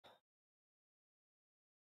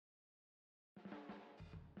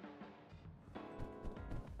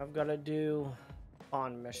I've got to do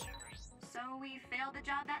pawn mission. So we failed the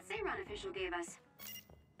job that Seiran official gave us.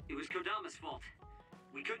 It was Kodama's fault.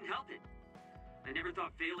 We couldn't help it. I never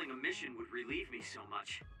thought failing a mission would relieve me so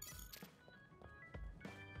much.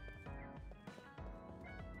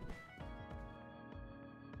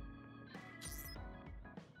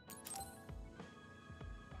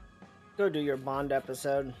 Go do your Bond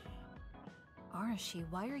episode. Arashi,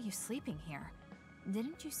 why are you sleeping here?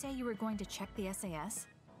 Didn't you say you were going to check the SAS?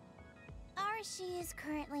 Arashi is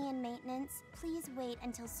currently in maintenance. Please wait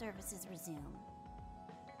until services resume.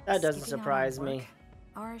 That doesn't Skipping out on surprise me. work?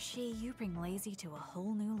 Arashi, you bring lazy to a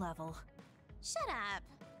whole new level. Shut up.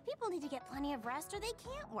 People need to get plenty of rest or they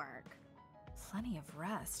can't work. Plenty of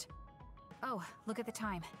rest. Oh, look at the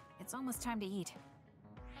time. It's almost time to eat.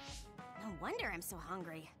 No wonder I'm so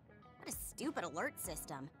hungry. What a stupid alert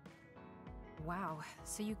system. Wow,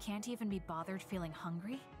 so you can't even be bothered feeling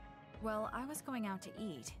hungry? Well, I was going out to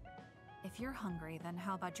eat. If you're hungry, then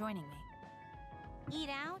how about joining me? Eat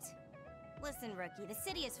out? Listen, Rookie, the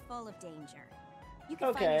city is full of danger. You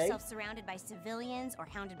can find yourself surrounded by civilians or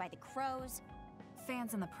hounded by the crows.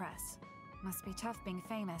 Fans in the press. Must be tough being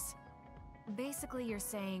famous. Basically, you're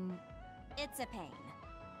saying... It's a pain.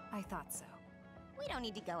 I thought so. We don't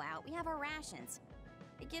need to go out. We have our rations.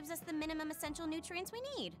 It gives us the minimum essential nutrients we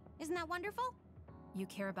need. Isn't that wonderful? You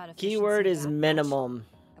care about efficiency. Keyword is minimum.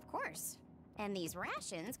 Of course. And these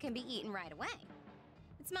rations can be eaten right away.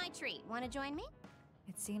 It's my treat. Want to join me?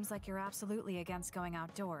 It seems like you're absolutely against going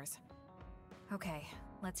outdoors. Okay,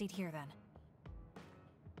 let's eat here then.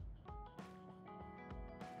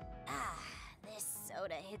 Ah, this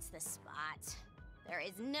soda hits the spot. There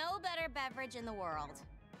is no better beverage in the world.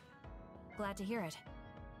 Glad to hear it.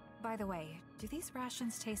 By the way, do these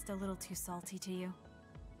rations taste a little too salty to you?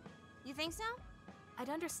 You think so? I'd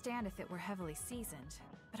understand if it were heavily seasoned,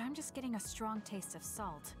 but I'm just getting a strong taste of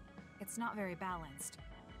salt. It's not very balanced.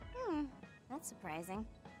 That's surprising.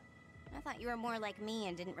 I thought you were more like me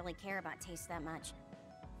and didn't really care about taste that much.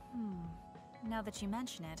 Now that you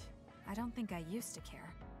mention it, I don't think I used to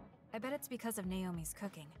care. I bet it's because of Naomi's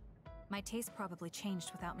cooking. My taste probably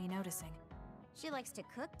changed without me noticing. She likes to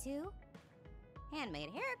cook too. Handmade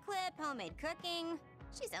hair clip, homemade cooking.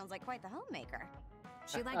 She sounds like quite the homemaker.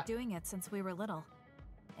 She liked doing it since we were little.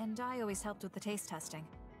 And I always helped with the taste testing.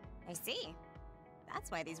 I see.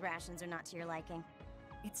 That's why these rations are not to your liking.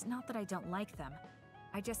 It's not that I don't like them.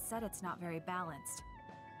 I just said it's not very balanced.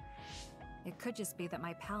 It could just be that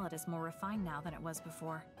my palate is more refined now than it was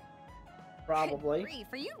before. Probably. Grief,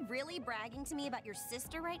 are you really bragging to me about your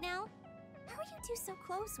sister right now? How are you two so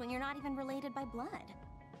close when you're not even related by blood?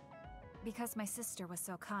 Because my sister was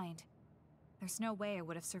so kind. There's no way I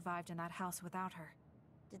would have survived in that house without her.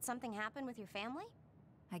 Did something happen with your family?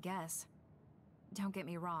 I guess. Don't get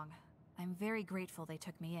me wrong. I'm very grateful they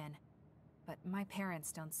took me in. But my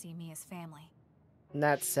parents don't see me as family. And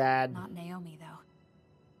that's sad. Not Naomi, though.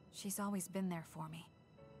 She's always been there for me,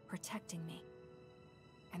 protecting me.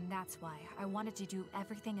 And that's why I wanted to do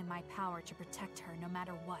everything in my power to protect her no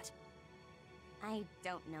matter what. I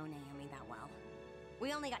don't know Naomi that well.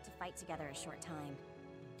 We only got to fight together a short time.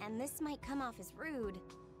 And this might come off as rude,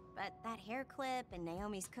 but that hair clip and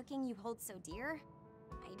Naomi's cooking you hold so dear,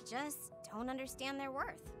 I just don't understand their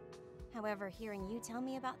worth. However, hearing you tell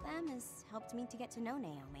me about them has helped me to get to know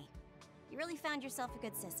Naomi. You really found yourself a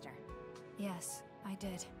good sister. Yes, I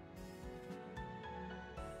did.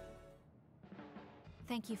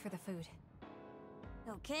 Thank you for the food.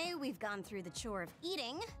 Okay, we've gone through the chore of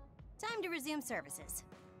eating. Time to resume services.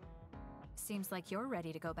 Seems like you're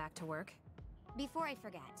ready to go back to work. Before I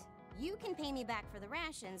forget, you can pay me back for the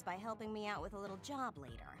rations by helping me out with a little job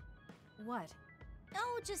later. What?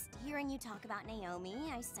 Oh, just hearing you talk about Naomi,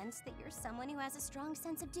 I sense that you're someone who has a strong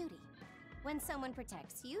sense of duty. When someone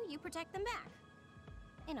protects you, you protect them back.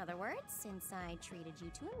 In other words, since I treated you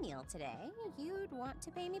to a meal today, you'd want to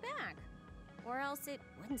pay me back. Or else it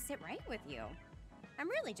wouldn't sit right with you. I'm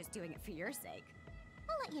really just doing it for your sake.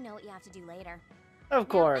 I'll let you know what you have to do later. Of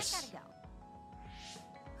course. Now, I gotta go.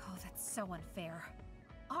 Oh, that's so unfair.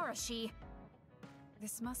 Arashi!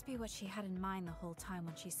 This must be what she had in mind the whole time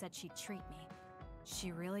when she said she'd treat me.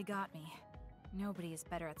 She really got me. Nobody is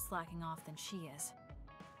better at slacking off than she is.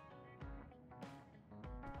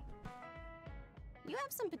 You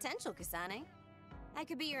have some potential, Kasane. I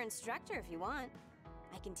could be your instructor if you want.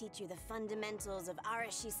 I can teach you the fundamentals of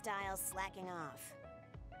Arashi-style slacking off.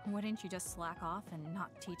 Wouldn't you just slack off and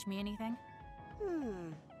not teach me anything?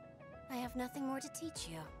 I have nothing more to teach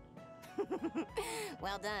you.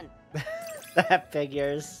 Well done. That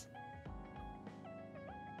figures.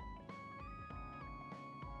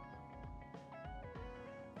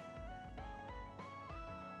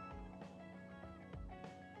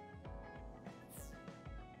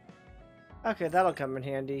 Okay, that'll come in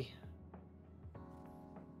handy.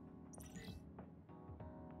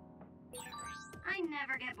 I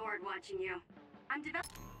never get bored watching you. I'm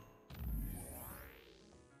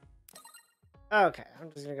Okay,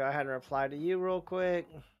 I'm just gonna go ahead and reply to you real quick.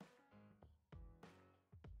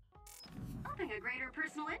 developing a greater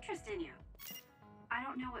personal interest in you. I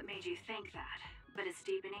don't know what made you think that, but is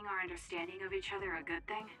deepening our understanding of each other a good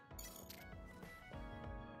thing?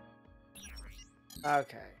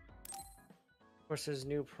 Okay. Of course, there's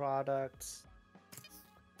new products.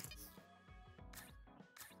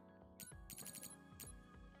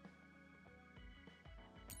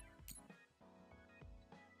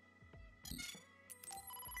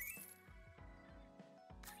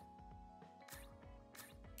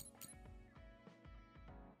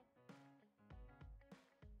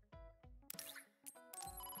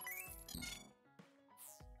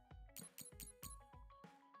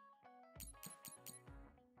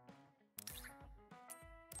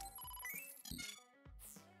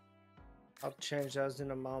 I'll change those in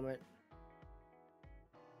a moment.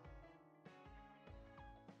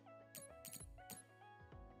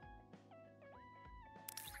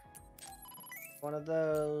 One of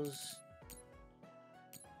those.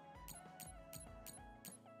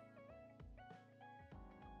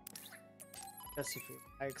 Guess if he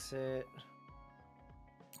likes it.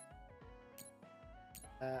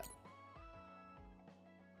 That.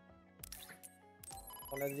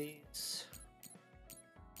 One of these.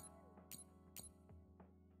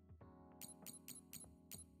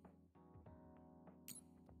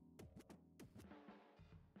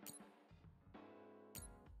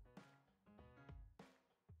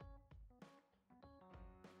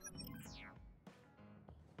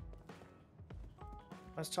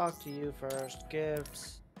 Let's talk to you first.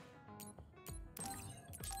 Gifts.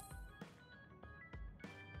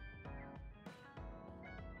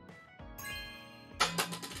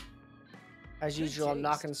 As usual, I'm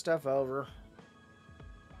knocking stuff over.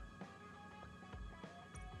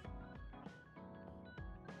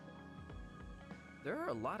 There are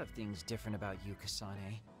a lot of things different about you,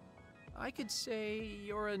 Kasane. I could say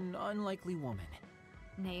you're an unlikely woman.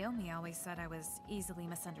 Naomi always said I was easily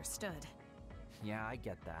misunderstood. Yeah, I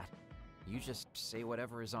get that. You just say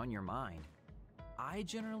whatever is on your mind. I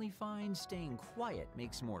generally find staying quiet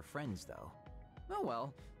makes more friends, though. Oh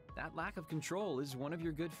well, that lack of control is one of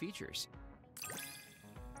your good features.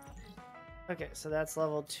 Okay, so that's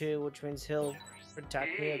level 2, which means he'll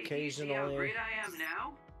protect me Hey, you see how occasionally. great I am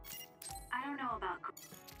now? I don't know about...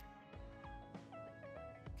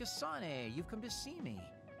 Kasane, you've come to see me.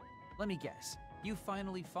 Let me guess, you've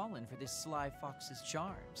finally fallen for this sly fox's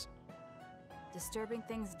charms. Disturbing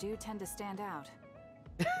things do tend to stand out.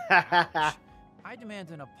 I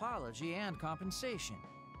demand an apology and compensation.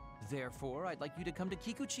 Therefore, I'd like you to come to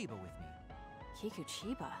Kikuchiba with me.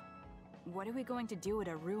 Kikuchiba? What are we going to do at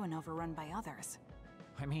a ruin overrun by others?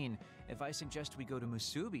 I mean, if I suggest we go to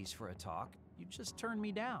Musubi's for a talk, you'd just turn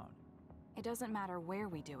me down. It doesn't matter where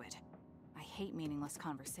we do it. I hate meaningless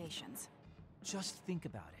conversations. Just think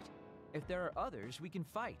about it. If there are others, we can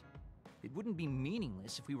fight. It wouldn't be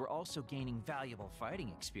meaningless if we were also gaining valuable fighting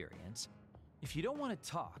experience. If you don't want to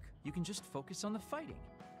talk, you can just focus on the fighting.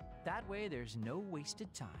 That way, there's no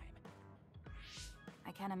wasted time.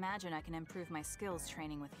 I can't imagine I can improve my skills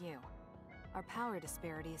training with you. Our power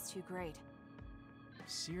disparity is too great.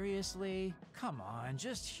 Seriously? Come on,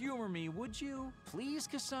 just humor me, would you? Please,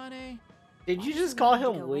 Kasane? Did you I just actually call wanted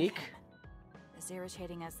to him go with weak? him. As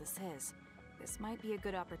irritating as this is, this might be a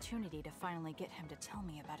good opportunity to finally get him to tell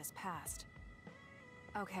me about his past.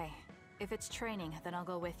 Okay, if it's training, then I'll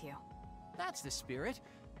go with you. That's the spirit.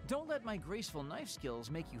 Don't let my graceful knife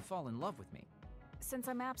skills make you fall in love with me. Since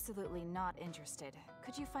I'm absolutely not interested,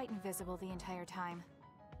 could you fight invisible the entire time?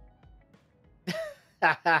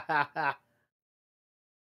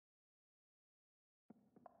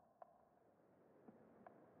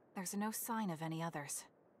 There's no sign of any others.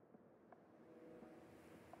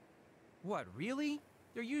 What, really?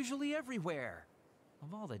 They're usually everywhere.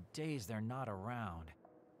 Of all the days they're not around.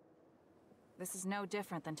 This is no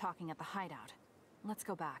different than talking at the hideout. Let's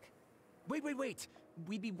go back. Wait!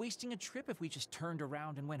 We'd be wasting a trip if we just turned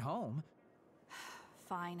around and went home.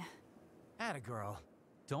 Fine. Atta girl.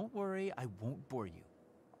 Don't worry, I won't bore you.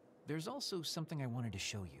 There's also something I wanted to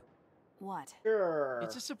show you. What? Sure.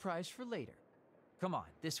 It's a surprise for later. Come on,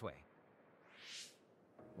 this way.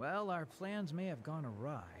 Well, our plans may have gone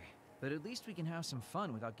awry, but at least we can have some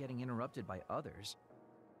fun without getting interrupted by others.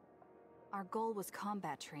 Our goal was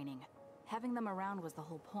combat training. Having them around was the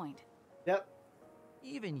whole point. Yep.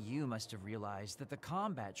 Even you must have realized that the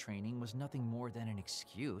combat training was nothing more than an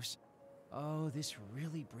excuse. Oh, this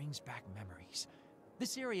really brings back memories.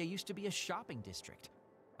 This area used to be a shopping district.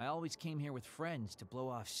 I always came here with friends to blow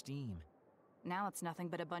off steam. Now it's nothing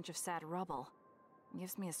but a bunch of sad rubble.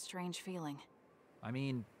 Gives me a strange feeling. I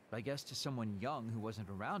mean, I guess to someone young who wasn't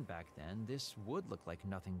around back then, this would look like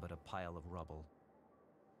nothing but a pile of rubble.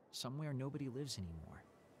 Somewhere nobody lives anymore.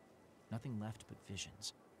 Nothing left but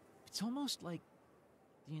visions. It's almost like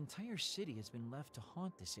the entire city has been left to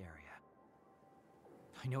haunt this area.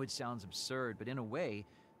 I know it sounds absurd, but in a way,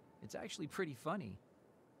 it's actually pretty funny.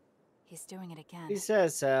 He's doing it again. He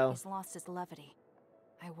says so. He's lost his levity.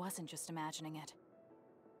 I wasn't just imagining it.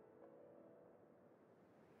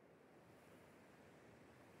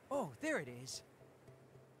 Oh, there it is.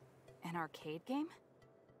 An arcade game?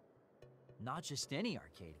 Not just any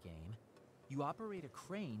arcade game. You operate a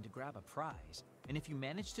crane to grab a prize, and if you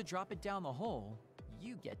manage to drop it down the hole,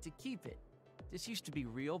 you get to keep it. This used to be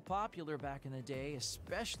real popular back in the day,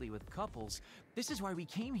 especially with couples. This is why we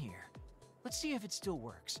came here. Let's see if it still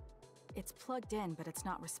works. It's plugged in, but it's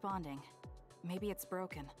not responding. Maybe it's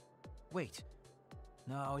broken. Wait.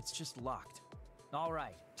 No, it's just locked. All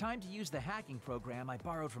right, time to use the hacking program I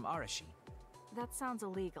borrowed from Arashi. That sounds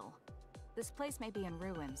illegal. This place may be in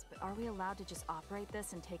ruins, but are we allowed to just operate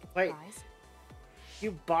this and take its Wait. prize?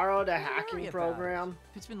 You borrowed a Don't worry hacking about program?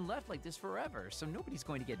 it. It's been left like this forever, so nobody's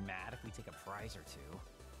going to get mad if we take a prize or two.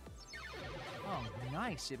 Oh,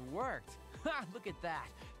 nice, it worked. Ha, look at that.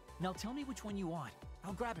 Now tell me which one you want.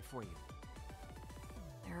 I'll grab it for you.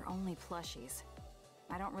 There are only plushies.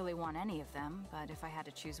 I don't really want any of them, but if I had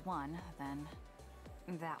to choose one, then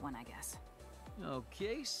that one, I guess.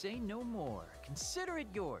 Okay, say no more. Consider it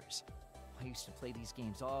yours. I used to play these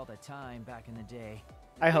games all the time back in the day.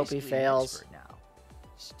 I hope he Basically an fails. expert now.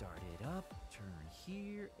 Start it up, turn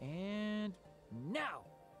here, and now!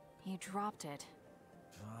 He dropped it.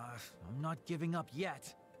 I'm not giving up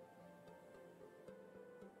yet.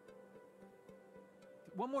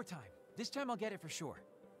 One more time. This time I'll get it for sure.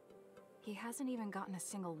 He hasn't even gotten a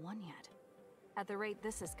single one yet. At the rate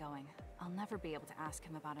this is going, I'll never be able to ask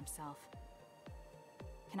him about himself.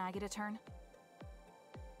 Can I get a turn?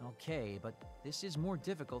 Okay, but this is more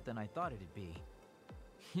difficult than I thought it'd be.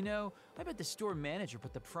 You know, I bet the store manager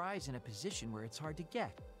put the prize in a position where it's hard to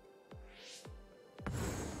get.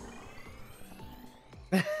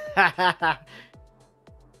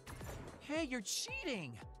 Hey, you're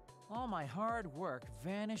cheating! All my hard work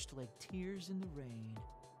vanished like tears in the rain.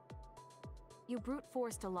 You brute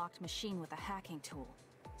forced a locked machine with a hacking tool.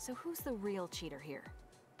 So who's the real cheater here?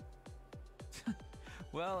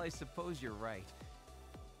 Well, I suppose you're right.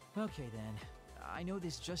 Okay then, I know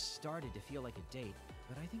this just started to feel like a date,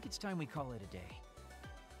 but I think it's time we call it a day.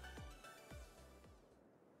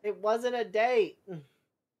 It wasn't a date.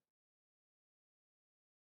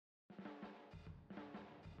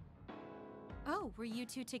 Oh, were you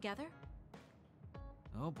two together?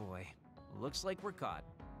 Oh boy, looks like we're caught.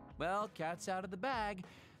 Well, cat's out of the bag.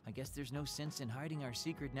 I guess there's no sense in hiding our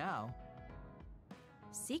secret now.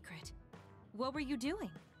 Secret? What were you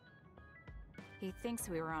doing? He thinks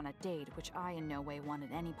we were on a date, which I in no way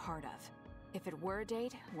wanted any part of. If it were a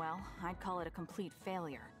date, well, I'd call it a complete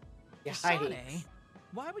failure. Kasane,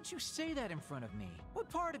 why would you say that in front of me? What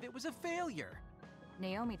part of it was a failure?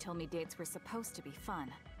 Naomi told me dates were supposed to be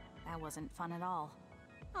fun. That wasn't fun at all.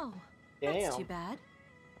 Oh, Damn. that's too bad.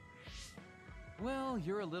 Well,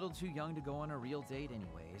 you're a little too young to go on a real date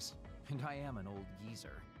anyways, and I am an old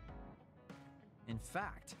geezer. In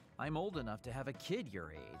fact, I'm old enough to have a kid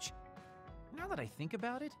your age. Now that I think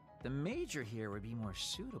about it, the major here would be more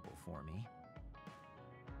suitable for me.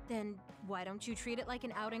 Then why don't you treat it like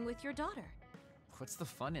an outing with your daughter? What's the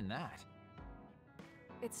fun in that?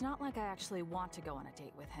 It's not like I actually want to go on a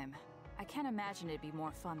date with him. I can't imagine it'd be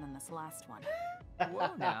more fun than this last one.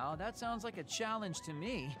 Whoa now, that sounds like a challenge to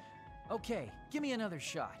me. Okay, give me another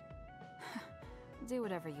shot. Do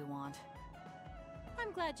whatever you want.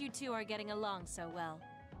 I'm glad you two are getting along so well.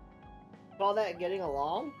 Call that getting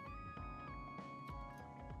along?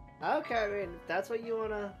 Okay, I mean, if that's what you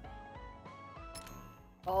wanna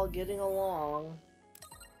call getting along.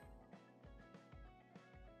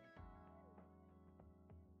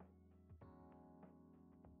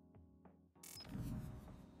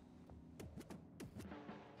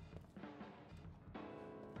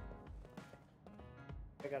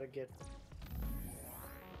 I gotta get.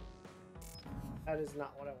 That is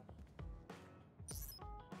not what I want.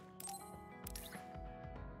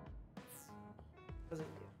 Wasn't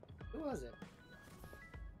you? Who was it?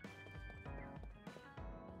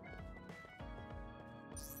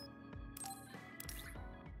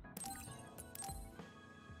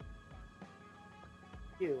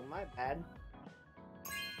 You, my bad.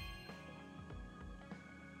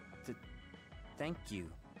 Thank you.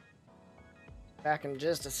 Back in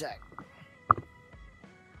just a sec.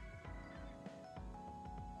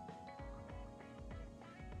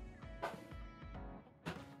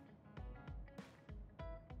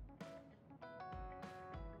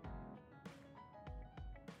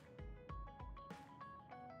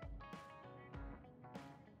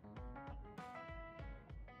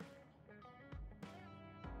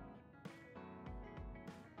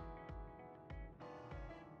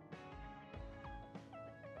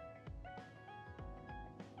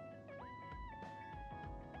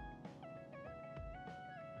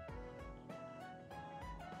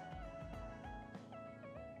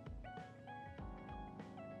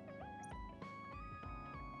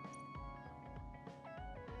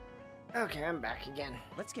 Okay, I'm back again.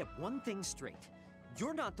 Let's get one thing straight.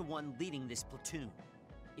 You're not the one leading this platoon.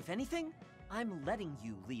 If anything, I'm letting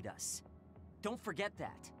you lead us. Don't forget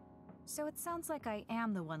that. So it sounds like I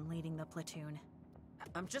am the one leading the platoon.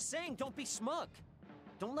 I'm just saying, don't be smug.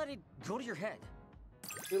 Don't let it go to your head.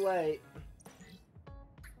 Too late.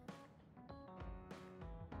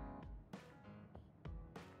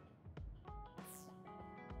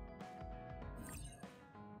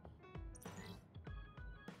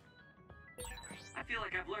 I feel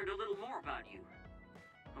like I've learned a little more about you.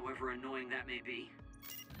 However annoying that may be.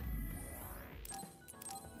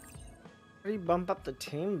 How do you bump up the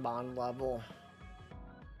team bond level?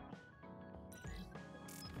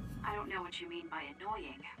 I don't know what you mean by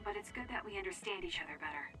annoying, but it's good that we understand each other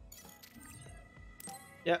better.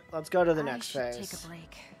 Yep, let's go to the next I should phase. take a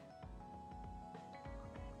break.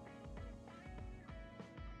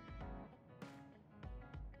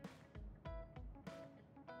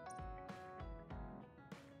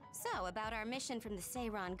 So, about our mission from the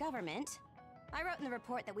Seiran government, I wrote in the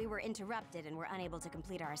report that we were interrupted and were unable to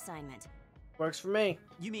complete our assignment. Works for me.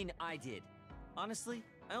 You mean I did? Honestly,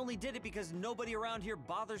 I only did it because nobody around here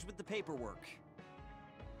bothers with the paperwork.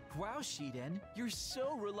 Wow, Shiden, you're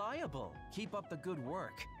so reliable. Keep up the good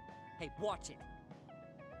work. Hey, watch it.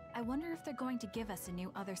 I wonder if they're going to give us a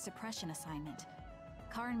new other suppression assignment.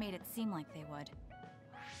 Karin made it seem like they would.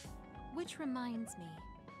 Which reminds me,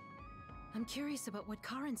 I'm curious about what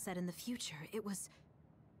Karin said in the future. It was...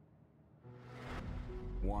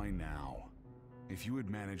 Why now? If you had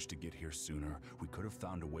managed to get here sooner, we could have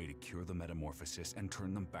found a way to cure the metamorphosis and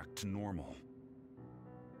turn them back to normal.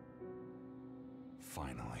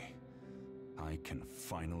 Finally. I can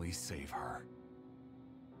finally save her.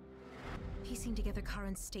 Piecing together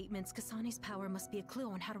Karin's statements, Kasane's power must be a clue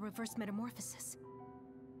on how to reverse metamorphosis.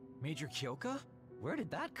 Major Kyoka? Where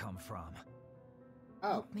did that come from? Oh,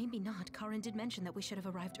 Well, maybe not. Karin did mention that we should have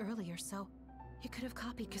arrived earlier, so... He could have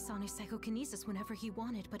copied Kasane's psychokinesis whenever he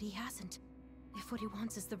wanted, but he hasn't. If what he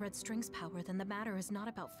wants is the Red String's power, then the matter is not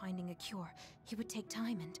about finding a cure. He would take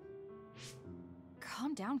time and...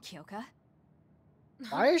 Calm down, Kyoka.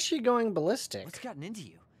 why is she going ballistic? What's gotten into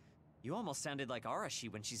you? You almost sounded like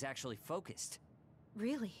Arashi when she's actually focused.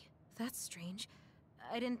 Really? That's strange.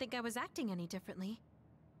 I didn't think I was acting any differently.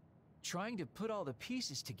 Trying to put all the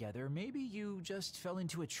pieces together, maybe you just fell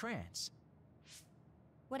into a trance.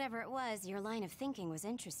 Whatever it was, your line of thinking was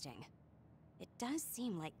interesting. It does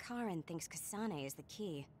seem like Karin thinks Kasane is the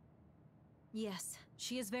key. Yes,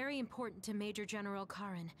 she is very important to Major General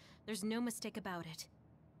Karin. There's no mistake about it.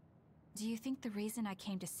 Do you think the reason I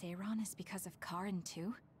came to Seiran is because of Karin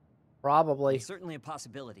too? Probably. It's certainly a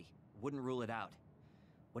possibility. Wouldn't rule it out.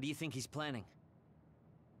 What do you think he's planning?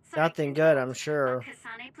 Nothing good, I'm sure. The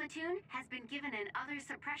Kasane platoon has been given an other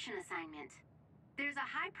suppression assignment. There's a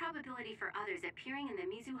high probability for others appearing in the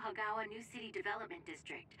Mizuhagawa New City Development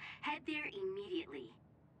District. Head there immediately.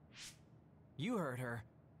 You heard her.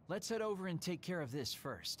 Let's head over and take care of this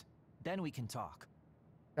first. Then we can talk.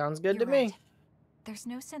 Sounds good to You're me. right. There's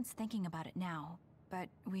no sense thinking about it now, but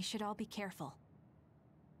we should all be careful.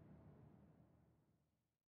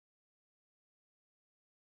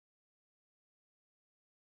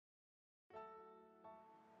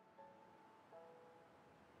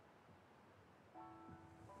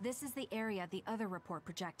 This is the area the other report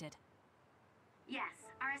projected. Yes,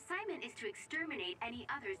 our assignment is to exterminate any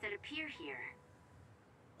others that appear here.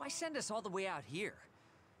 Why send us all the way out here?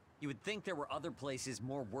 You would think there were other places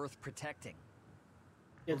more worth protecting.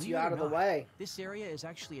 Gets Believe you it out or of the not, way. This area is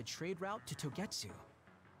actually a trade route to Togetsu.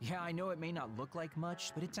 Yeah, I know it may not look like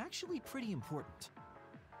much, but it's actually pretty important.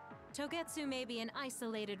 Togetsu may be an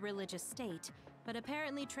isolated religious state, but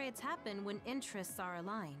apparently trades happen when interests are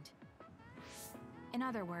aligned. In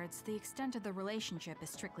other words, the extent of the relationship is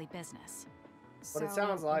strictly business. What it So,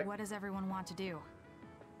 sounds like. what does everyone want to do?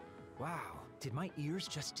 Wow, did my ears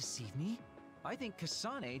just deceive me? I think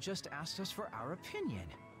Kasane just asked us for our opinion.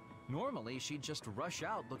 Normally, she'd just rush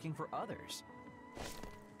out looking for others.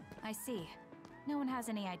 I see. No one has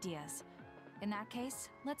any ideas. In that case,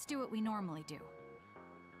 let's do what we normally do.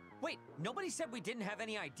 Wait, nobody said we didn't have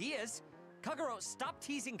any ideas. Kagero, stop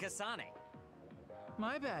teasing Kasane.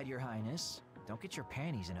 My bad, Your Highness. Don't get your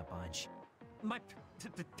panties in a bunch. My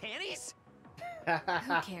panties?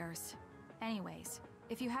 Who cares? Anyways,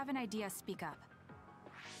 if you have an idea, speak up.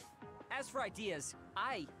 As for ideas,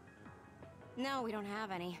 No, we don't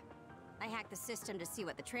have any. I hacked the system to see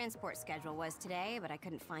what the transport schedule was today, but I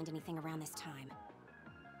couldn't find anything around this time.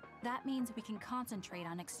 That means we can concentrate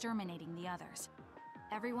on exterminating the others.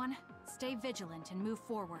 Everyone, stay vigilant and move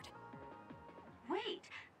forward. Wait,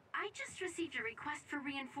 I just received a request for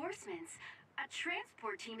reinforcements. A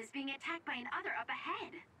transport team is being attacked by another up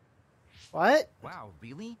ahead. What? Wow,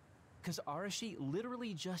 really? Because Arashi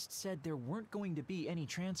literally just said there weren't going to be any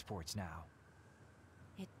transports now.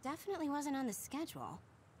 It definitely wasn't on the schedule.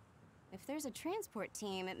 If there's a transport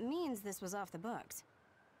team, it means this was off the books.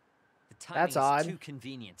 The timing That's odd. is too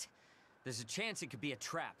convenient. There's a chance it could be a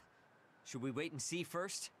trap. Should we wait and see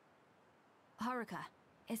first? Haruka,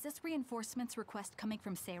 is this reinforcements request coming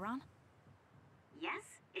from Seiran? Yes,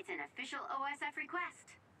 it's an official OSF request.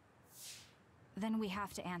 Then we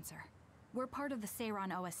have to answer. We're part of the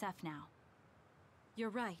Seiran OSF now. You're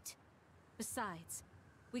right. Besides,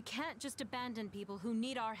 we can't just abandon people who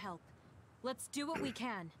need our help. Let's do what we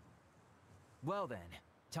can. Well then,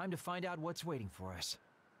 time to find out what's waiting for us.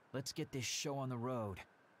 Let's get this show on the road.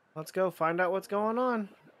 Let's go find out what's going on.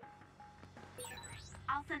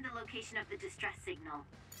 I'll send the location of the distress signal.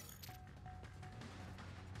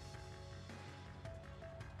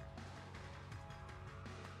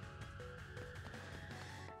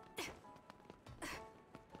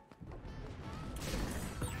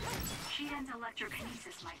 Shiden's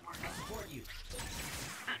electrokinesis might work. Support you.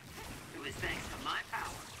 It was thanks to my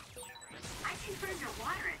power. I confirmed your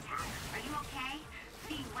water attack. Are you okay?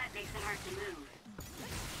 Being wet makes it hard to move.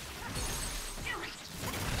 Do it!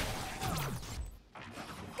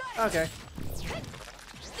 Okay.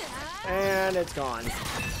 And it's gone. That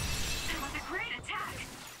was a great attack!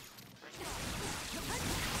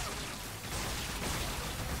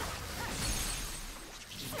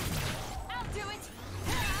 I'll do it!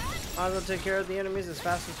 Might as well take care of the enemies as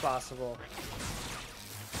fast as possible.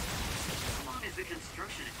 How long has the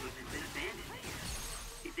construction equipment been abandoned here?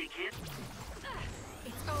 If they can't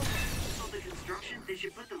It's over. build the construction, they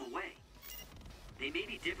should put them away. They may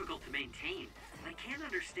be difficult to maintain, but I can't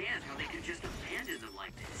understand how they could just abandon them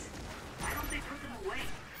like this. Why don't they put them away?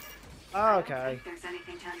 I don't Okay. think there's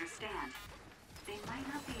anything to understand. They might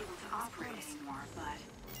not be able to operate anymore, but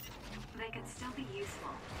they could still be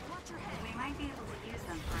useful. We might be able to use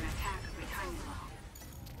them for an attack if we time it well.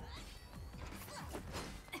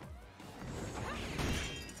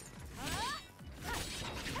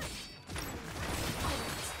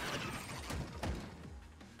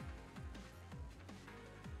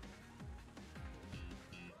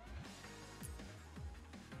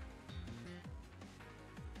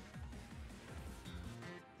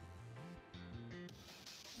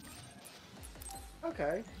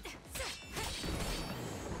 Okay.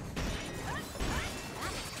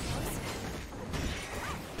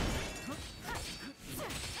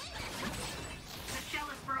 The shell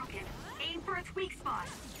is broken. Aim for its weak spot.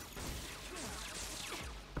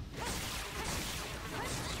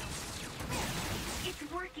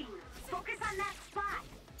 It's working. Focus on that spot.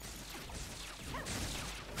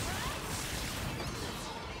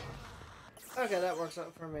 Okay, that works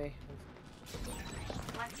out for me.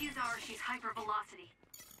 Let's use Arashi's hypervelocity.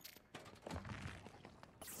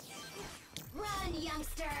 Run,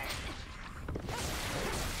 youngster!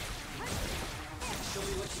 Show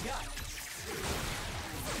me what you got.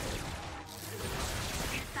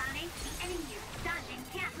 Kasane, the enemy is stunned and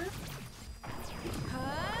can't move.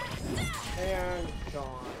 And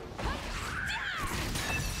gone.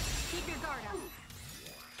 Keep your guard up.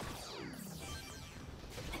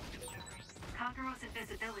 Kagero's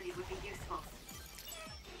invisibility would be useful.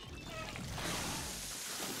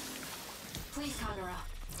 Please, Kagero.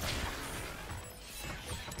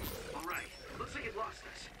 All right, looks like it lost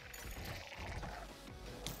us.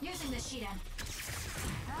 Using the Shiden.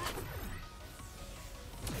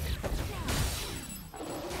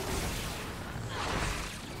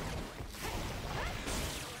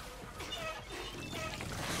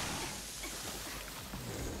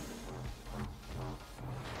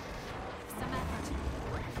 Some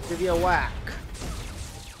effort. Give you a whack.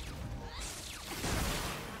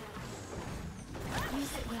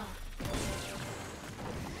 Use it well.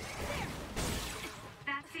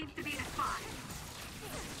 That seems to be the spot.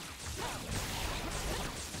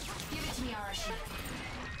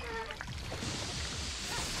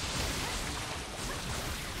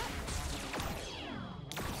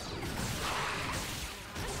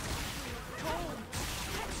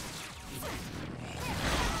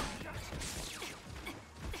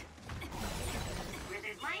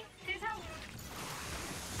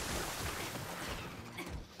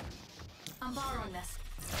 I'm borrowing this.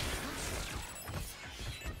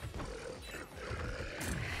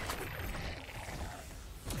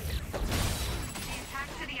 The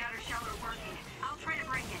attacks to the outer shell are working. I'll try to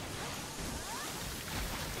break it.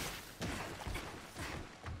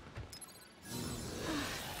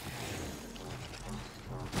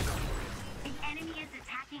 The enemy is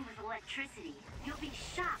attacking with electricity. You'll be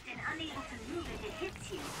shocked and unable to move if it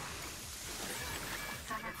hits you.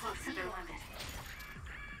 Some are close to their limit.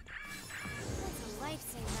 That's a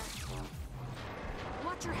lifesaver.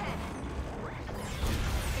 Watch your head.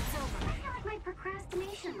 It's over. I feel like my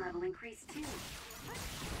procrastination level increased too.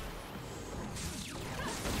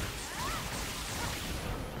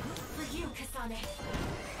 For you, Kasane.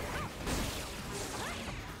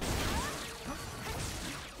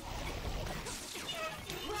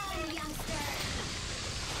 Run, youngster!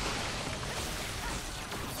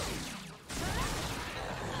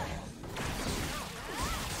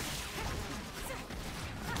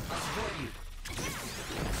 I'll support you.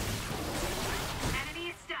 Enemy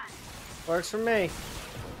is stunned. Works for me.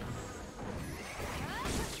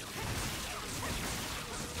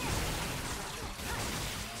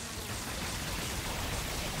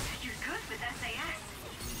 You're good with SAS.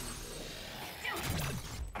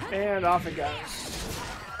 And off it goes.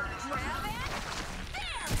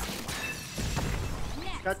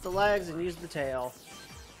 Cut the legs and use the tail.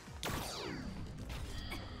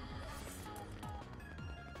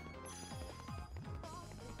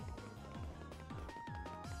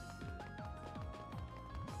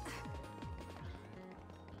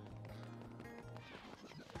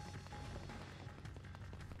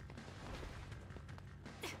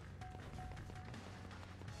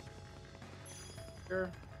 Sure.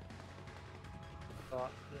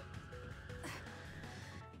 Thought, yeah.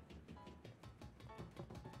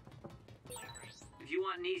 If you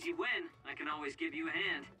want an easy win, I can always give you a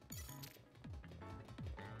hand.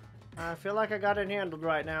 I feel like I got it handled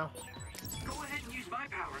right now. Go ahead and use my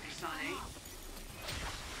power, Kasane.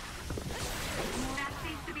 That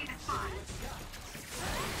seems to be the spot.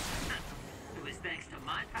 It was thanks to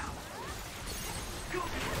my power. Go.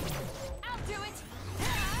 I'll do it.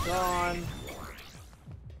 Gone.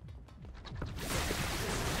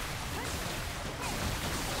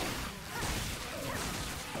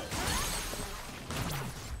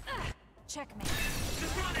 Checkmate.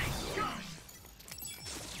 Kasane, go!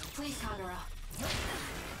 Please, Kagura.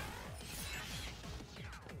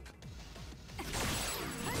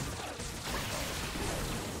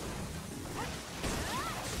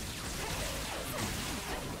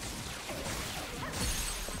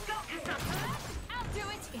 Go, Kasane. I'll do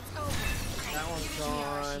it. It's over. That one's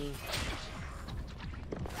gone.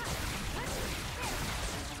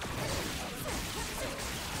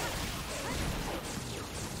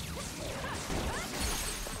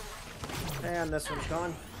 And this one's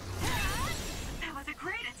gone. That was a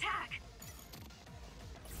great attack.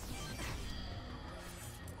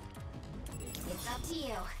 It's up to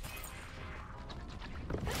you.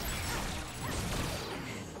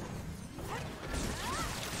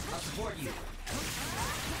 I'll support you.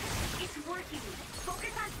 It's working.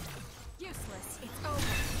 Focus on Useless. It's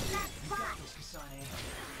over. that spot. Kasane.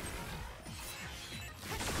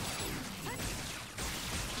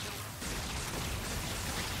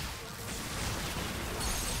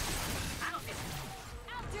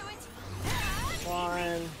 I'll do it. One.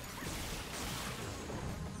 And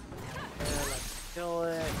let's kill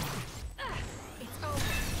it. It's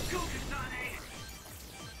over. Go, Kasane!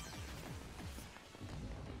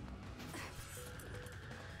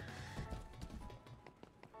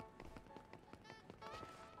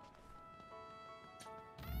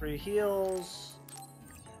 Free heals.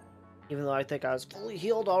 Even though I think I was fully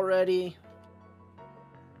healed already.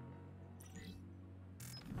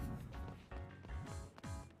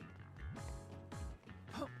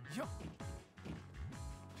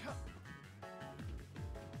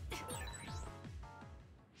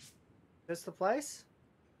 This the place?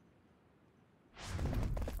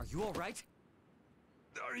 Are you alright?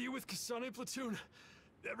 Are you with Kasane Platoon?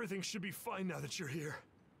 Everything should be fine now that you're here.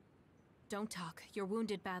 Don't talk. You're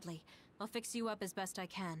wounded badly. I'll fix you up as best I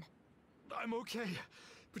can. I'm okay,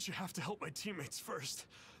 but you have to help my teammates first.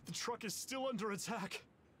 The truck is still under attack.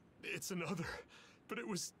 It's another, but it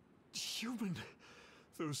was human.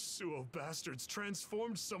 Those Suo bastards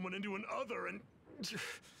transformed someone into an other and...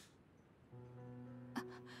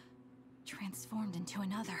 Transformed into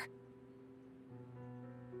another.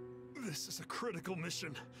 This is a critical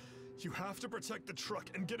mission. You have to protect the truck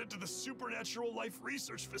and get it to the Supernatural Life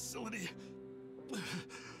Research Facility.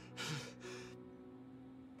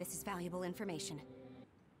 This is valuable information.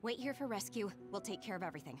 Wait here for rescue. We'll take care of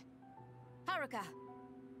everything. Haruka!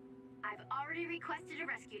 I've already requested a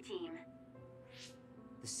rescue team.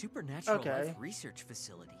 The Supernatural Okay. Life Research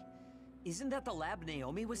Facility. Isn't that the lab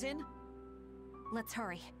Naomi was in? Let's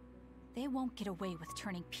hurry. They won't get away with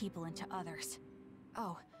turning people into others.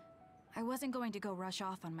 Oh, I wasn't going to go rush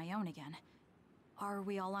off on my own again. Are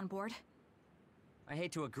we all on board? I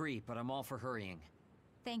hate to agree, but I'm all for hurrying.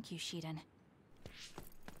 Thank you, Shiden.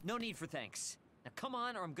 No need for thanks. Now come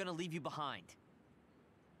on, or I'm gonna leave you behind.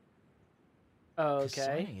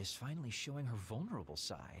 Okay. Kasane is finally showing her vulnerable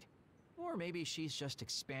side. Or maybe she's just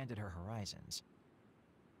expanded her horizons.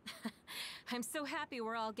 I'm so happy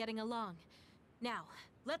we're all getting along. Now,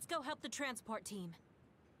 let's go help the transport team.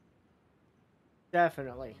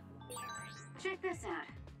 Definitely. Check this out.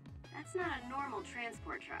 That's not a normal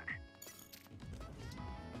transport truck.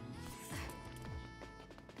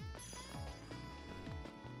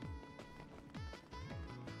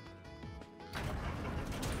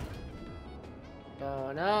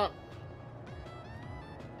 Going up.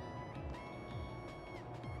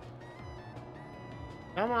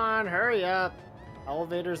 Come on, hurry up.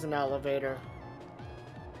 Elevator's an elevator.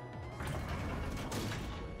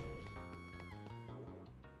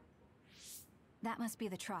 That must be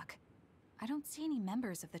the truck. I don't see any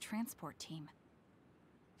members of the transport team.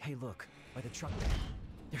 Hey, look, by the truck there.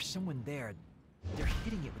 There's someone there. They're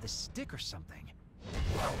hitting it with a stick or something.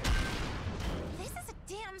 This is a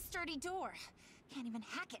damn sturdy door. Can't even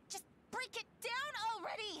hack it. Just break it down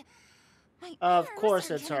already. My Of arms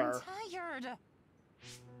course are it's getting her. Tired.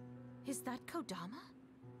 Is that Kodama?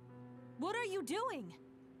 What are you doing?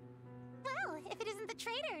 Well, if it isn't the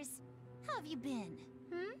traitors, how have you been?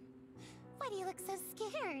 Why do you look so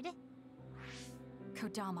scared?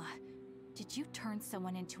 Kodama, did you turn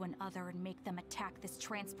someone into an other and make them attack this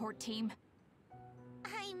transport team?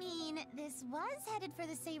 I mean, this was headed for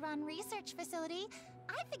the Seiran research facility.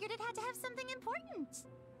 I figured it had to have something important.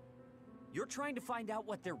 You're trying to find out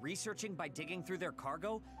what they're researching by digging through their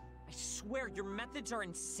cargo? I swear, your methods are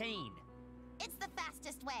insane. It's the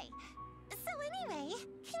fastest way. So anyway,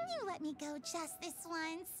 can you let me go just this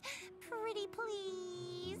once? Pretty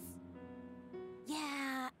please?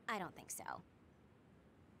 Yeah, I don't think so.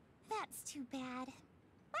 That's too bad.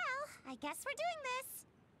 Well, I guess we're doing this.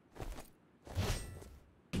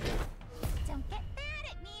 Don't get mad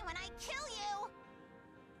at me when I kill you!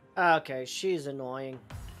 Okay, she's annoying.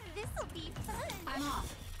 This'll be fun! I'm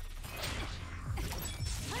off.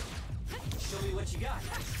 Show me what you got.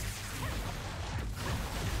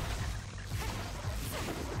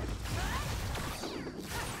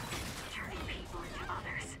 Turning people into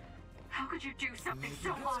others. How could you do something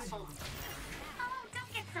so awful? Oh,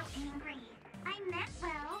 don't get so angry. I meant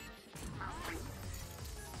well.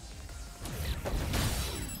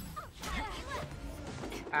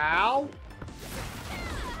 Ow!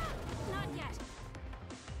 Not yet.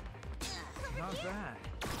 Not bad.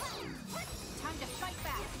 Time to fight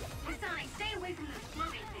back. Kasane, stay away from those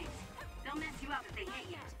floating things. They'll mess you up if they hit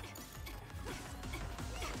you.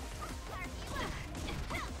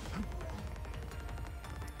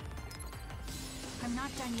 I'm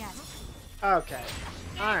not done yet. Okay.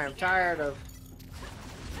 I am tired of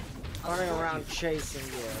running around chasing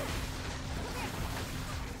you.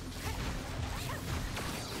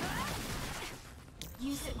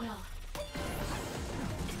 Use it well.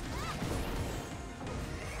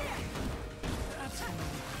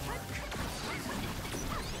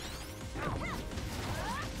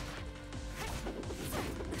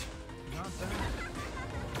 Not bad.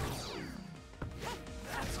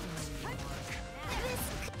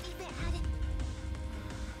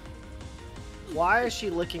 Why is she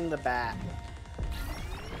licking the bat?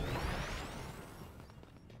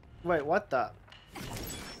 Wait, what the?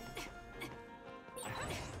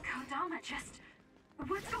 Kodama just...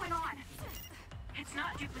 What's going on? It's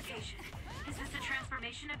not duplication. Is this a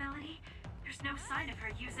transformation ability? There's no sign of her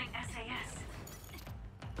using SAS.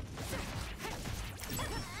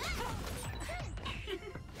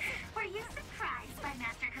 Were you surprised by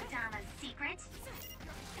Master Kodama's secret?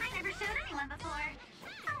 I never showed anyone before.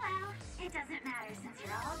 Oh well, it doesn't matter since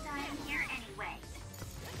you're all dying here anyway.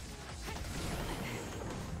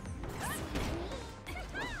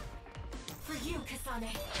 For you,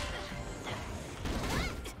 Kasane.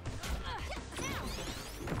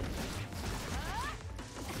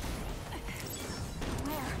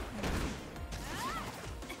 Where?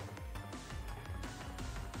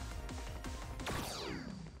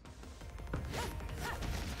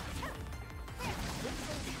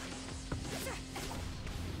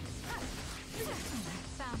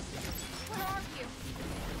 Found it. Where are you?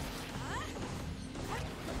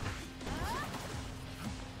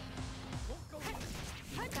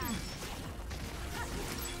 Found it.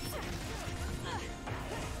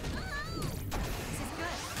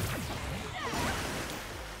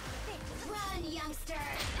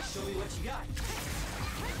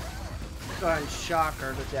 Go ahead and shock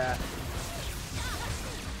her to death.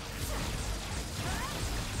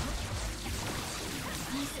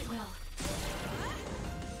 Yes, it will.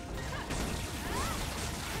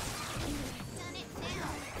 Done it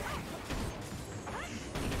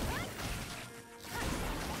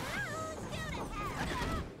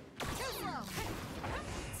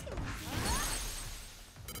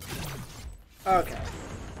now. Okay.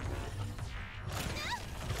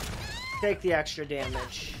 Take the extra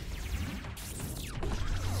damage.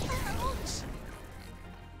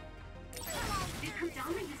 Did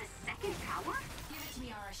Kodama use a second power? Give it to me,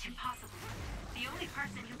 Arashi. Impossible. The only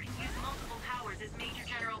person who can use multiple powers is Major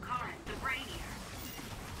General Karen, the Brainier.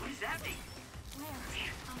 What does that mean? Where?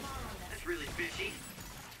 I'll borrow this. That's really fishy.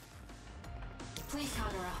 Please,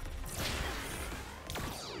 Kagura.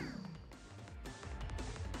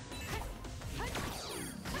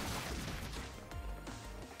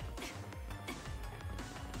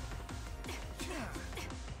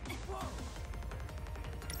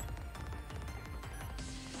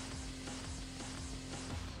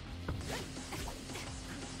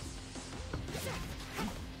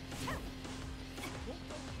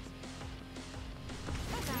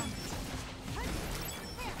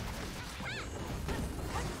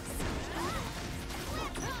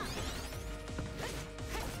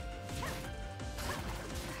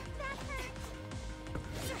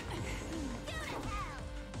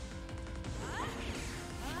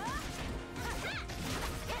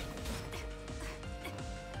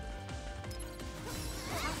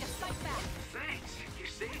 Thanks. You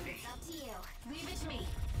saved me. Up to you. Leave it to me.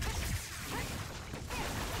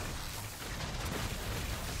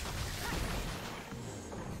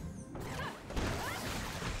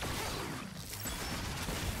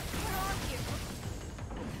 Where are you?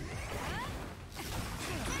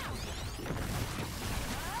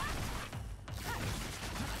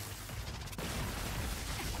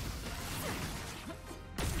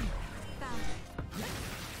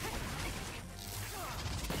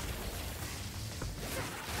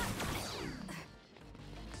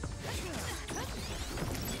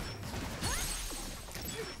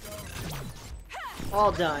 All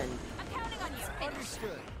done. I'm counting on you.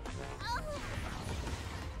 Understood.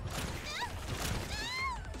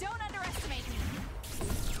 Don't underestimate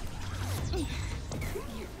me.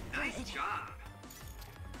 Nice job.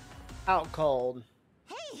 Out cold.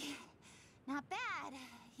 Hey, not bad.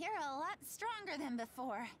 You're a lot stronger than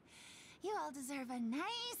before. You all deserve a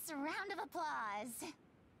nice round of applause.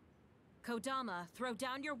 Kodama, throw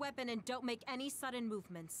down your weapon and don't make any sudden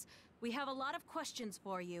movements. We have a lot of questions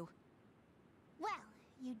for you. Well,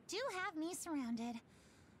 you do have me surrounded.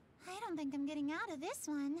 I don't think I'm getting out of this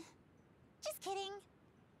one. Just kidding.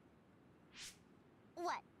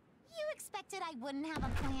 What? You expected I wouldn't have a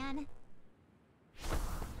plan?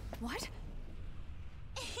 What?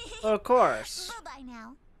 Of course. Bye-bye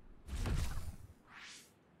now.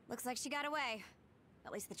 Looks like she got away.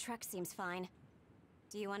 At least the truck seems fine.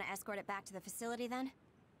 Do you want to escort it back to the facility then?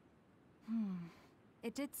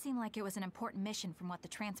 It did seem like it was an important mission from what the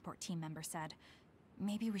transport team member said.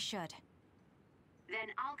 Maybe we should. Then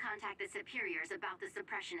I'll contact the superiors about the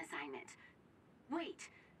suppression assignment. Wait,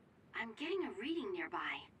 I'm getting a reading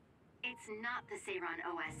nearby. It's not the Seiran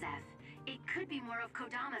OSF. It could be more of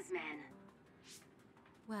Kodama's men.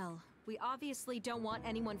 Well, we obviously don't want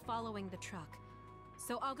anyone following the truck.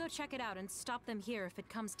 So I'll go check it out and stop them here if it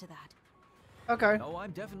comes to that. Okay. Oh,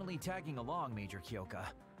 I'm definitely tagging along, Major Kyoka.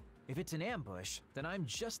 If it's an ambush, then I'm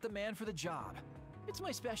just the man for the job. It's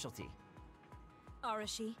my specialty.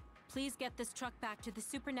 Arashi, please get this truck back to the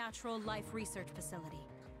Supernatural Life Research Facility.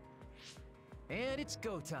 And it's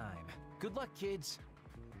go time. Good luck, kids.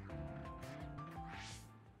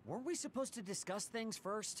 Weren't we supposed to discuss things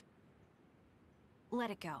first?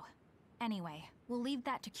 Let it go. Anyway, we'll leave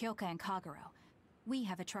that to Kyoka and Kagero. We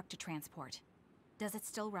have a truck to transport. Does it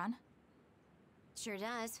still run? Sure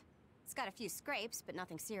does. It's got a few scrapes, but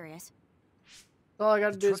nothing serious. All I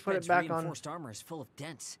gotta The do is truck put it bed's back on. reinforced armor is full of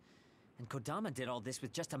dents. And Kodama did all this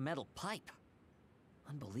with just a metal pipe.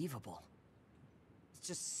 Unbelievable. It's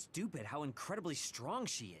just stupid how incredibly strong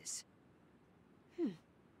she is.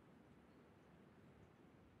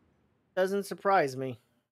 Doesn't surprise me.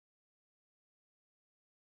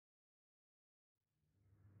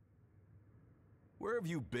 Where have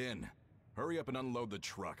you been? Hurry up and unload the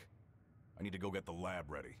truck. I need to go get the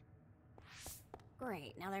lab ready.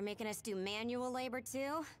 Great, now they're making us do manual labor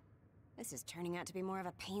too? This is turning out to be more of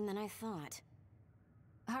a pain than I thought.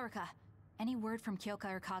 Haruka, any word from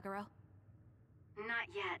Kyoka or Kagero? Not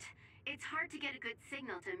yet. It's hard to get a good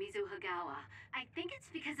signal to Mizu Hagawa. I think it's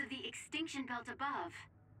because of the extinction belt above.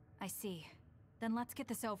 I see. Then let's get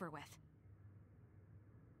this over with.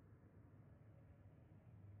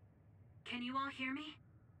 Can you all hear me?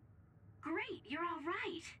 Great, you're all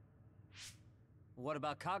right. What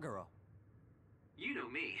about Kagero? You know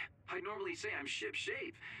me. I'd normally say I'm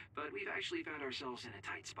ship-shape, but we've actually found ourselves in a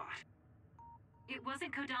tight spot. It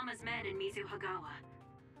wasn't Kodama's men in Mizuhagawa.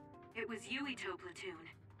 It was Yuito platoon,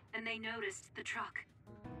 and they noticed the truck.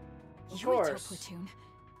 Of Yuito course. platoon.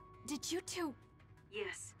 Did you two...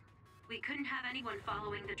 Yes, we couldn't have anyone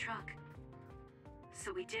following the truck.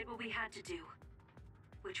 So we did what we had to do,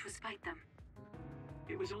 which was fight them.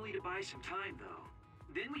 It was only to buy some time, though.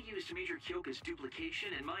 Then we used Major Kyoka's duplication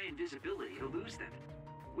and my invisibility to lose them.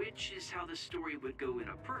 Which is how the story would go in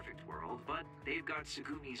a perfect world, but they've got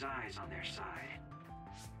Segumi's eyes on their side.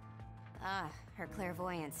 Ah, her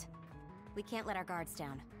clairvoyance. We can't let our guards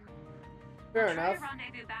down. Fair We'll try enough. to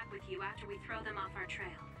rendezvous back with you after we throw them off our trail.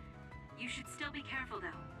 You should still be careful,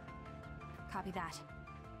 though. Copy that.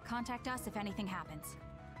 Contact us if anything happens.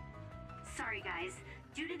 Sorry, guys.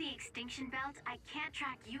 Due to the extinction belt, I can't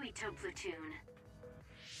track Yuito platoon.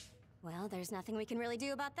 Well, there's nothing we can really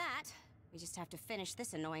do about that. We just have to finish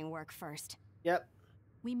this annoying work first. Yep.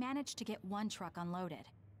 We managed to get one truck unloaded.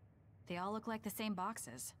 They all look like the same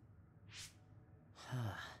boxes.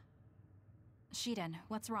 Shiden,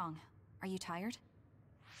 what's wrong? Are you tired?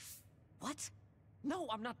 What? No,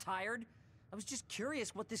 I'm not tired. I was just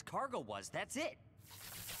curious what this cargo was, that's it.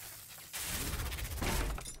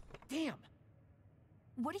 Damn!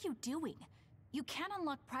 What are you doing? You can't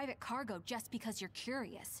unlock private cargo just because you're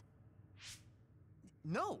curious.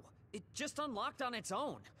 No, it just unlocked on its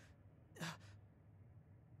own.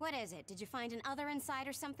 What is it? Did you find an other inside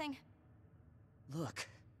or something? Look.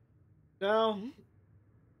 No.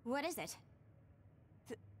 What is it?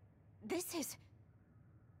 This is...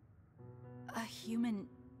 A human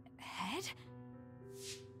head?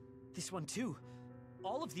 This one too.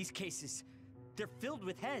 All of these cases, they're filled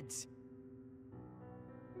with heads.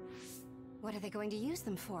 What are they going to use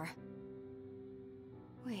them for?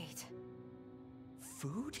 Wait.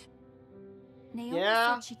 Food? Naomi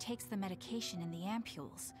Yeah. said she takes the medication in the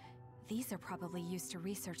ampules. These are probably used to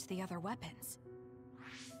research the other weapons.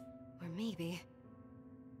 Or maybe...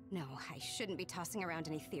 No, I shouldn't be tossing around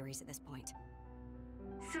any theories at this point.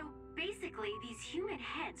 So basically, these human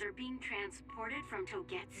heads are being transported from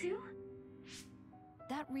Togetsu?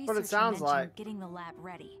 That What it researcher sounds mentioned like. getting the lab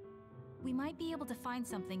ready. We might be able to find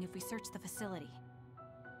something if we search the facility.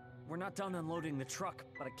 We're not done unloading the truck,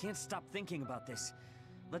 but I can't stop thinking about this.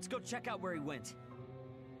 Let's go check out where he went.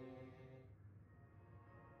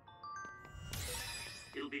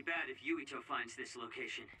 It'll be bad if Yuito finds this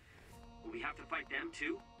location. Will we have to fight them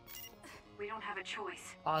too? We don't have a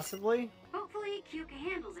choice. Possibly. Hopefully, Kyoka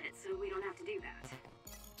handles it so we don't have to do that.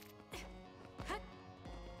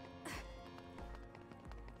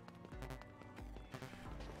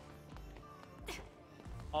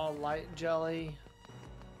 All light jelly.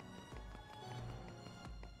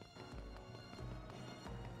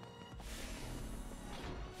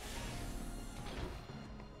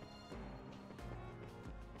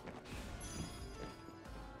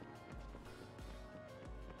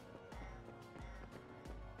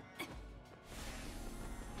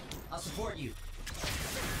 I'll support you.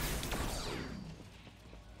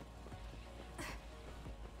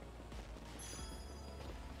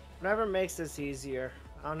 Whatever makes this easier.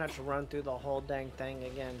 I don't have to run through the whole dang thing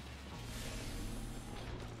again.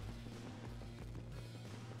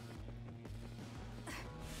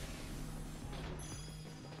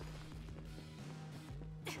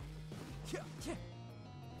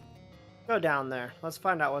 Go down there. Let's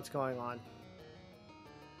find out what's going on.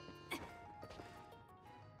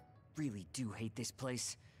 Really do hate this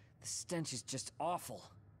place. The stench is just awful.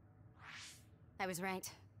 I was right.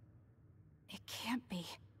 It can't be.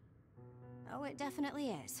 Oh, it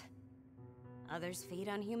definitely is. Others feed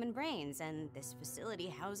on human brains, and this facility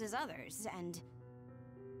houses others, and...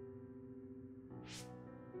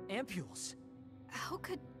 Ampules. How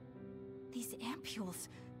could... These ampules...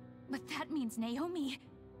 But that means Naomi...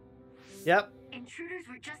 Yep. Intruders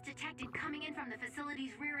were just detected coming in from the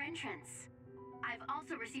facility's rear entrance. I've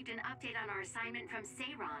also received an update on our assignment from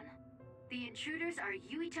Seiron. The intruders are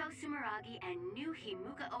Yuito Sumeragi and new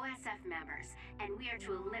Himuka OSF members, and we are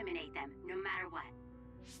to eliminate them, no matter what.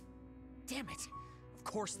 Damn it! Of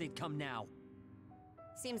course they'd come now.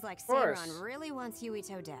 Seems like course. Seiron really wants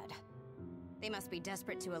Yuito dead. They must be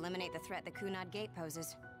desperate to eliminate the threat the Kunad Gate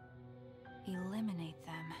poses. Eliminate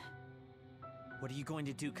them. What are you going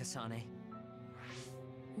to do, Kasane?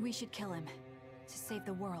 We should kill him. To save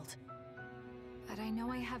the world. But I know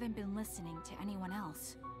I haven't been listening to anyone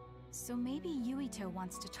else. So maybe Yuito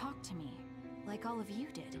wants to talk to me, like all of you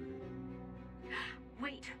did.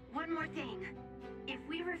 Wait, one more thing. If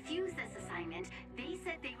we refuse this assignment, they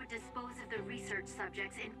said they would dispose of the research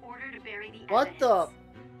subjects in order to bury the What the? evidence.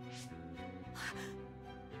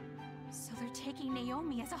 So they're taking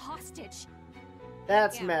Naomi as a hostage.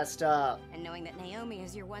 That's Yeah. messed up. And knowing that Naomi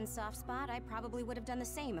is your one soft spot, I probably would have done the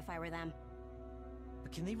same if I were them.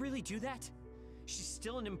 But can they really do that? She's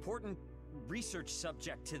still an important research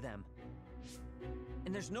subject to them.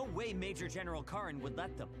 And there's no way Major General Karin would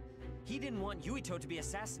let them. He didn't want Yuito to be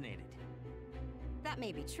assassinated. That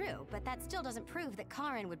may be true, but that still doesn't prove that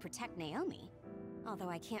Karin would protect Naomi. Although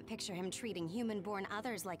I can't picture him treating human-born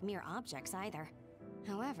others like mere objects either.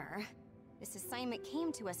 However, this assignment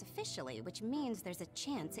came to us officially, which means there's a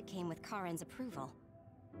chance it came with Karin's approval.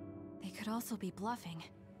 They could also be bluffing.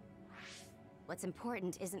 What's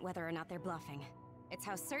important isn't whether or not they're bluffing. It's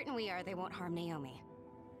how certain we are they won't harm Naomi.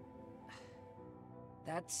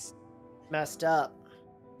 That's... Messed up.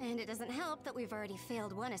 And it doesn't help that we've already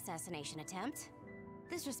failed one assassination attempt.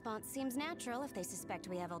 This response seems natural if they suspect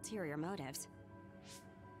we have ulterior motives.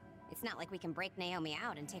 It's not like we can break Naomi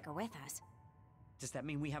out and take her with us. Does that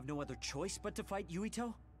mean we have no other choice but to fight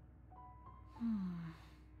Yuito?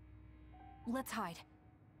 Let's hide.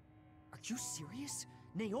 Are you serious?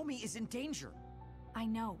 Naomi is in danger. I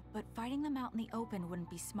know, but fighting them out in the open wouldn't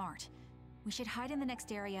be smart. We should hide in the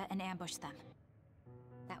next area and ambush them.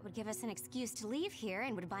 That would give us an excuse to leave here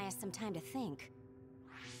and would buy us some time to think.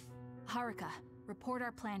 Haruka, report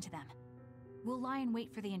our plan to them. We'll lie in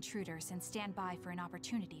wait for the intruders and stand by for an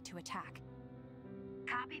opportunity to attack.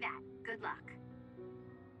 Copy that. Good luck.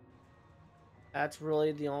 That's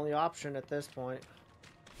really the only option at this point.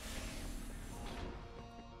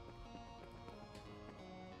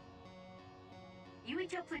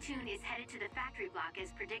 Yuito platoon is headed to the factory block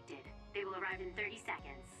as predicted. They will arrive in 30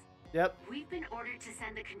 seconds. Yep. We've been ordered to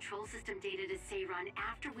send the control system data to Seiran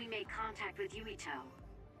after we make contact with Yuito.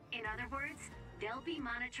 In other words, they'll be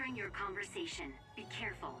monitoring your conversation. Be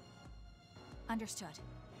careful. Understood.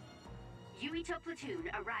 Yuito platoon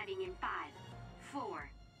arriving in 5, 4,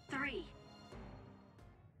 3.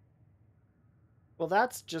 Well,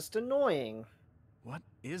 that's just annoying. What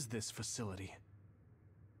is this facility?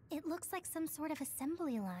 It looks like some sort of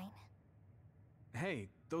assembly line. Hey,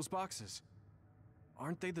 those boxes.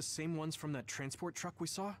 Aren't they the same ones from that transport truck we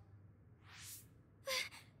saw?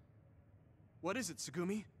 What is it,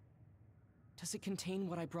 Tsugumi? Does it contain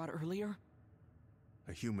what I brought earlier?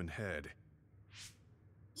 A human head.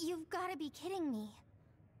 You've got to be kidding me.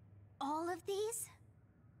 All of these?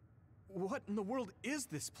 What in the world is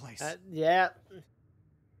this place? Yeah.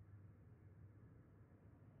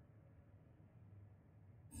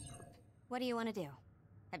 What do you want to do?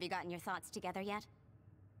 Have you gotten your thoughts together yet?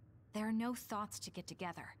 There are no thoughts to get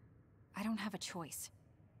together. I don't have a choice.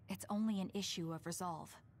 It's only an issue of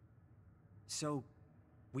resolve. So,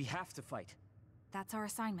 we have to fight. That's our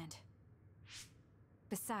assignment.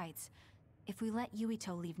 Besides, if we let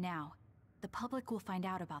Yuito leave now, the public will find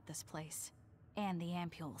out about this place, and the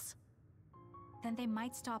ampules. Then they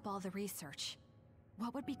might stop all the research.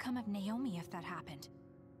 What would become of Naomi if that happened?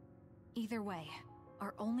 Either way,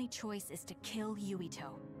 our only choice is to kill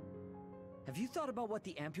Yuito. Have you thought about what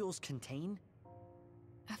the ampules contain?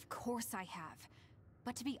 Of course I have.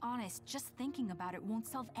 But to be honest, just thinking about it won't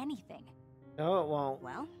solve anything. No, it won't.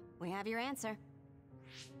 Well, we have your answer.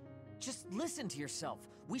 Just listen to yourself.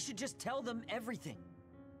 We should just tell them everything.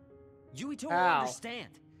 Yuito will Ow. understand.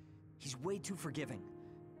 He's way too forgiving.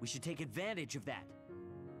 We should take advantage of that.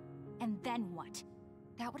 And then what?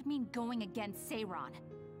 That would mean going against Seiran.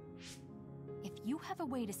 If you have a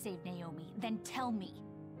way to save Naomi, then tell me.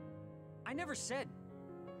 I never said...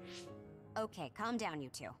 Okay, calm down, you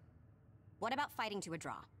two. What about fighting to a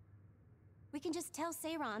draw? We can just tell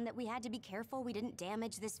Seiran that we had to be careful we didn't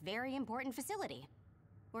damage this very important facility.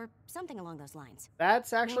 Or something along those lines.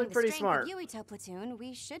 That's actually Knowing pretty the smart. strength of Yuito platoon,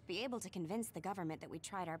 we should be able to convince the government that we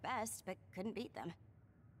tried our best, but couldn't beat them.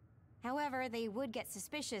 However, they would get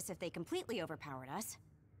suspicious if they completely overpowered us.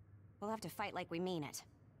 We'll have to fight like we mean it.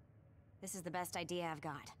 This is the best idea I've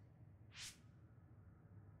got.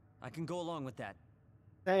 I can go along with that.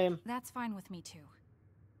 Same. That's fine with me too.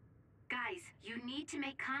 Guys, you need to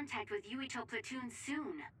make contact with Yuito platoon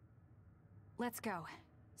soon. Let's go.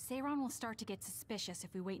 Seiran will start to get suspicious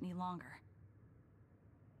if we wait any longer.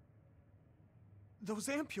 Those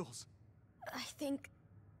ampules! I think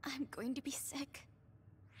I'm going to be sick.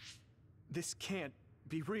 This can't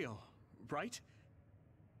be real, right?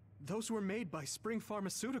 Those were made by Spring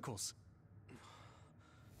Pharmaceuticals.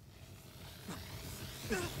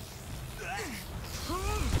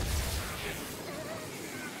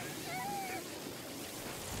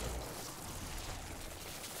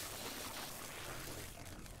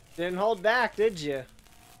 Didn't hold back, did you?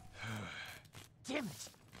 Damn it!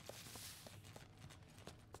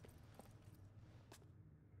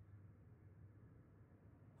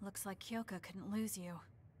 Looks like Kyoka couldn't lose you.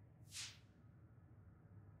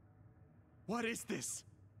 What is this?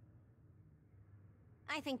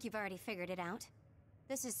 I think you've already figured it out.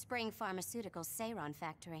 This is Spring Pharmaceuticals' Seiron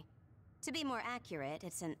factory. To be more accurate,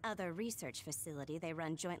 it's an other research facility they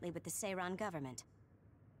run jointly with the Seiron government.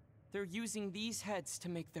 They're using these heads to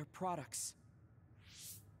make their products.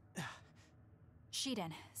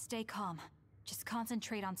 Shiden, stay calm. Just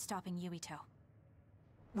concentrate on stopping Yuito.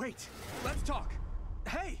 Wait, let's talk.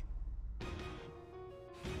 Hey!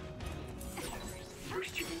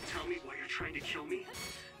 First you won't tell me why you're trying to kill me.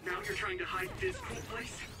 Now you're trying to hide this cool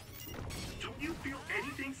place. Don't you feel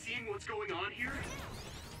anything seeing what's going on here?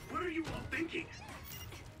 What are you all thinking?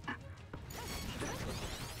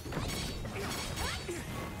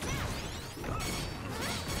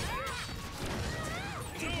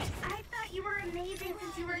 I thought you were amazing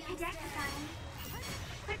since you were a cadet, Kasane.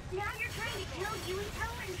 But now you're trying to kill Yuito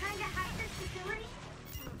and trying to hide this facility?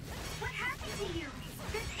 What happened to you?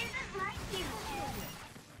 This isn't like you.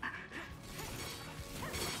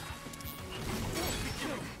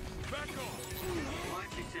 Back off!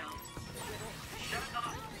 Watch yourself. Shut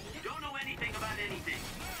up! You don't know anything about anything.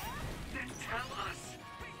 Then tell us.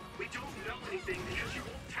 We don't know anything because you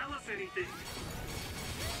won't tell us anything.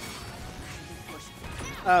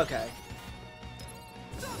 Okay.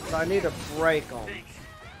 So I need a break on. Thanks.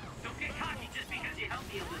 Don't get cocky just because you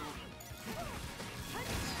helped me a little.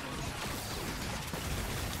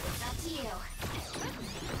 Up to you.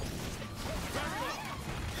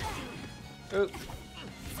 Oop.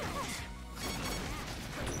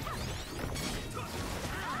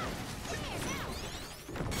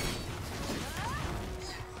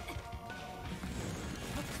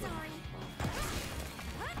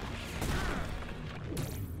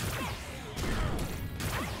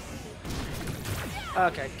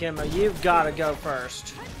 Okay, Kimba, you've got to go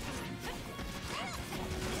first.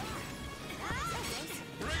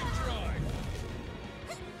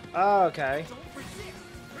 Okay.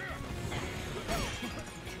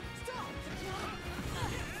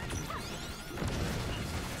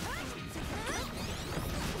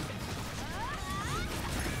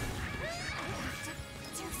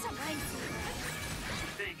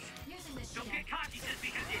 Thanks. Don't get cocky just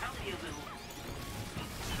because you helped me a little.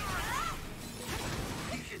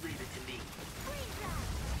 You should leave it to me.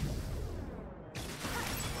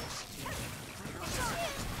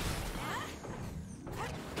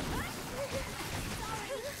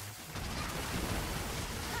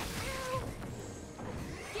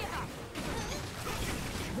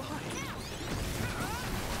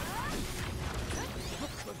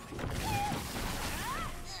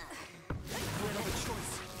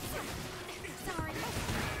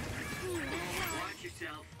 Watch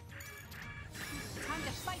yourself. Time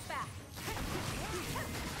to fight back.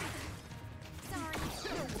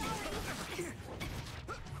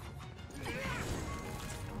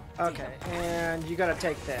 Okay, and you gotta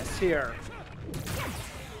take this. Here.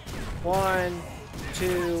 1,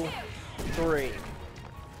 2, 3.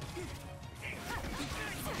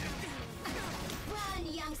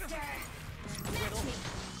 Run, youngster.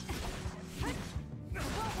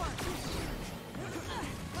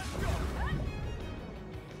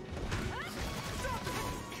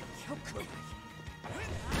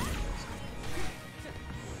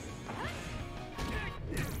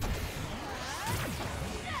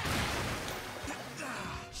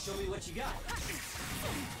 Show me what you got.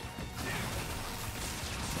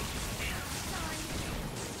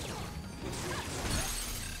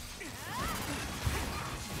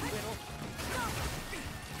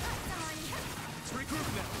 Let's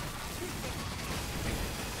regroup now.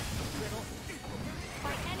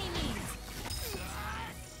 By any means.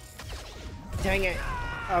 Dang it.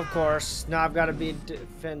 Of course. Now I've got to be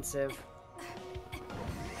defensive.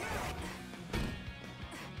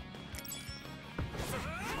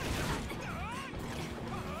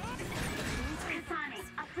 Kasane,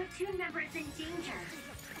 a platoon member is in danger.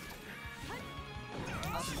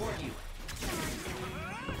 I'll support you. You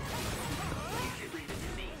should leave it to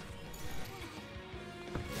me.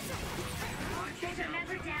 Watch There's a yourself.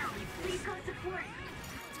 member down. Please go support.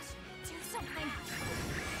 Do something.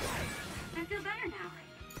 I feel better now.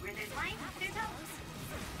 Where there's light, there's hope.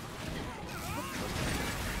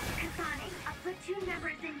 Kasane, a platoon member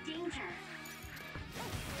is in danger.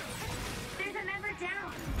 There's a member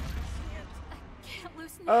down. Can't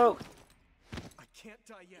lose now. Oh, I can't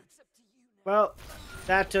die yet. well,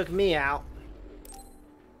 that took me out.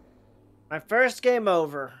 My first game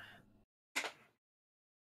over.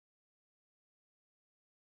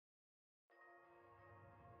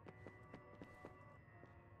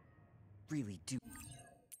 really do.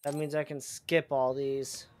 That means I can skip all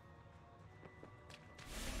these.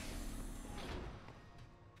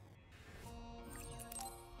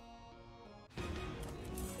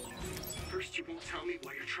 First you won't tell me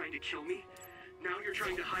why you're trying to kill me. Now you're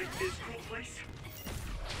trying to hide this cool place.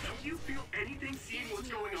 Don't you feel anything seeing what's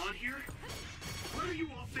going on here? What are you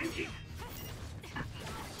all thinking?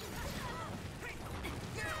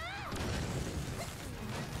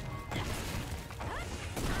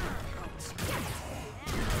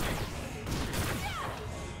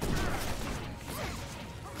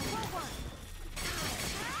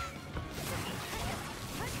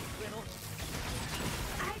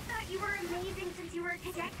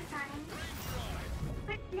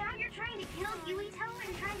 But now you're trying to kill Yuito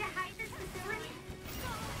and trying to hide this facility?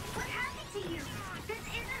 What happened to you? This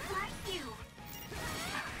isn't like you.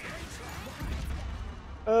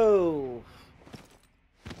 Oh.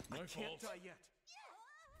 I can't die yet.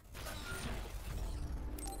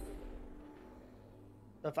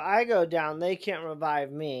 If I go down, they can't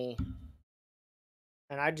revive me.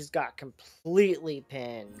 And I just got completely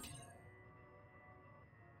pinned.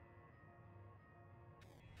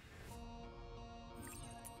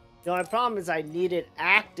 The only problem is I need it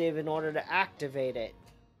active in order to activate it.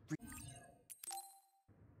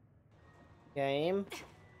 Game.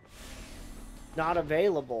 Not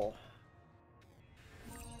available.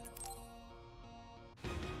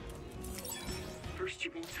 First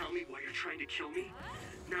you won't tell me why you're trying to kill me.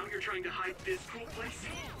 Now you're trying to hide this cool place.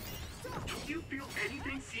 Don't you feel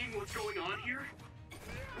anything seeing what's going on here?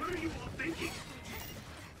 What are you all thinking?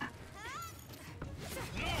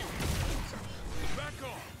 Back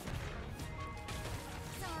off!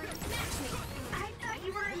 I thought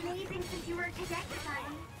you were amazing since you were a cadet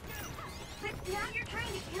design. But now you're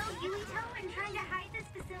trying to kill Yuito and trying to hide this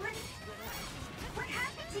facility? What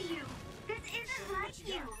happened to you? This isn't like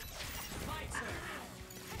you.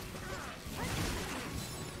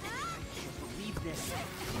 Believe this.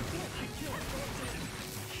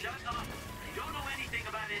 Shut up! You don't know anything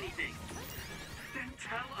about anything. Then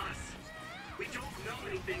tell us. We don't know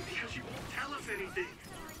anything because you won't tell us anything.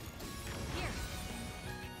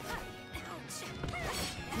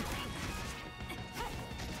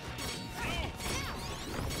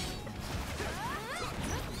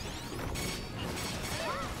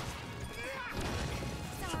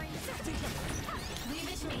 Sorry. Leave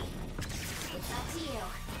it to me. It's up to you.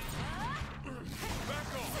 Back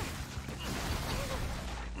off!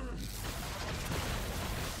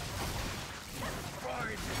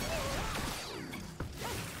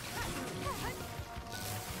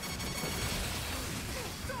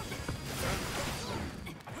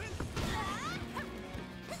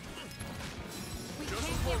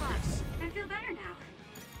 I feel better now.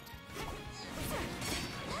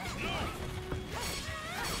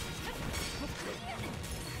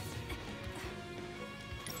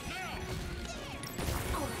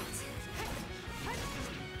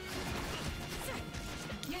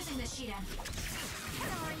 Using the Shidan.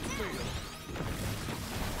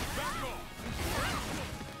 Back off!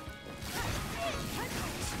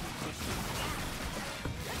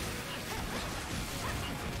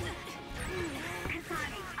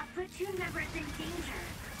 Kasani, a platoon member is in danger.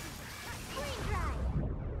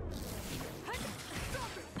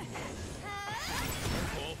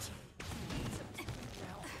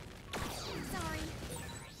 Sorry.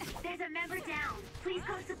 There's a member down. Please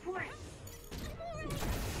go support.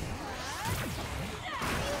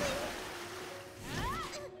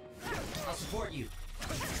 I'll support you.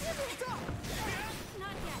 And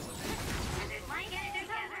then might get it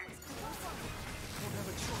together.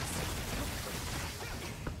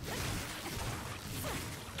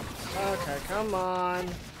 Okay, come on.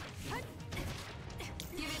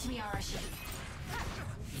 Give it to me, Arashi.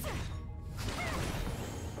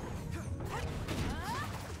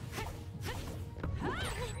 I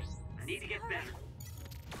need to get better.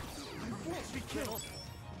 I won't be killed!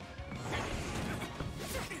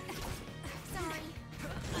 Sorry.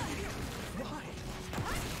 Why?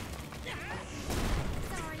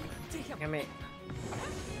 Sorry. Damn it.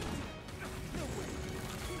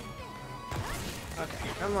 Okay,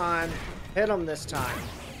 come on. Hit him this time.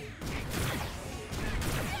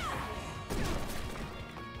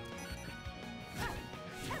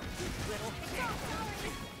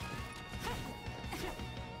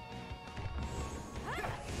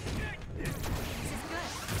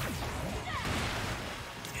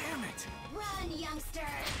 Damn it! Run, youngster.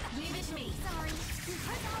 Leave it to me. Sorry.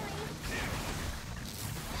 Sorry. Sorry.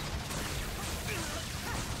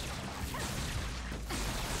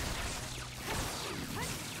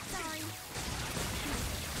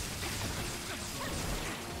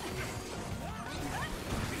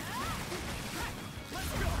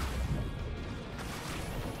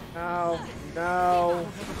 No.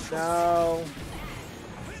 No.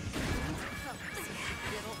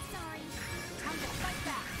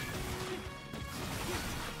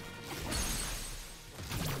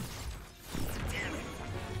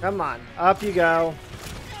 Come on, up you go.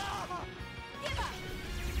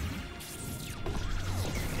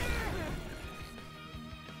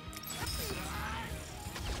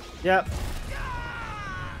 Yep.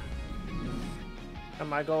 And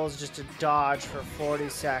my goal is just to dodge for 40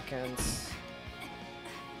 seconds.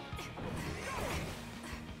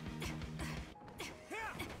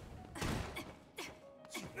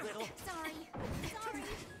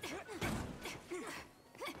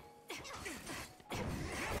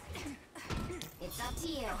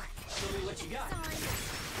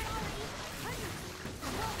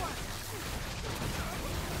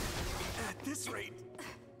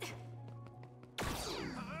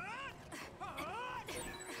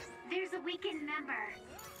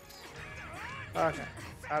 Okay,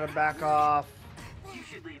 gotta back off. You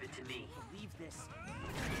should leave it to me. Leave this.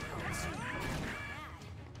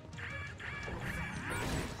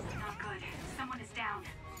 Not good. Someone is down.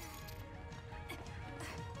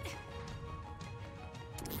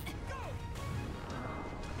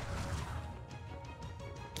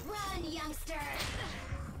 Run, youngster!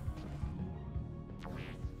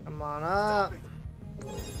 Come on up.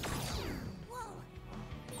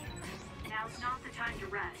 Now's not the time to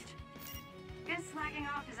rest. Guess slacking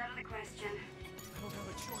off is out of the question. I don't have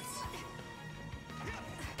a choice.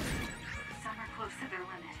 Some are close to their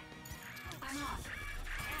limit. I'm off.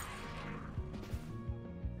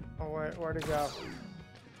 Oh, where to go?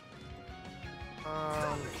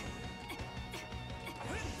 I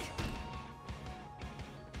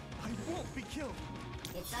won't be killed.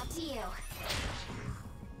 It's up to you.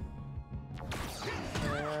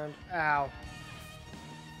 And ow.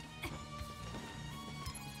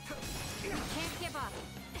 Can't give up.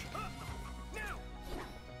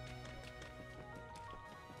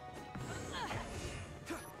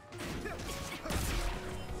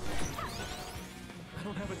 I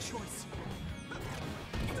don't have a choice.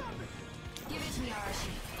 Give it to me,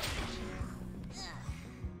 Arashi.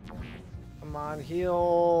 Come on,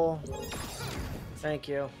 heal. Thank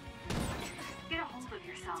you. Get a hold of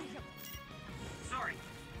yourself. Sorry,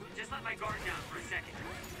 just let my guard down for a second.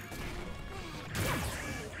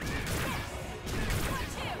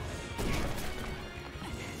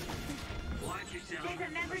 Watch yourself. There's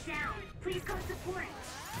a member down. Please go support.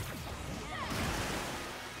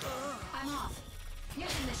 I'm off.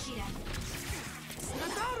 Using the sheet end.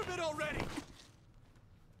 Snap out of it already!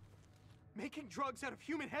 Making drugs out of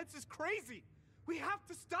human heads is crazy! We have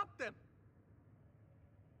to stop them!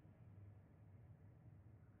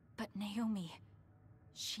 But Naomi,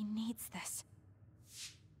 she needs this.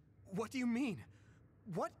 What do you mean?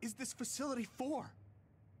 What is this facility for?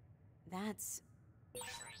 That's...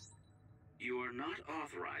 You are not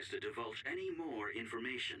authorized to divulge any more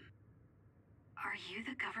information. Are you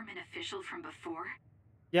the government official from before?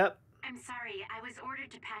 Yep. I'm sorry, I was ordered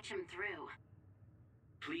to patch him through.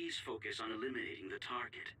 Please focus on eliminating the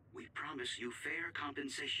target. We promise you fair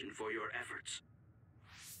compensation for your efforts.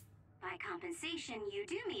 By compensation, you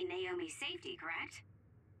do mean Naomi's safety, correct?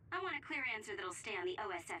 I want a clear answer that'll stay on the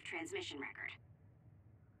OSF transmission record.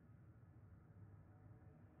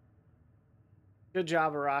 Good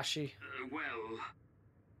job, Arashi. Well,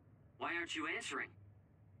 why aren't you answering?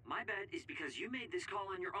 My bet is because you made this call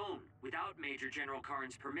on your own, without Major General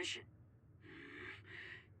Karn's permission.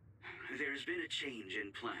 There's been a change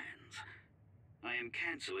in plans. I am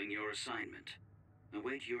canceling your assignment.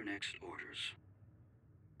 Await your next orders.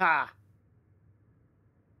 Ha!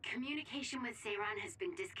 Communication with Seiran has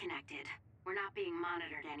been disconnected. We're not being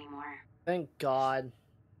monitored anymore. Thank God.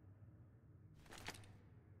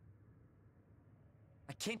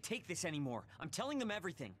 I can't take this anymore. I'm telling them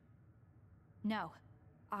everything. No,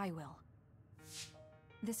 I will.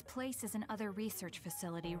 This place is another research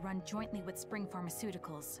facility run jointly with Spring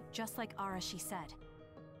Pharmaceuticals, just like Arashi said.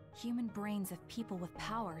 Human brains of people with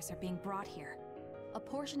powers are being brought here. A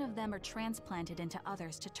portion of them are transplanted into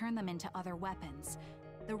others to turn them into other weapons.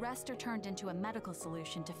 The rest are turned into a medical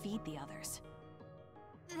solution to feed the others.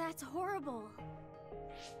 That's horrible.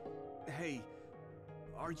 Hey,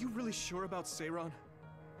 are you really sure about Seiran?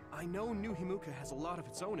 I know New Himuka has a lot of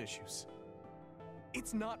its own issues.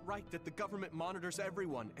 It's not right that the government monitors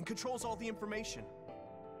everyone and controls all the information.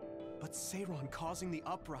 But Seiran causing the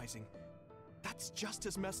uprising, that's just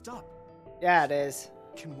as messed up. Yeah, it is.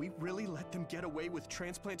 Can we really let them get away with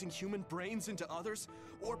transplanting human brains into others?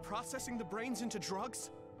 Or processing the brains into drugs?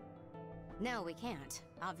 No, we can't,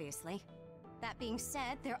 obviously. That being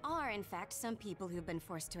said, there are in fact some people who've been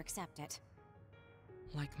forced to accept it.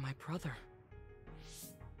 Like my brother.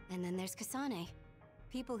 And then there's Kasane.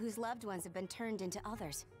 People whose loved ones have been turned into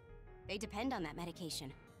others. They depend on that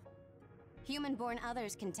medication. Human-born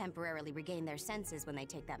others can temporarily regain their senses when they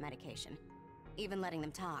take that medication, even letting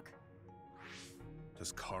them talk.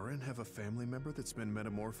 Does Karin have a family member that's been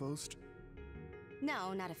metamorphosed?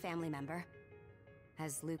 No, not a family member.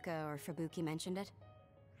 Has Luca or Fubuki mentioned it?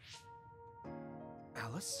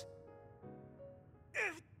 Alice?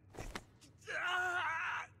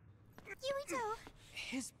 Yuito!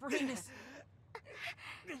 His brain is...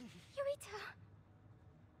 Yuito?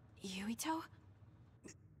 Yuito?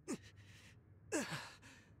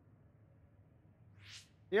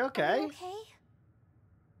 You okay? Are you okay?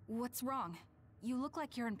 What's wrong? You look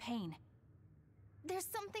like you're in pain. There's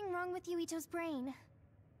something wrong with Yuito's brain.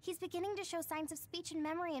 He's beginning to show signs of speech and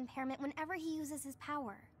memory impairment whenever he uses his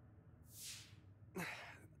power.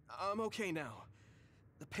 I'm okay now.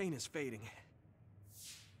 The pain is fading.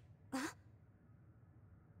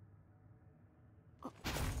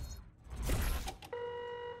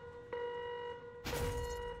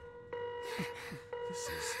 This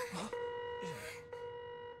is...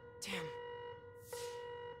 Damn.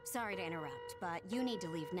 Sorry to interrupt, but you need to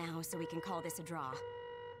leave now so we can call this a draw.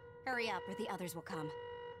 Hurry up or the others will come.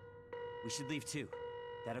 We should leave too.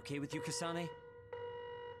 That okay with you, Kasane?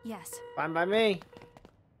 Yes. Fine by me.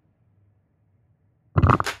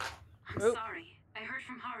 I'm sorry. I heard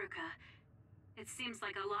from Haruka. It seems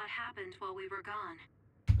like a lot happened while we were gone.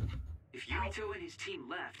 If Yuito and his team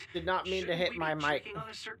left, Did not mean to shouldn't hit we my be mic. checking on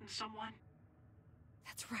a certain someone?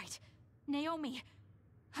 That's right. Naomi.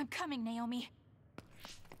 I'm coming, Naomi.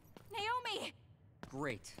 Naomi!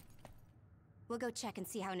 Great. We'll go check and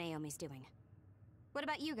see how Naomi's doing. What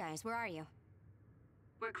about you guys? Where are you?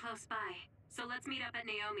 We're close by, so let's meet up at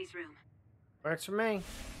Naomi's room. Works for me.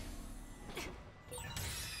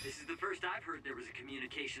 This is the first I've heard there was a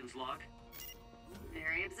communications log.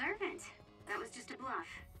 Very observant. That was just a bluff.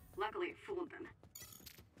 Luckily, it fooled them.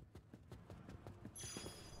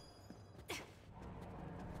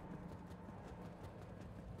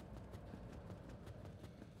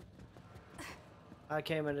 I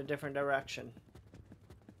came in a different direction.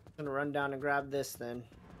 I'm gonna run down and grab this then.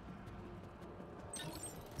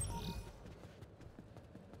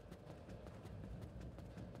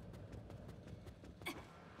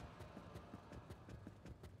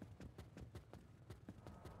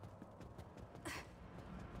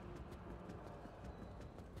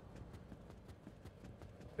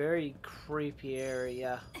 Very creepy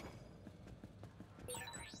area.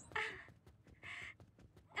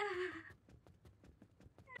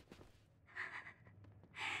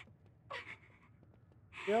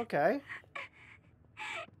 You okay?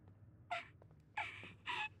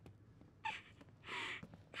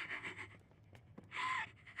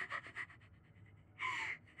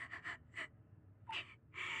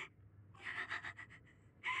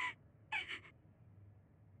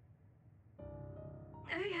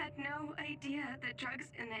 I had no idea the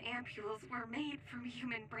drugs in the ampules were made from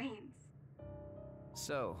human brains.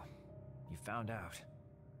 So, you found out.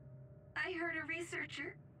 I heard a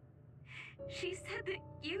researcher. She said that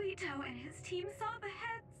Yuito and his team saw the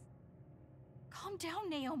heads. Calm down,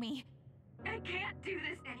 Naomi. I can't do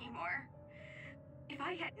this anymore. If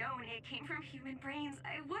I had known it came from human brains,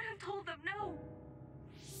 I would have told them no.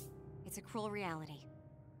 It's a cruel reality.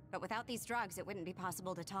 But without these drugs, it wouldn't be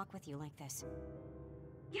possible to talk with you like this.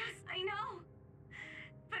 Yes, I know.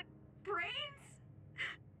 But brains?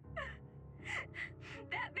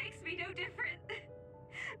 That makes me no different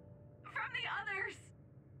from the others.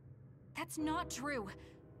 That's not true.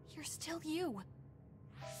 You're still you.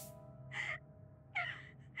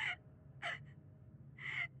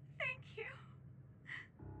 Thank you.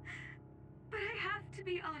 But I have to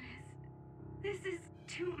be honest. This is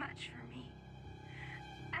too much for me.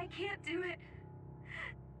 I can't do it.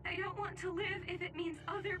 I don't want to live if it means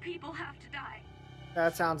other people have to die.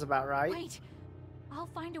 That sounds about right. Wait. I'll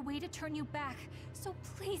find a way to turn you back, so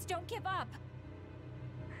please don't give up.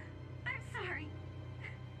 I'm sorry.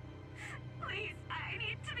 Please, I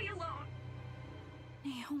need to be alone.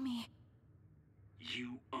 Naomi.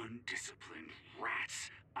 You undisciplined rats.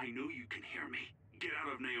 I know you can hear me. Get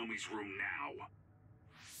out of Naomi's room now.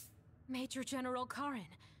 Major General Karin,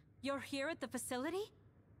 you're here at the facility?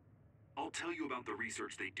 I'll tell you about the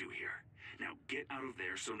research they do here. Now get out of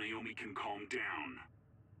there so Naomi can calm down.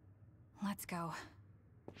 Let's go.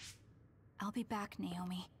 I'll be back,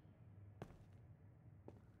 Naomi.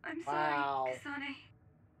 I'm Wow. sorry,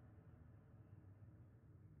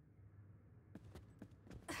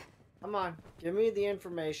 Kasane. Come on, give me the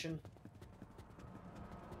information.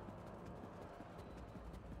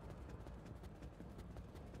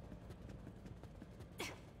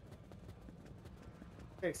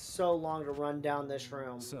 Takes so long to run down this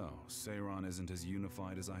room. So, Seiron isn't as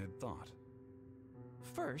unified as I had thought.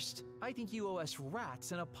 First, I think you owe us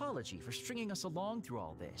rats an apology for stringing us along through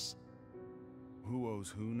all this. Who owes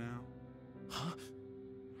who now? Huh?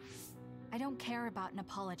 I don't care about an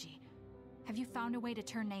apology. Have you found a way to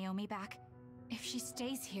turn Naomi back? If she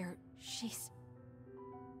stays here, she's...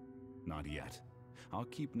 Not yet. I'll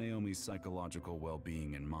keep Naomi's psychological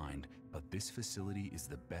well-being in mind, but this facility is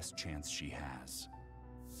the best chance she has.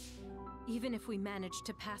 Even if we manage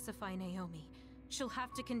to pacify Naomi, she'll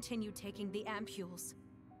have to continue taking the ampules.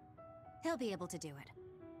 He'll be able to do it.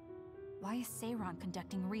 Why is Seiron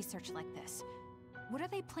conducting research like this? What are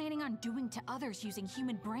they planning on doing to others using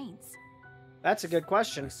human brains? That's a good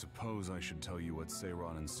question. I suppose I should tell you what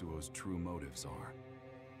Seiron and Suo's true motives are.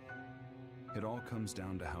 It all comes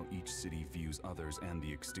down to how each city views others and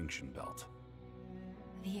the Extinction Belt.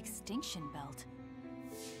 The Extinction Belt?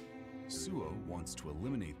 Suo wants to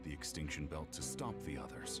eliminate the Extinction Belt to stop the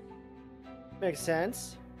others. Makes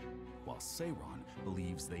sense. While Seiron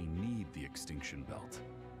believes they need the Extinction Belt.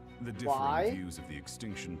 The Why? differing views of the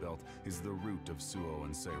Extinction Belt is the root of Suo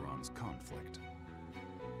and Seiron's conflict.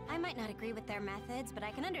 I might not agree with their methods, but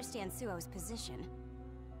I can understand Suo's position.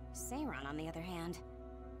 Seiron, on the other hand...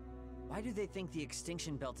 Why do they think the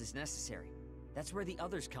Extinction Belt is necessary? That's where the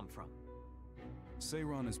others come from.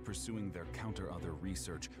 Seiron is pursuing their counter-other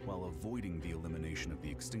research while avoiding the elimination of the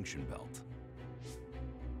Extinction Belt.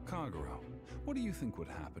 Kagero, what do you think would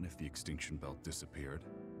happen if the Extinction Belt disappeared?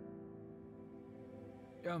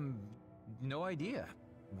 No idea.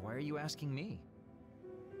 Why are you asking me?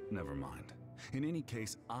 Never mind. In any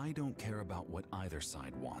case, I don't care about what either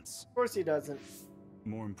side wants. Of course he doesn't.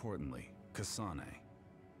 More importantly, Kasane.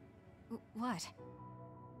 What?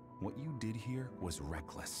 What you did here was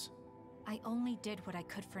reckless. I only did what I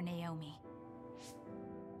could for Naomi.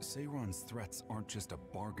 Seiron's threats aren't just a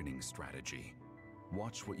bargaining strategy.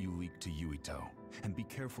 Watch what you leak to Yuito, and be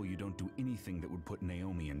careful you don't do anything that would put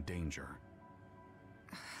Naomi in danger.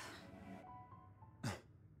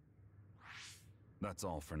 That's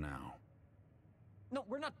all for now. No,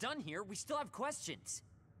 we're not done here. We still have questions.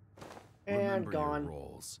 And Remember gone. your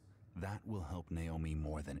roles. That will help Naomi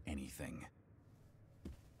more than anything.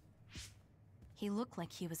 He looked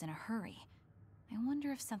like he was in a hurry. I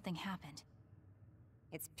wonder if something happened.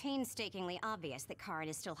 It's painstakingly obvious that Karin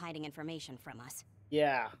is still hiding information from us.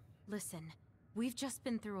 Yeah. Listen, we've just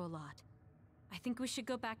been through a lot. I think we should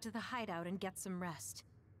go back to the hideout and get some rest.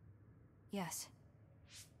 Yes.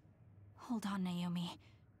 Hold on, Naomi.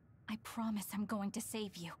 I promise I'm going to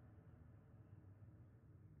save you.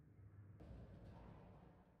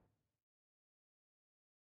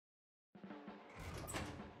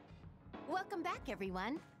 Welcome back,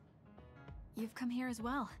 everyone. You've come here as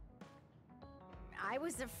well. I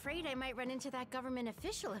was afraid I might run into that government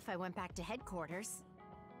official if I went back to headquarters.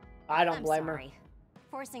 I don't I'm blame sorry. her.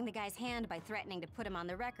 Forcing the guy's hand by threatening to put him on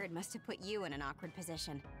the record must have put you in an awkward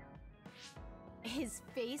position. His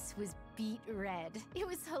face was beet red. It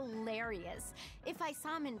was hilarious. If I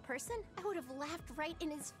saw him in person, I would have laughed right in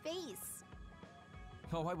his face.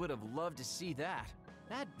 Oh, I would have loved to see that.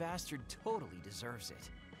 That bastard totally deserves it.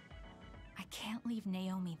 I can't leave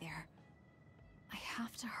Naomi there. I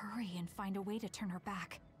have to hurry and find a way to turn her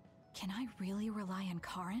back. Can I really rely on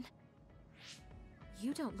Karin?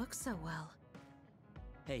 You don't look so well.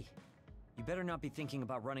 Hey, you better not be thinking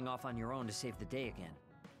about running off on your own to save the day again.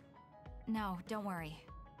 No, don't worry.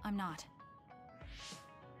 I'm not.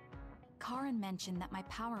 Karin mentioned that my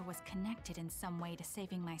power was connected in some way to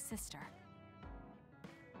saving my sister.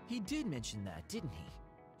 He did mention that, didn't he?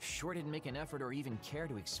 Sure didn't make an effort or even care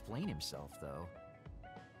to explain himself, though.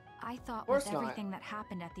 I thought course with not. everything that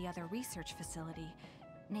happened at the other research facility,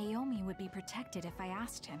 Naomi would be protected if I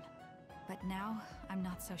asked him. But now, I'm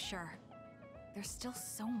not so sure. There's still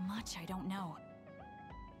so much I don't know.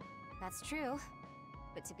 That's true.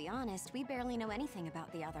 But to be honest, we barely know anything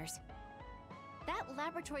about the others. That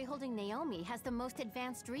laboratory holding Naomi has the most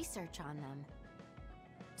advanced research on them.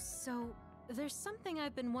 So, there's something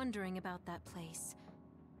I've been wondering about that place.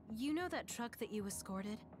 You know that truck that you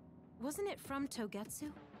escorted? Wasn't it from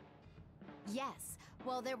Togetsu? Yes.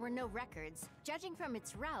 While there were no records, judging from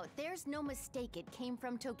its route, there's no mistake it came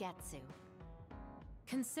from Togetsu.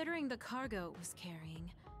 Considering the cargo it was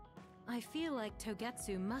carrying, I feel like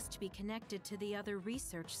Togetsu must be connected to the other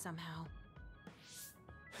research somehow.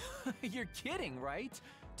 You're kidding, right?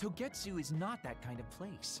 Togetsu is not that kind of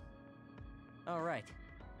place. All right.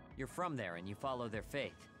 You're from there and you follow their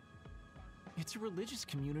faith. It's a religious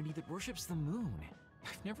community that worships the moon.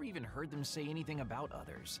 I've never even heard them say anything about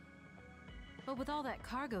others. But with all that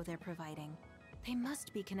cargo they're providing, they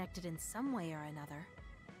must be connected in some way or another.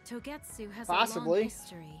 Togetsu has a Possibly. long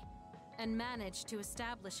history and managed to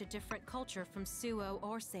establish a different culture from Suo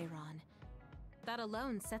or Seiran. That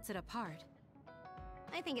alone sets it apart.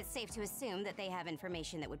 I think it's safe to assume that they have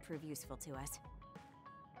information that would prove useful to us.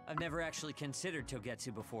 I've never actually considered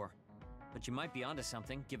Togetsu before, but you might be onto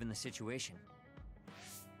something given the situation.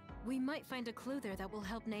 We might find a clue there that will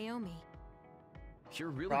help Naomi. You're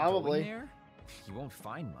really Probably. going there? You won't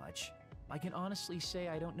find much. I can honestly say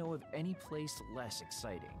I don't know of any place less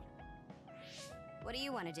exciting. What do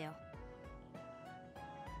you want to do?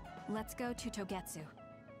 Let's go to Togetsu.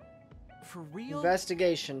 For real?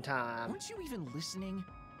 Investigation time. Weren't you even listening?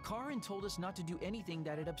 Karin told us not to do anything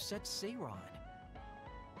that'd upset Seiran.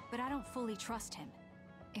 But I don't fully trust him.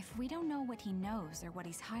 If we don't know what he knows or what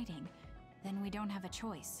he's hiding, then we don't have a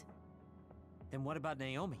choice. Then what about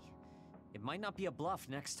Naomi? It might not be a bluff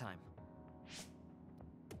next time.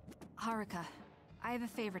 Haruka, I have a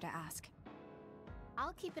favor to ask.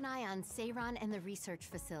 I'll keep an eye on Seiran and the research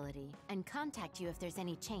facility and contact you if there's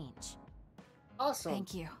any change. Awesome.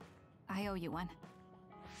 Thank you. I owe you one.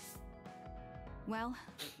 Well,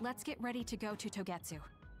 let's get ready to go to Togetsu.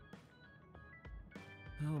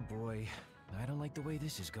 Oh boy, I don't like the way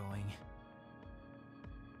this is going.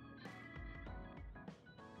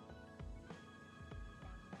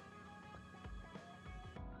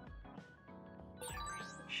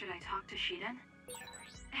 Should I talk to Shiden?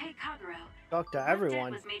 Hey, Kagero. Talk to What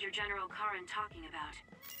everyone. was Major General Karin talking about?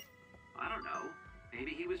 I don't know.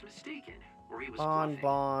 Maybe he was mistaken, or he was Bond,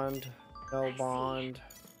 bluffing. bond. No I see. bond.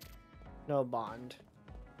 No bond.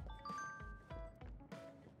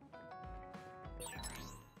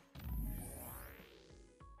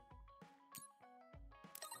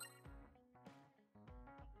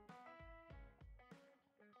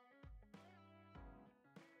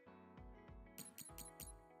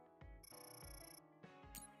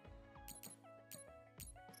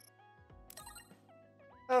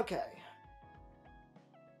 Okay.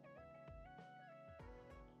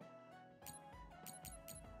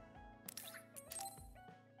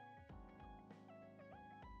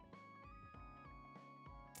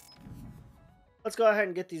 Let's go ahead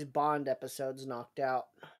and get these Bond episodes knocked out.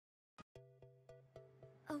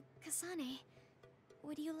 Oh, Kasane,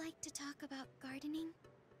 would you like to talk about gardening?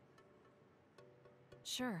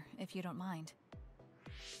 Sure, if you don't mind.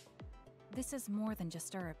 This is more than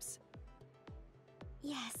just herbs.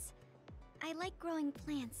 Yes. I like growing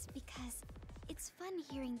plants because it's fun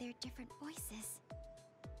hearing their different voices.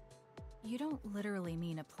 You don't literally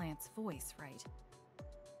mean a plant's voice, right?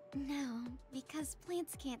 No, because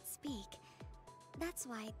plants can't speak. That's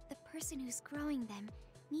why the person who's growing them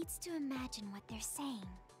needs to imagine what they're saying.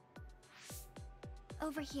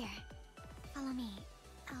 Over here. Follow me.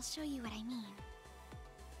 I'll show you what I mean.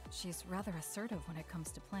 She's rather assertive when it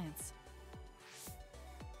comes to plants.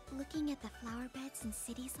 Looking at the flower beds in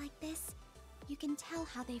cities like this, you can tell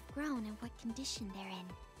how they've grown and what condition they're in.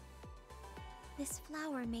 This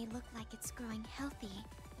flower may look like it's growing healthy,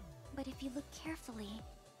 but if you look carefully,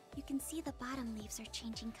 you can see the bottom leaves are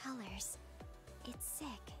changing colors. It's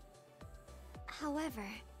sick. However,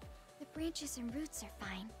 the branches and roots are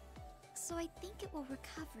fine, so I think it will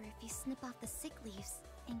recover if you snip off the sick leaves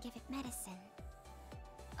and give it medicine.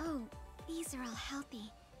 Oh, these are all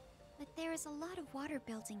healthy, but there is a lot of water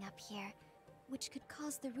building up here, which could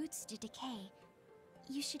cause the roots to decay.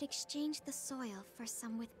 You should exchange the soil for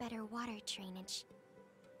some with better water drainage.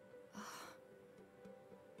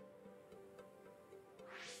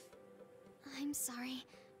 I'm sorry.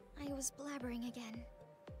 I was blabbering again.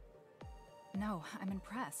 No, I'm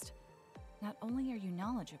impressed. Not only are you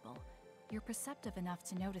knowledgeable, you're perceptive enough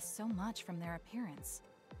to notice so much from their appearance.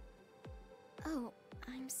 Oh,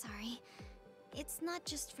 I'm sorry. It's not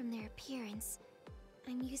just from their appearance.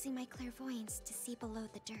 I'm using my clairvoyance to see below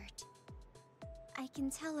the dirt. I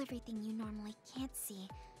can tell everything you normally can't see,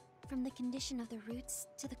 from the condition of the roots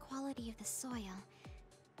to the quality of the soil.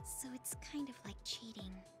 So it's kind of like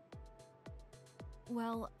cheating.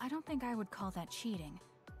 Well, I don't think I would call that cheating.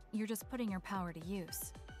 You're just putting your power to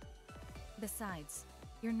use. Besides,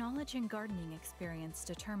 your knowledge and gardening experience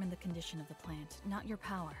determine the condition of the plant, not your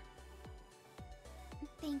power.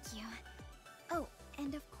 Thank you. Oh,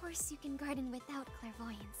 and of course you can garden without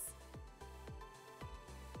clairvoyance.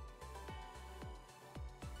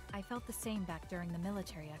 I felt the same back during the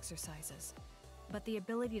military exercises, but the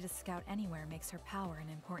ability to scout anywhere makes her power an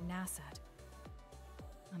important asset.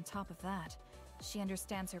 On top of that, she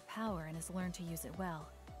understands her power and has learned to use it well.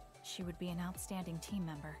 She would be an outstanding team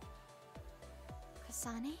member.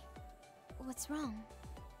 Kasane? What's wrong?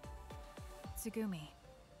 Tsugumi,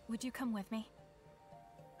 would you come with me?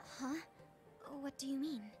 Huh? What do you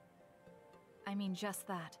mean? I mean just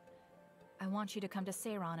that. I want you to come to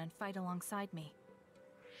Seiron and fight alongside me.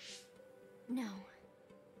 No.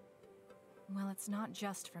 Well, it's not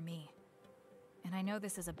just for me. And I know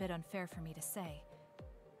this is a bit unfair for me to say,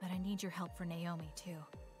 but I need your help for Naomi, too.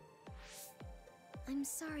 I'm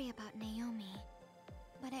sorry about Naomi,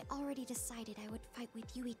 but I already decided I would fight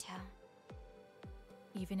with Yuito.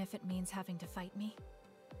 Even if it means having to fight me?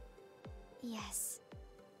 Yes.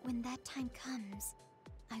 When that time comes,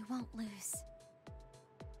 I won't lose.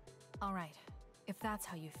 Alright, if that's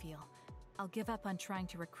how you feel, I'll give up on trying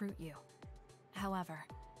to recruit you. However,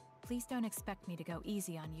 please don't expect me to go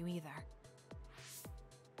easy on you either.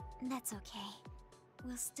 That's okay.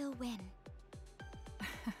 We'll still win.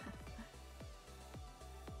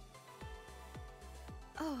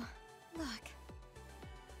 Oh, look.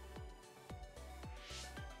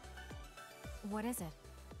 What is it?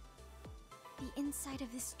 The inside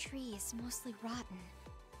of this tree is mostly rotten.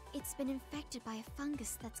 It's been infected by a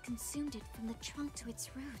fungus that's consumed it from the trunk to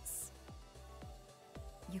its roots.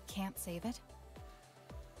 You can't save it?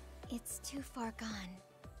 It's too far gone.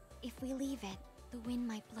 If we leave it, the wind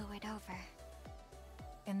might blow it over.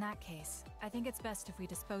 In that case, I think it's best if we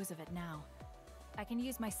dispose of it now. I can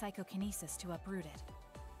use my psychokinesis to uproot it.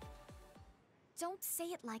 Don't say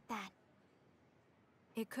it like that.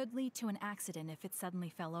 It could lead to an accident if it suddenly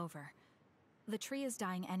fell over. The tree is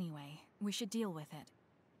dying anyway. We should deal with it.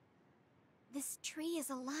 This tree is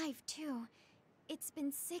alive, too. It's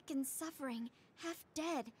been sick and suffering, half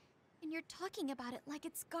dead, and you're talking about it like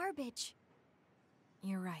it's garbage.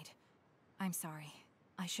 You're right. I'm sorry.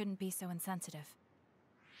 I shouldn't be so insensitive.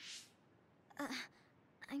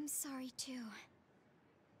 I'm sorry, too.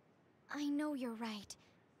 I know you're right.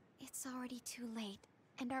 It's already too late,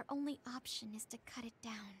 and our only option is to cut it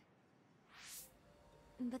down.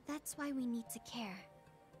 But that's why we need to care.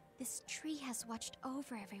 This tree has watched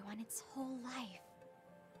over everyone its whole life.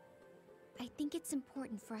 I think it's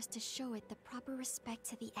important for us to show it the proper respect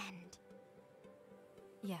to the end.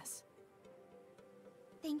 Yes.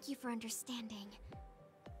 Thank you for understanding.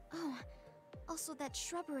 Oh, also that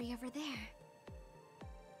shrubbery over there.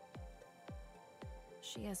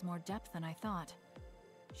 She has more depth than I thought.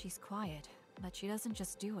 She's quiet, but she doesn't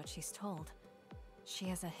just do what she's told. She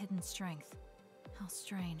has a hidden strength. How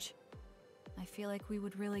strange. I feel like we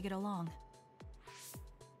would really get along.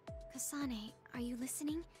 Kasane, are you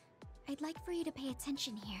listening? I'd like for you to pay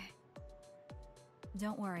attention here.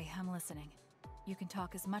 Don't worry, I'm listening. You can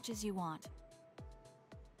talk as much as you want.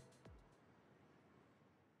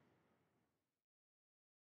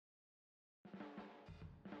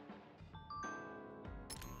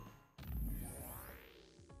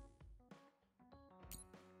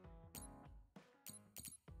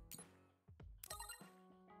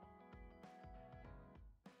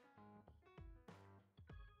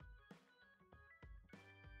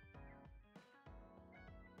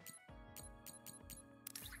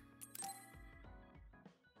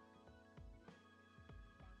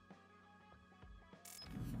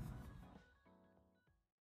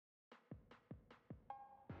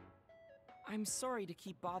 I'm sorry to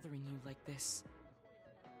keep bothering you like this.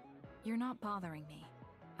 You're not bothering me.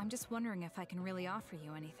 I'm just wondering if I can really offer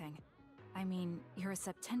you anything. I mean, you're a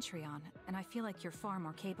Septentrion, and I feel like you're far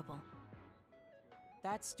more capable.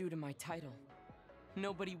 That's due to my title.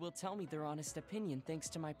 Nobody will tell me their honest opinion thanks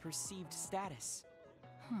to my perceived status.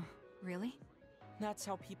 Huh, really? That's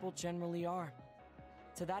how people generally are.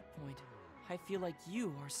 To that point, I feel like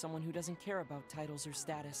you are someone who doesn't care about titles or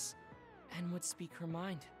status, and would speak her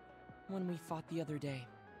mind. When we fought the other day,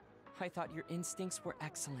 I thought your instincts were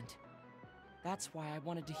excellent. That's why I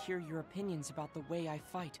wanted to hear your opinions about the way I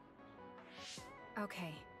fight.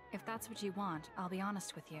 Okay, if that's what you want, I'll be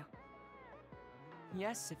honest with you.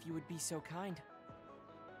 Yes, if you would be so kind.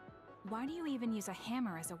 Why do you even use a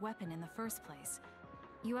hammer as a weapon in the first place?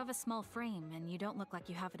 You have a small frame, and you don't look like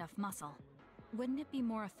you have enough muscle. Wouldn't it be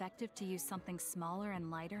more effective to use something smaller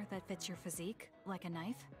and lighter that fits your physique, like a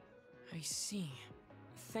knife? I see.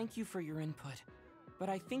 Thank you for your input, but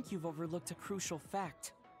I think you've overlooked a crucial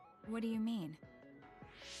fact. What do you mean?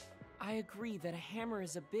 I agree that a hammer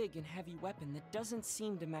is a big and heavy weapon that doesn't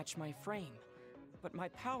seem to match my frame, but my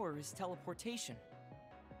power is teleportation.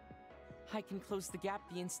 I can close the gap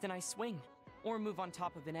the instant I swing, or move on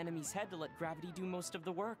top of an enemy's head to let gravity do most of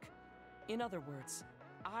the work. In other words,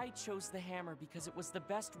 I chose the hammer because it was the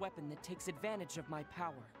best weapon that takes advantage of my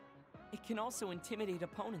power. It can also intimidate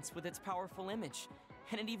opponents with its powerful image,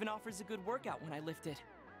 and it even offers a good workout when I lift it.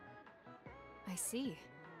 I see.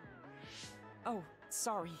 Oh,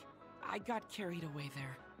 sorry. I got carried away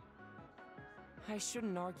there. I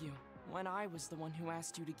shouldn't argue, when I was the one who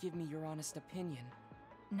asked you to give me your honest opinion.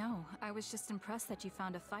 No, I was just impressed that you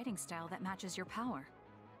found a fighting style that matches your power.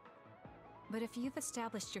 But if you've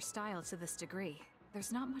established your style to this degree,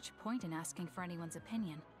 there's not much point in asking for anyone's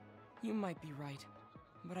opinion. You might be right,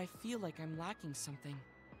 but I feel like I'm lacking something.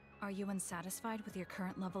 Are you unsatisfied with your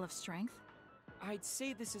current level of strength? I'd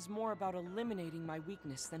say this is more about eliminating my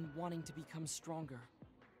weakness than wanting to become stronger.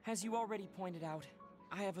 As you already pointed out,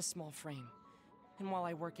 I have a small frame. And while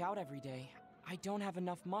I work out every day, I don't have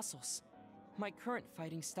enough muscles. My current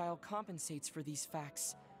fighting style compensates for these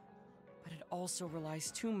facts, but it also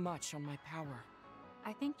relies too much on my power.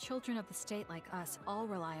 I think children of the state like us all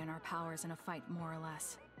rely on our powers in a fight, more or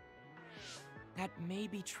less. That may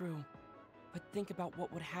be true, but think about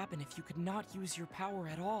what would happen if you could not use your power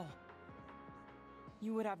at all.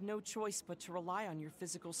 You would have no choice but to rely on your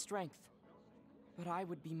physical strength. But I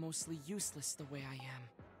would be mostly useless the way I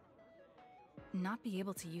am. Not be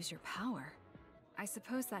able to use your power? I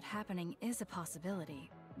suppose that happening is a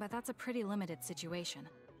possibility, but that's a pretty limited situation.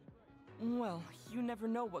 Well, you never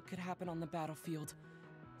know what could happen on the battlefield.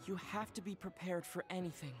 You have to be prepared for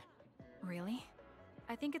anything. Really?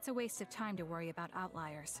 I think it's a waste of time to worry about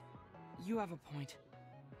outliers. You have a point.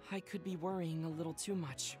 I could be worrying a little too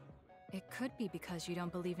much. It could be because you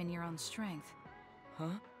don't believe in your own strength.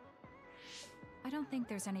 Huh? I don't think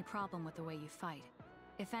there's any problem with the way you fight.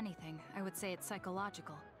 If anything, I would say it's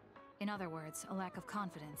psychological. In other words, a lack of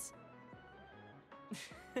confidence.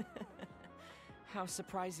 How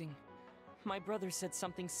surprising. My brother said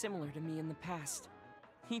something similar to me in the past.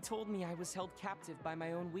 He told me I was held captive by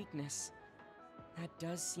my own weakness. That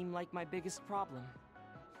does seem like my biggest problem.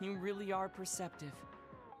 You really are perceptive.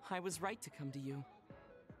 I was right to come to you.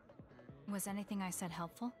 Was anything I said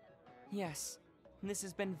helpful? Yes. This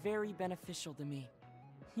has been very beneficial to me.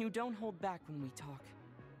 You don't hold back when we talk.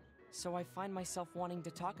 So I find myself wanting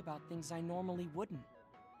to talk about things I normally wouldn't.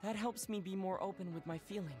 That helps me be more open with my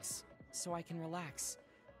feelings, so I can relax.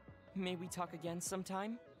 May we talk again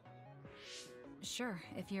sometime? Sure,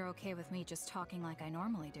 if you're okay with me just talking like I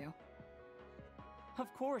normally do.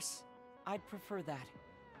 Of course. I'd prefer that.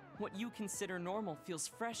 What you consider normal feels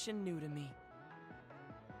fresh and new to me.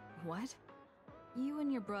 What? You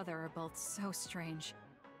and your brother are both so strange.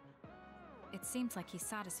 It seems like he's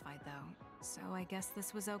satisfied, though, so I guess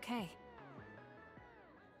this was okay.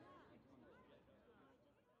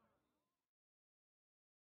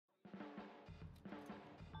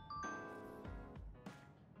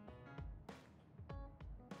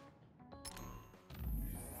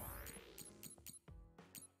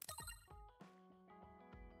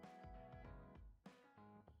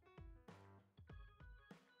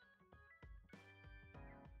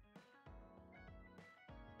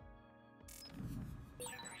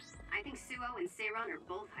 I think Suo and Seiron are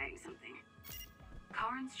both hiding something.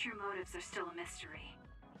 Karin's true motives are still a mystery.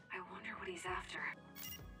 I wonder what he's after.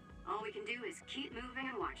 All we can do is keep moving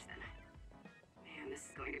and watch them. Man, this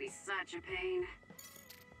is going to be such a pain.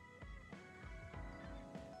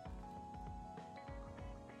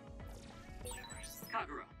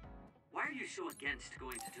 Kagura, why are you so against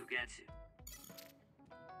going to Togetsu?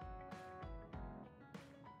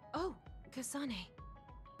 Oh, Kasane.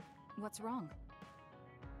 What's wrong?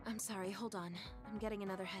 I'm sorry, hold on. I'm getting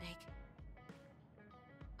another headache.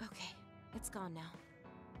 Okay, it's gone now.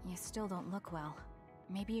 You still don't look well.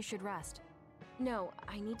 Maybe you should rest. No,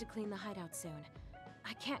 I need to clean the hideout soon.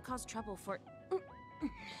 I can't cause trouble for...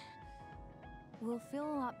 We'll feel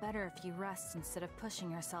a lot better if you rest instead of pushing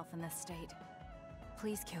yourself in this state.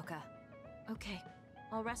 Please, Kyoka. Okay,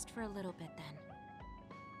 I'll rest for a little bit then.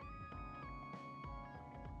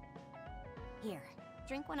 Here,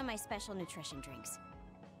 drink one of my special nutrition drinks.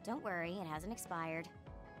 Don't worry, it hasn't expired.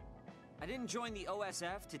 I didn't join the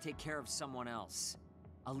OSF to take care of someone else.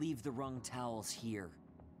 I'll leave the wrung towels here.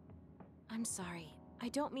 I'm sorry. I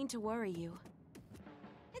don't mean to worry you.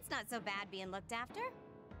 It's not so bad being looked after.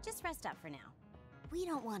 Just rest up for now. We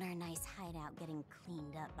don't want our nice hideout getting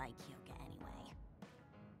cleaned up by Kyoka anyway.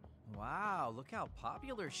 Wow, look how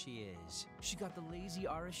popular she is. She got the lazy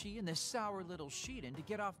Arashi and the sour little Shiden to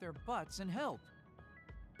get off their butts and help.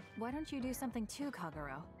 Why don't you do something too,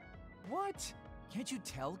 Kagero? What? Can't you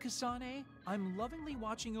tell, Kasane? I'm lovingly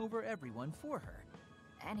watching over everyone for her.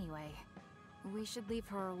 Anyway, we should leave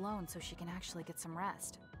her alone so she can actually get some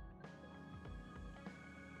rest.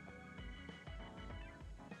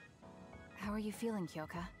 How are you feeling,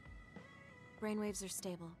 Kyoka? Brainwaves are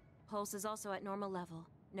stable. Pulse is also at normal level.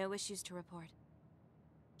 No issues to report.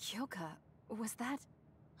 Kyoka, was that...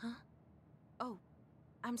 Huh? Oh,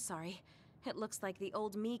 I'm sorry. It looks like the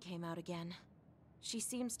old me came out again. She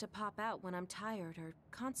seems to pop out when I'm tired or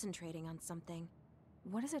concentrating on something.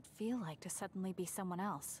 What does it feel like to suddenly be someone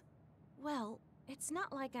else? Well, It's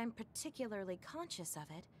not like I'm particularly conscious of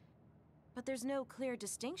it, but there's no clear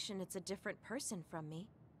distinction it's a different person from me.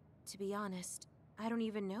 To be honest, I don't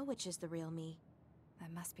even know which is the real me.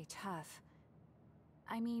 That must be tough.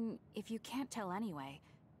 I mean, if you can't tell anyway,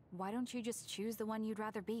 why don't you just choose the one you'd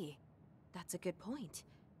rather be? That's a good point.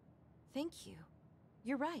 Thank you.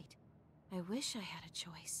 You're right. I wish I had a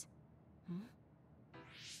choice.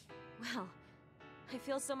 Well, I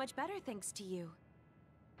feel so much better thanks to you.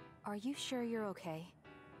 Are you sure you're okay?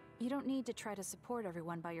 You don't need to try to support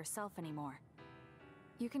everyone by yourself anymore.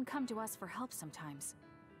 You can come to us for help sometimes.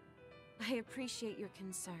 I appreciate your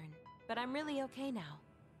concern, but I'm really okay now.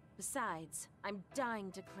 Besides, I'm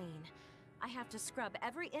dying to clean. I have to scrub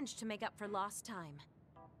every inch to make up for lost time.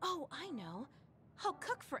 Oh, I know. I'll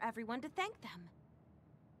cook for everyone to thank them.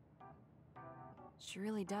 She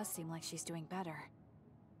really does seem like she's doing better.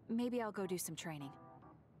 Maybe I'll go do some training.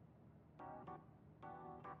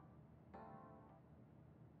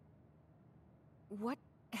 What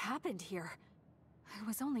happened here? I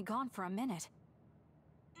was only gone for a minute.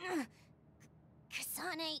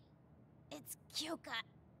 Kasane, it's Kyoka.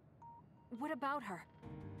 What about her?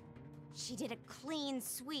 She did a clean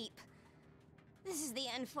sweep. This is the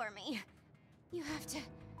end for me. You have to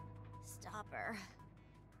stop her.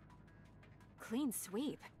 Clean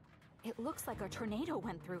sweep? It looks like a tornado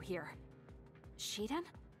went through here. Shiden?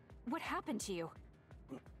 What happened to you?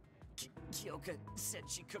 Kyoka said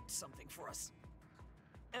she cooked something for us.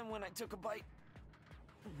 And when I took a bite,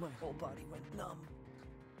 my whole body went numb.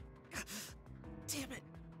 Damn it.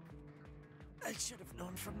 I should have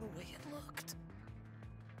known from the way it looked.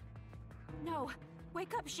 No!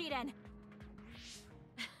 Wake up, Shiden!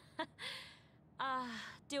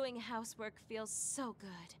 Doing housework feels so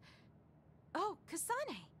good. Oh,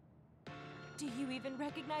 Kasane! Do you even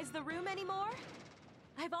recognize the room anymore?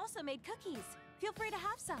 I've also made cookies. Feel free to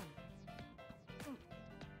have some.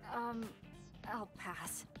 I'll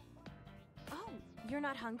pass. Oh, you're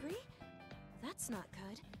not hungry? That's not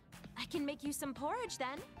good. I can make you some porridge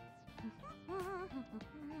then.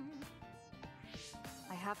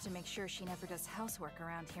 I have to make sure she never does housework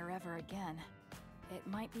around here ever again. It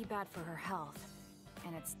might be bad for her health,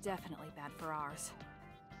 and it's definitely bad for ours.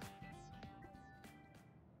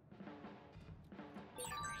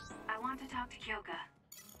 I want to talk to Kyoka.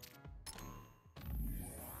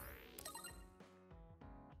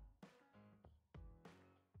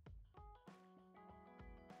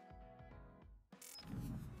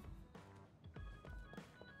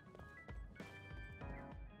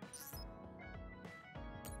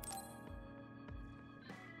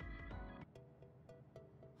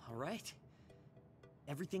 All right.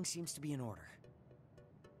 Everything seems to be in order.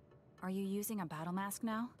 Are you using a battle mask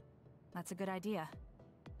now? That's a good idea.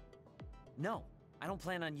 No, I don't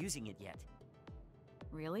plan on using it yet.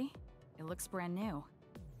 Really? It looks brand new.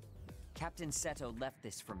 Captain Seto left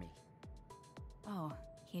this for me. Oh,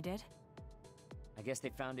 he did? I guess they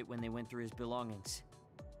found it when they went through his belongings,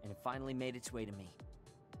 and it finally made its way to me.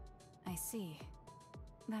 I see.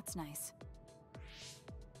 That's nice.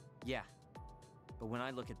 Yeah, but when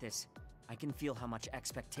I look at this, I can feel how much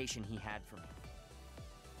expectation he had for me.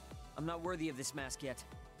 I'm not worthy of this mask yet.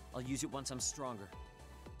 I'll use it once I'm stronger.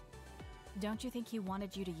 Don't you think he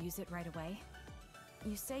wanted you to use it right away?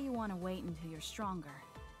 You say you want to wait until you're stronger,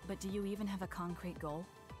 but do you even have a concrete goal?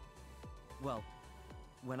 Well,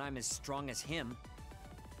 when I'm as strong as him...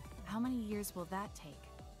 How many years will that take?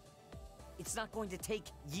 It's not going to take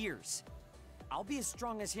years. I'll be as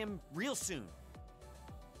strong as him real soon.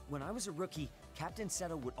 When I was a rookie, Captain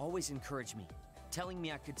Seto would always encourage me, telling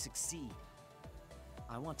me I could succeed.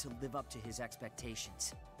 I want to live up to his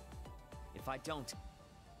expectations. If I don't,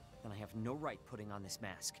 then I have no right putting on this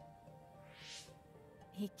mask.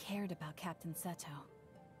 He cared about Captain Seto.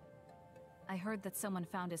 I heard that someone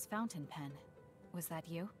found his fountain pen. Was that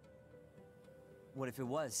you? What if it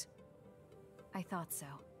was? I thought so.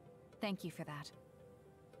 Thank you for that.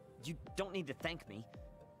 You don't need to thank me.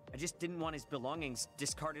 I just didn't want his belongings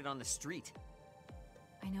discarded on the street.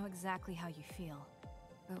 I know exactly how you feel.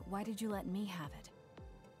 But why did you let me have it?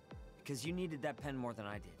 Because you needed that pen more than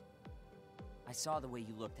I did. I saw the way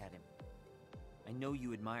you looked at him. I know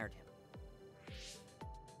you admired him.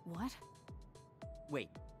 What? Wait.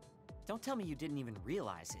 Don't tell me you didn't even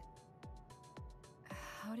realize it.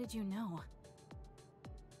 How did you know?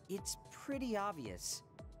 It's pretty obvious.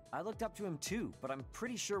 I looked up to him too, but I'm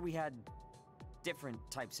pretty sure we had different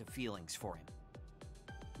types of feelings for him.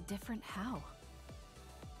 Different how?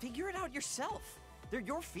 Figure it out yourself. They're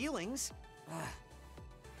your feelings.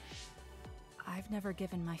 I've never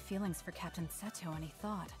given my feelings for Captain Seto any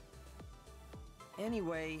thought.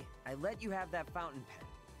 Anyway, I let you have that fountain pen.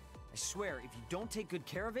 I swear, if you don't take good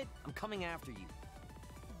care of it, I'm coming after you.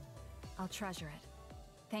 I'll treasure it.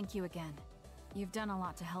 Thank you again. You've done a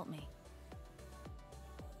lot to help me.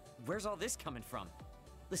 Where's all this coming from?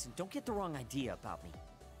 Listen, don't get the wrong idea about me.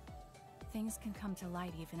 Things can come to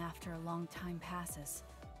light even after a long time passes.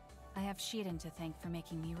 I have Shiden to thank for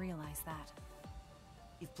making me realize that.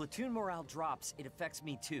 If platoon morale drops, it affects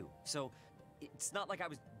me too. So, it's not like I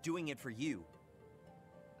was doing it for you.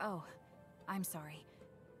 Oh, I'm sorry.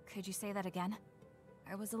 Could you say that again?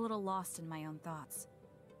 I was a little lost in my own thoughts.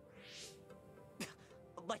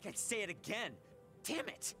 Like I'd say it again! Damn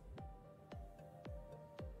it!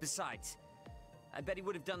 Besides, I bet he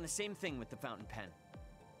would have done the same thing with the fountain pen.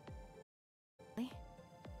 Really?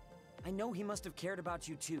 I know he must have cared about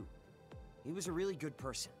you too. He was a really good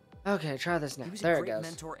person. Okay, try this now. He was There a it great goes.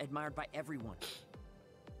 mentor admired by everyone.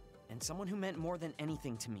 And someone who meant more than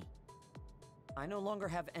anything to me. I no longer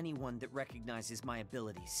have anyone that recognizes my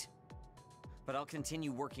abilities. But I'll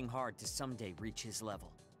continue working hard to someday reach his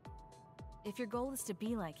level. If your goal is to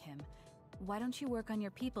be like him, why don't you work on your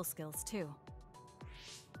people skills too?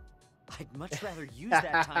 I'd much rather use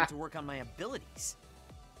that time to work on my abilities.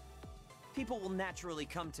 People will naturally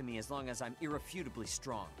come to me as long as I'm irrefutably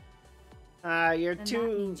strong. You're Then too...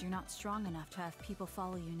 that means you're not strong enough to have people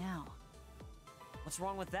follow you now. What's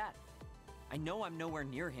wrong with that? I know I'm nowhere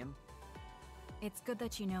near him. It's good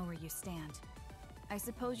that you know where you stand. I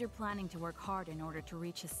suppose you're planning to work hard in order to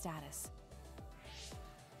reach his status.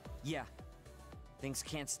 Yeah. Things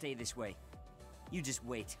can't stay this way. You just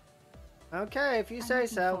wait. Okay, if you I'm say looking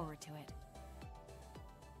so. forward to it.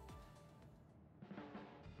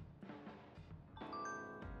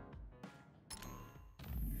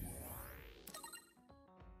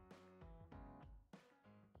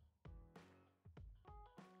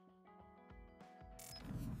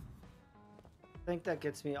 I think that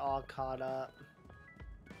gets me all caught up.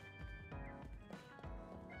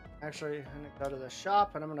 Actually, I'm gonna go to the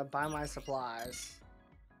shop and I'm gonna buy my supplies.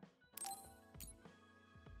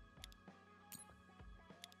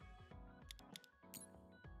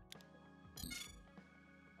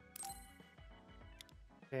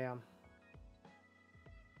 Damn.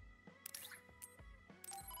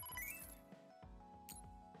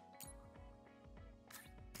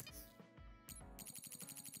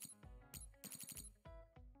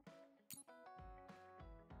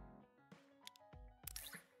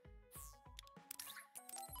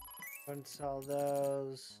 And sell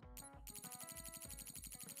those.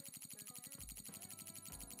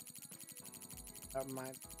 That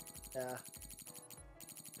might, yeah.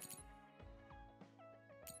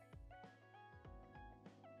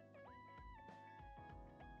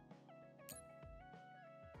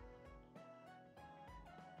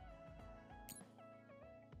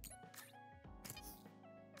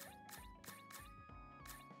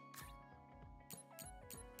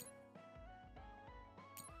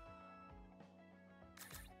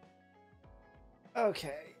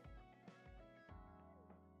 Okay.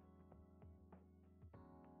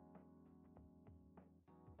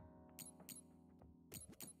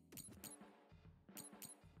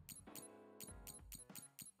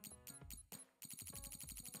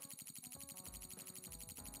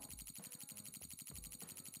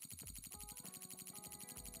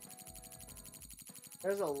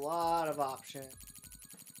 There's a lot of options.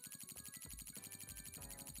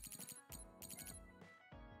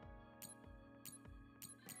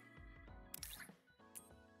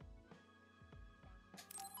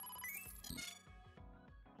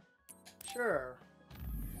 Sure.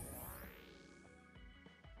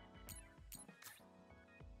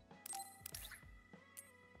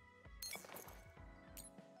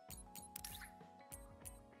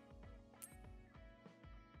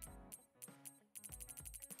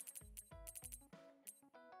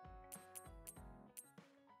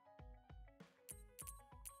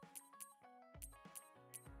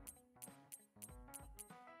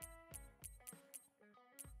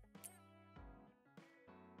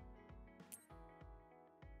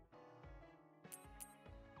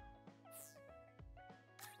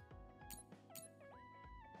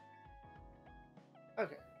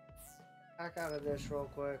 Okay. Back out of this real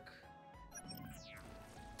quick.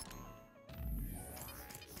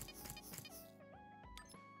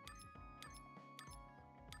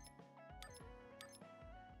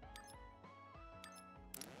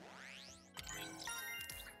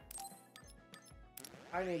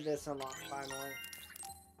 I need this unlocked finally.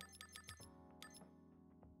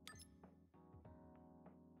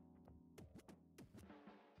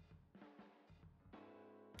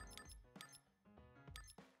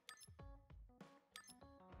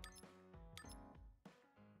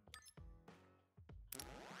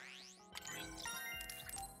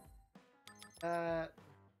 Fine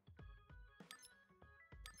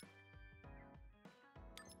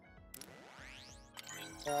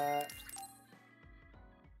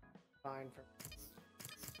for.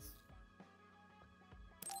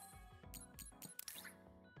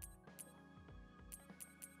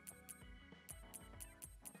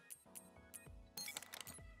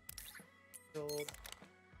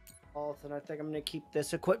 Health, and I think I'm gonna keep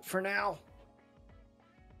this equipped for now.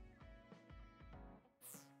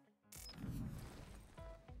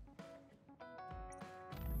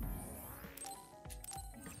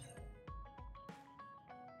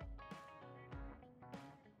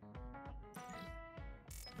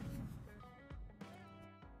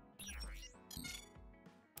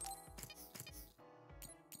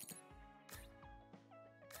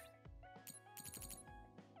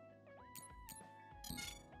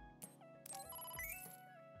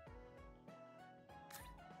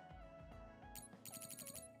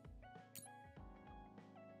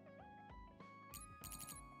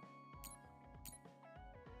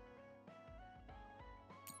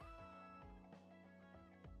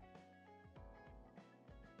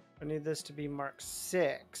 I need this to be Mark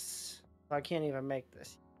 6. So I can't even make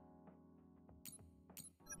this.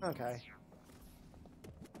 Okay.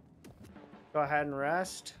 Go ahead and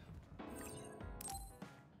rest.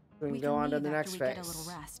 We can go on to the next phase. Get a little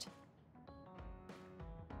rest.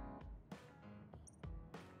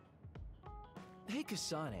 Hey,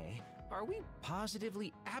 Kasane, are we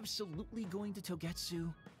positively, absolutely going to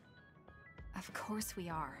Togetsu? Of course we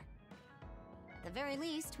are. At the very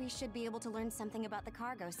least, we should be able to learn something about the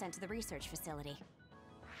cargo sent to the research facility.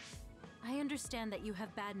 I understand that you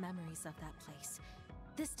have bad memories of that place.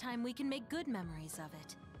 This time we can make good memories of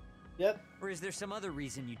it. Yep. Or is there some other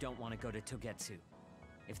reason you don't want to go to Togetsu?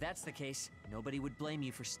 If that's the case, nobody would blame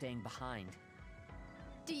you for staying behind.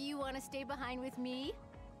 Do you want to stay behind with me?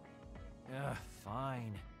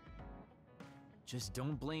 Fine. Just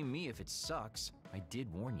don't blame me if it sucks. I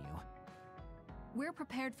did warn you. We're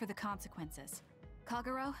prepared for the consequences.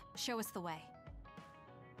 Kagero, show us the way.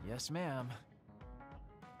 Yes, ma'am.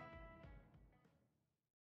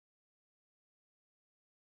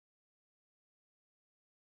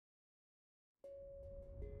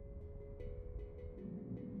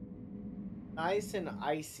 Nice and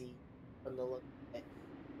icy from the look of it.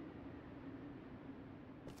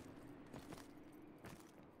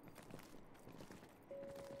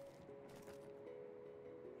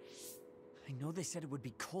 I know they said it would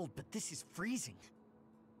be cold, but this is freezing.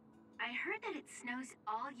 I heard that it snows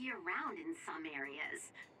all year round in some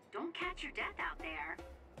areas. Don't catch your death out there.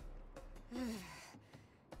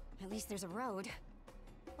 At least there's a road.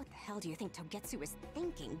 What the hell do you think Togetsu is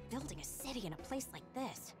thinking, building a city in a place like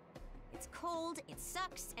this? It's cold, it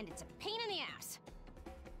sucks, and it's a pain in the ass.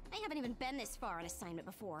 I haven't even been this far on assignment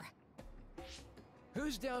before.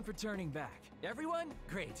 Who's down for turning back? Everyone?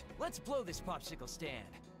 Great. Let's blow this popsicle stand.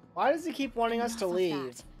 Why does he keep wanting us to Enough of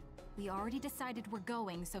leave? that. We already decided we're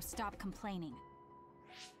going, so stop complaining.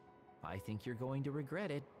 I think you're going to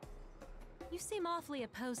regret it. You seem awfully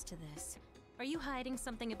opposed to this. Are you hiding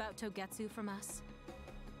something about Togetsu from us?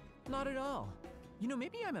 Not at all. You know,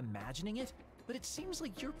 maybe I'm imagining it, but it seems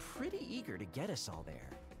like you're pretty eager to get us all there.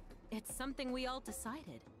 It's something we all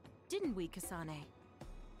decided. Didn't we, Kasane?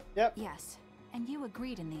 Yep. Yes, and you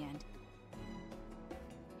agreed in the end.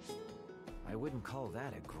 I wouldn't call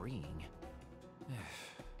that agreeing.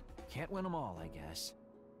 Can't win them all, I guess.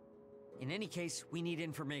 In any case, we need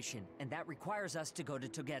information, and that requires us to go to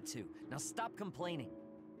Togetsu. Now stop complaining.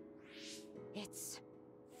 It's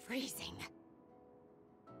freezing.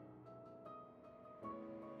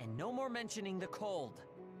 And no more mentioning the cold.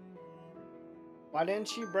 Why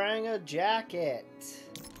didn't you bring a jacket?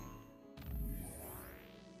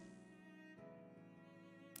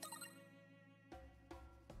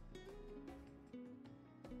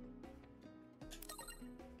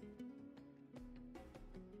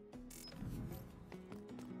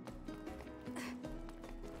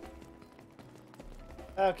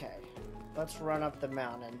 Okay, let's run up the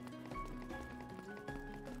mountain.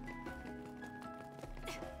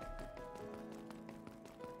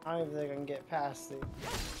 I don't even think I can get past the...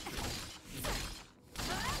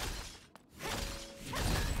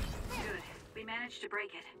 Good. We managed to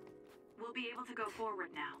break it. We'll be able to go forward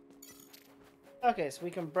now. Okay, so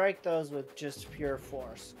we can break those with just pure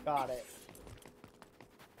force. Got it.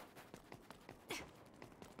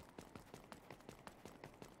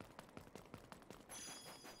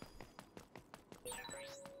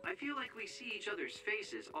 I feel like we see each other's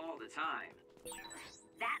faces all the time.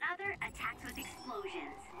 That other attacks with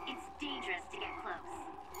explosions. It's dangerous to get close.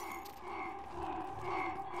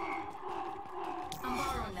 I'm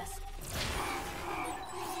borrowing this.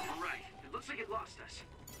 cost us.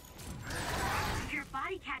 If your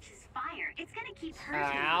body catches fire, it's gonna keep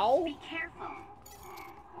hurting. Ow. Be careful.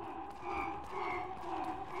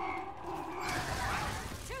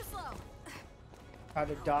 Too slow. Try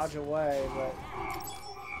to dodge away, but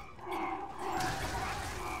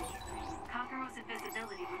Kakeru's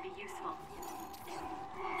invisibility would be useful.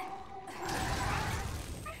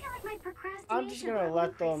 I feel like my procrastination. I'm just gonna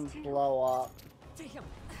let them blow up. Damn.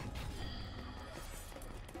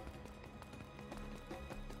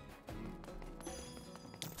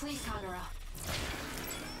 Please, Kagero.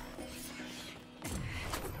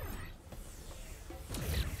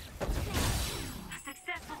 A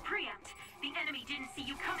successful preempt. The enemy didn't see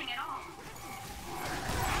you coming at all.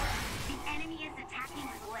 The enemy is attacking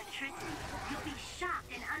with electricity. You'll be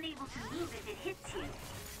shocked and unable to move if it hits you.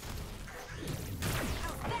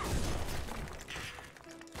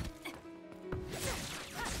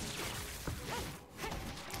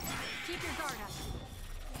 Keep your guard up.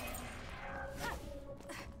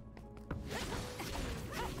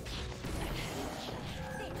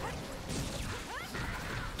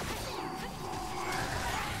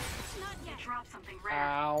 Drop something rare.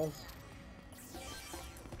 Ow.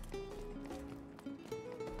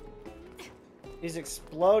 These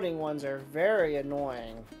exploding ones are very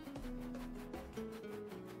annoying.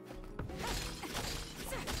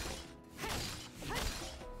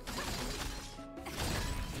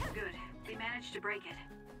 Good. We managed to break it.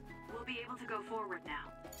 We'll be able to go forward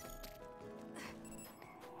now.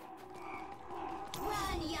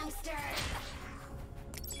 Run, youngster!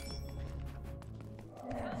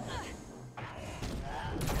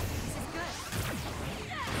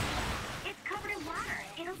 It's covered in water.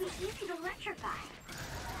 It'll be easy to electrify.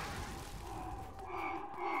 I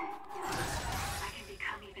can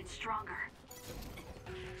become even stronger.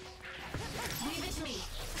 Leave it to me.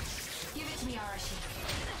 Give it to me, Arashi.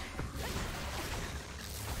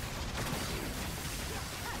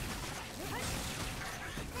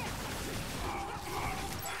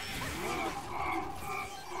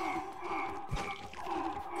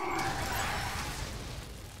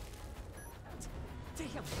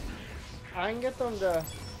 Damn. I can get them to.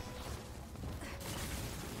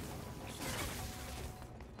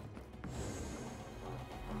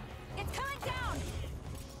 It's coming down!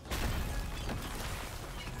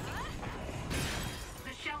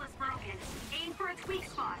 The shell is broken. Aim for its weak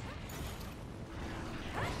spot.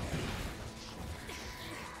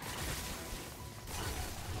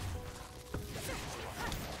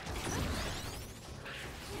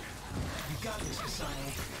 You got this,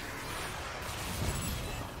 Kasane.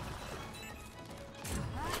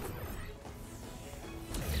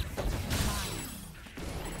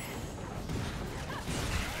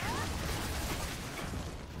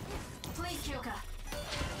 Please, Kyoka.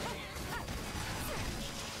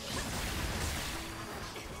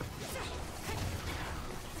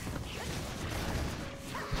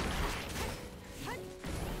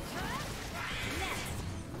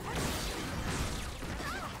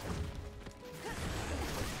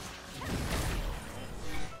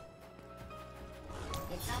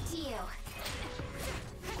 It's up to you.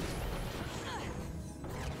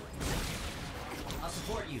 I'll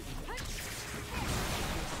support you.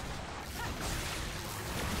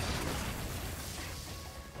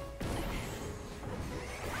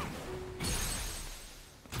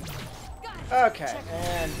 Okay,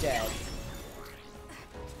 and dead.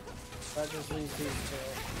 That just leaves these two.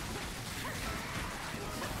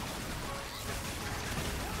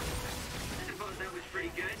 I suppose that was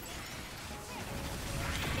pretty good.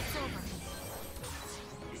 It's over.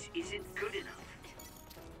 This isn't good enough.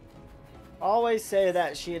 Always say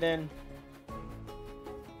that, Shiden.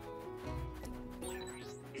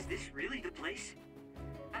 Is this really the place?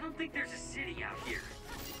 I don't think there's a city out here.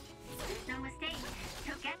 There's no mistake.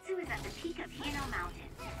 Togetsu is at the peak of Hino Mountain.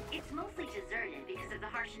 It's mostly deserted because of the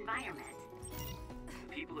harsh environment.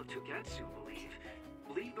 The people of Togetsu leave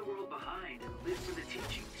the world behind and live for the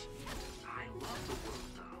teachings. I love the world,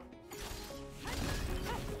 though.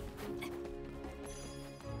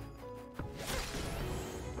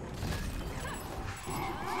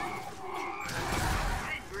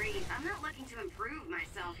 Good grief, I'm not looking to improve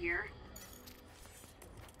myself here.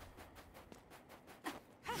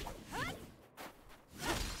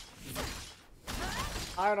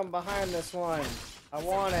 Item behind this one. I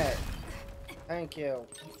want it. Thank you.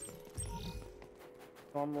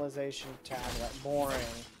 Normalization tablet.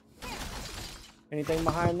 Boring. Anything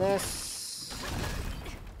behind this?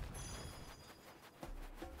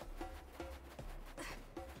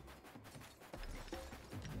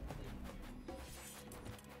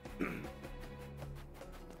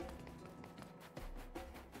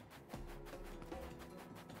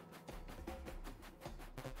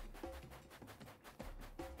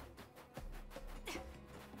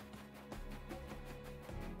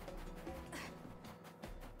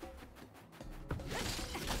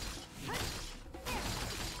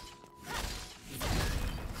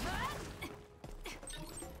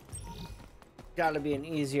 Got to be an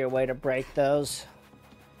easier way to break those.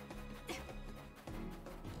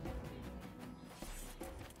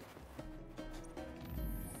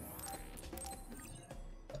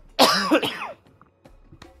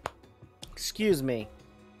 Excuse me.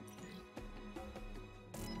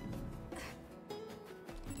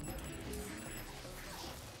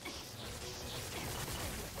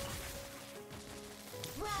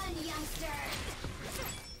 Run, youngster!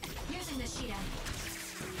 Using the Sheeta.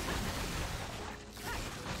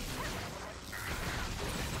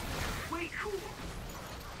 Way cool.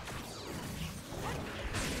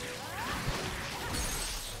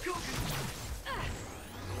 Go.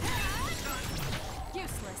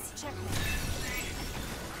 Useless. Checkmate.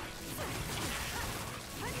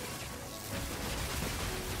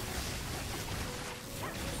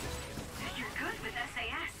 You're good with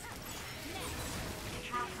SAS. You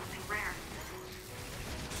dropped something rare.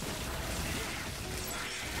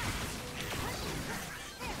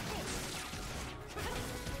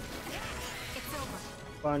 It's over.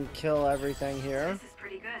 Fun, kill everything here. This is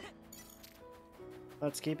pretty good.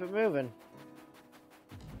 Let's keep it moving.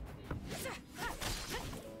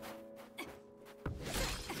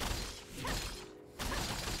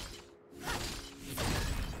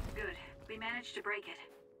 Good. We managed to break it.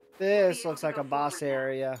 This looks like a boss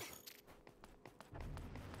area.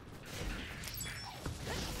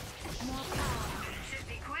 Should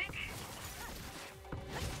be quick.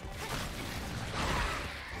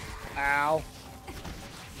 Ow.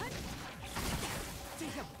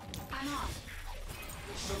 I'm off.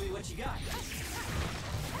 Show me what you got.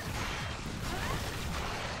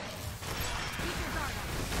 Keep your guard up.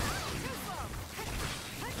 Too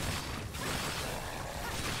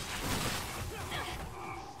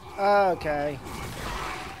slow. Okay.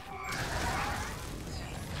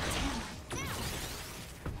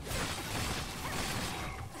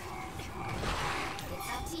 It's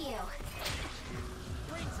up to you.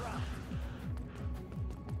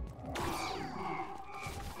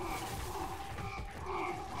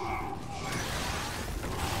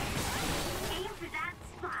 Aim for that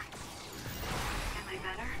spot. Am I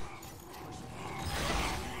better?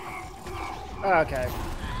 Okay.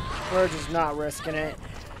 We're just not risking it.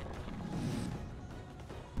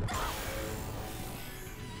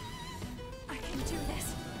 I can do this.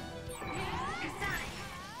 Kasane,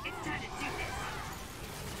 it's time to do this.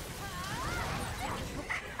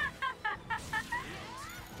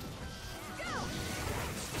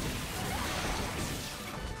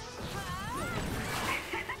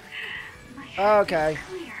 Okay.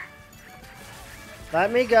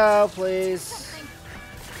 Let me go, please.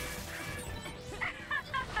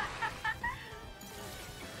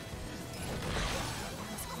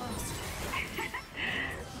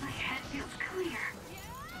 My head feels clear.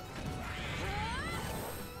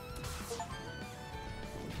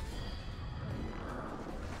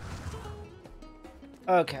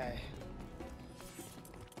 Okay.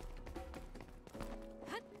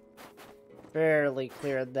 Barely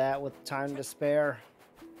cleared that with time to spare.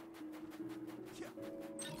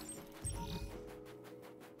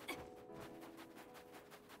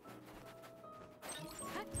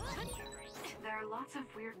 There are lots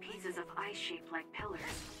of weird pieces of ice shaped like pillars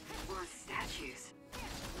or statues.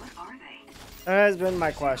 What are they? That has been my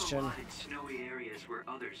A question. lot in snowy areas where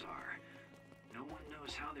others are. No one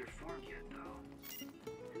knows how they're formed yet, though.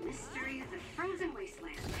 The mystery of the frozen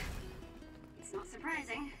wasteland. It's not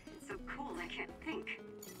surprising. It's so cold I can't think.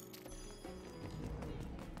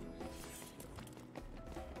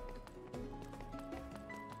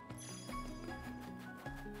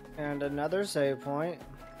 And another save point.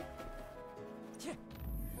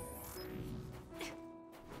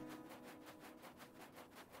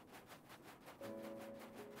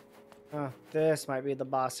 Oh, this might be the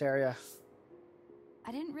boss area.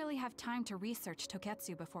 I didn't really have time to research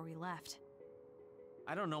Togetsu before we left.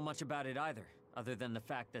 I don't know much about it either, other than the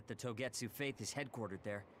fact that the Togetsu faith is headquartered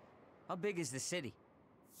there. How big is the city?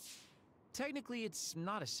 Technically, it's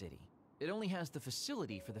not a city. It only has the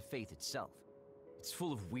facility for the faith itself. It's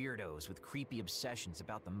full of weirdos with creepy obsessions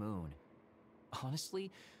about the moon.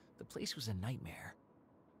 Honestly, the place was a nightmare.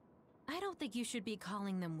 I don't think you should be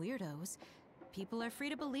calling them weirdos. People are free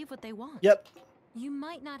to believe what they want. Yep. You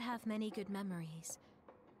might not have many good memories,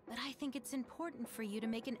 but I think it's important for you to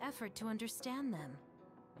make an effort to understand them.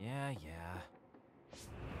 Yeah.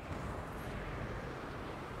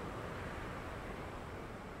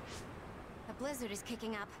 A blizzard is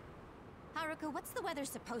kicking up. Haruka, what's the weather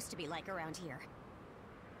supposed to be like around here?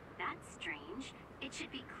 That's strange. It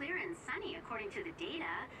should be clear and sunny according to the data.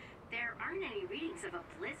 There aren't any readings of a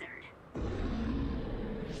blizzard.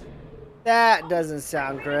 That doesn't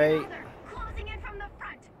sound great. Closing in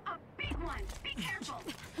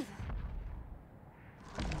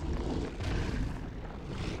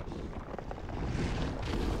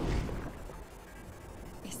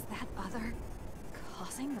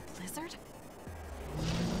fighting the blizzard?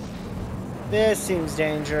 This seems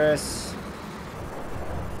dangerous.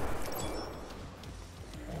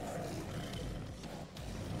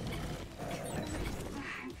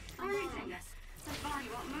 I'm freezing. My body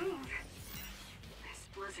won't move. This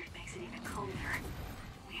blizzard makes it even colder.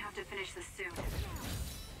 We have to finish this soon.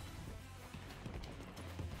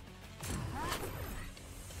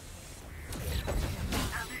 The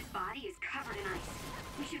other's body is covered in ice.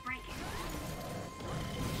 We should break it.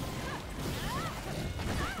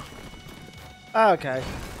 Okay.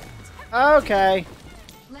 Okay.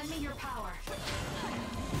 Lend me your power.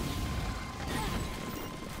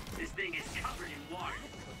 This thing is covered in water.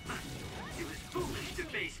 It was foolish to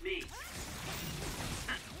face me. It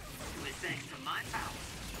was thanks to my power.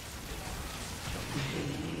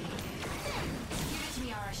 Give it to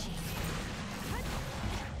me, Arashi.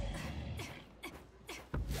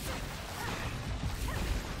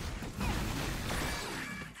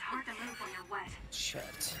 It's hard to move when you're wet.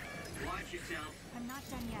 Shit. Watch yourself. I'm not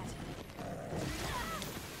done yet.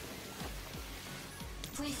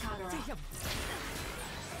 Please, Kagura.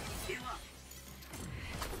 Heal up.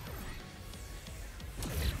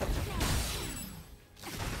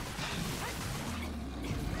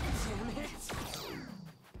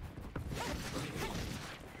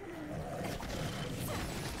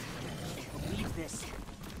 Leave this.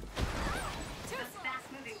 Those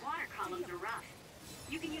fast-moving water columns are rough.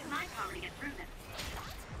 You can use my power to get through them.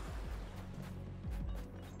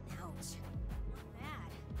 Ouch. Bad.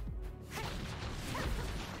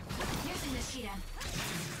 Using the Shidan.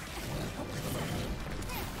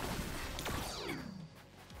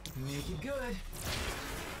 Make it good.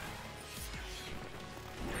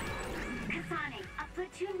 Kasane, a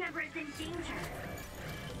platoon member is in danger.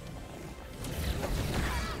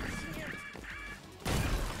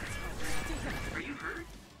 Are you hurt?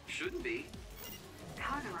 Shouldn't be.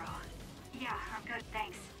 Kagura. Yeah, I'm good,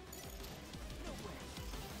 thanks.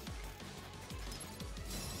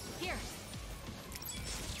 Here.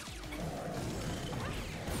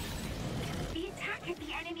 The attack hit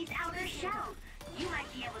the enemy's outer shell. You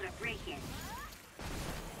might be able to break it.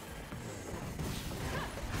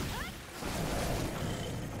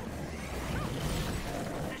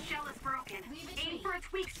 The shell is broken. Aim for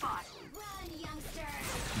its weak spot. Run, youngster.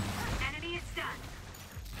 Enemy is stunned.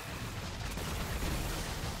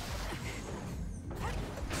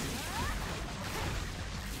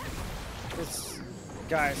 This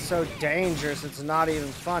guy is so dangerous, it's not even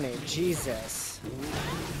funny. Jesus.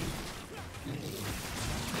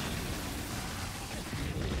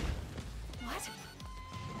 What?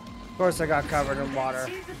 Of course I got covered in water.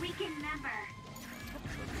 Choose a weakened member.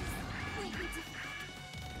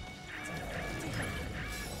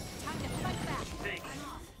 Time to fight back. Thanks.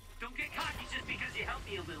 Don't get cocky just because you helped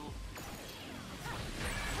me a little.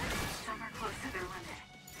 Some are close to their limit.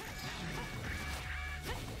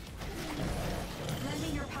 Lend me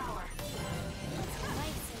your power.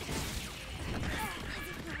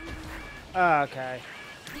 Okay.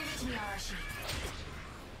 Give it to me, Arashi.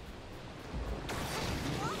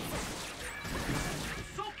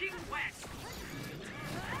 Soaking wet.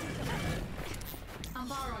 I'm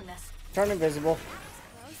borrowing this. Turn invisible.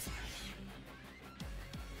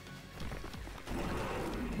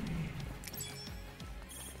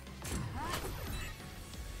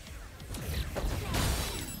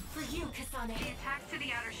 For you, Kasane. The attacks to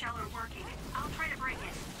the outer shell are working. I'll try to break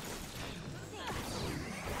it.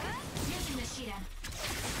 Using the Shidan.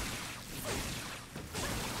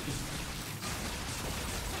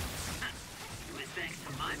 It was thanks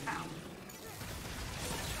to my power.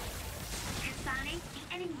 Kasane, the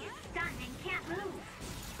enemy is stunned and can't move.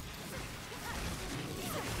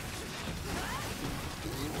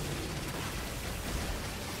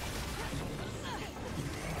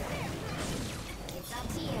 It's up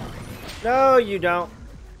to you. No, you don't.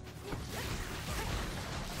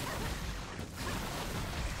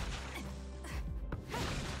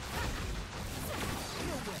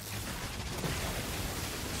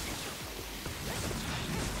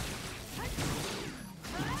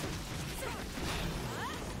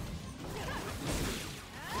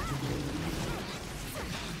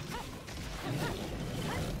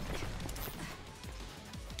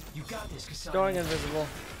 You got this, Kasane. Going invisible.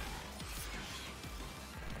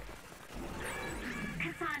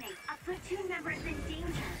 Kasane, a platoon member is in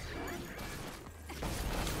danger.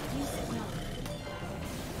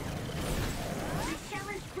 The shell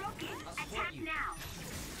is broken. Attack now.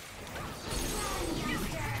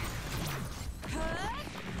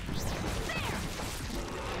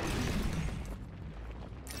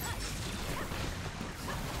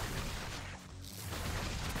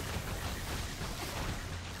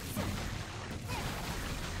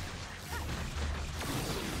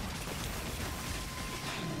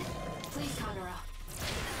 Kagura.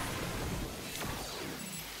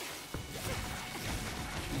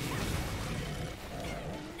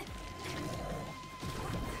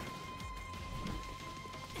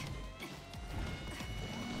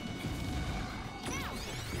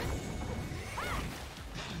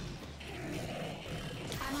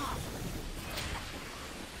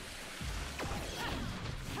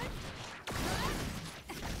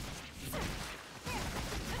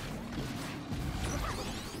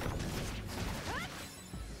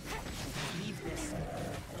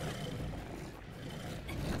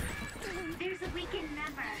 There's a weakened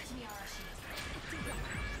member.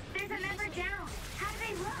 There's a member down. How do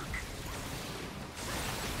they look?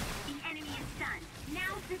 The enemy is stunned.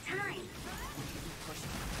 Now's the time.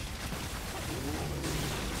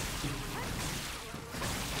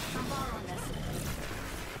 I'm borrowing this.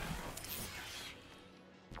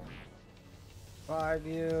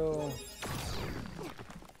 5U.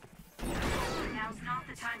 Now's not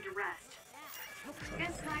the time to rest.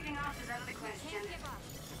 Guess slacking off is out of the question.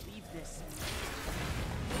 Leave this.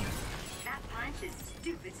 That punch is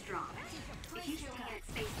stupid strong. If you stay in its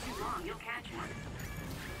space too long, you'll catch one.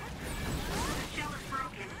 The shell is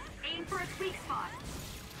broken. Aim for its weak spot.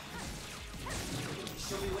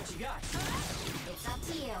 Show me what you got. It's up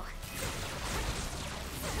to you.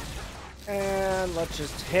 And let's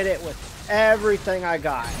just hit it with everything I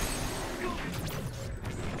got.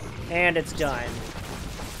 And it's done.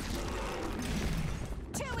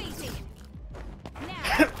 Too easy.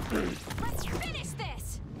 Now, let's finish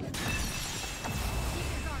this.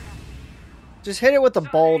 Just hit it with the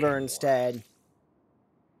boulder instead.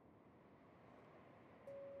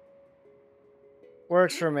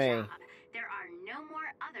 Works for me. There are no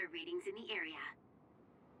more other readings in the area.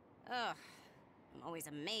 Ugh. I'm always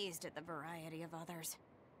amazed at the variety of others.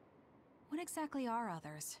 What exactly are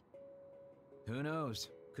others? Who knows?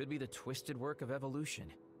 Could be the twisted work of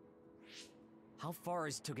evolution. How far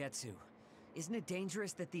is Togetsu? Isn't it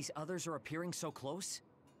dangerous that these others are appearing so close?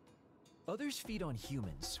 Others feed on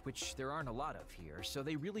humans, which there aren't a lot of here, so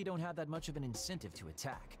they really don't have that much of an incentive to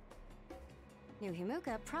attack. New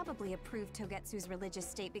Himuka probably approved Togetsu's religious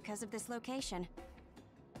state because of this location.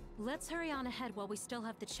 Let's hurry on ahead while we still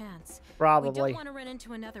have the chance. Probably. We don't want to run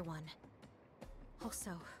into another one.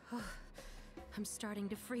 Also, I'm starting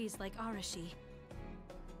to freeze like Arashi.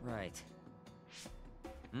 Right.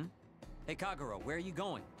 Hey Kagura, where are you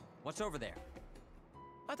going? What's over there?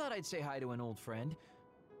 I thought I'd say hi to an old friend.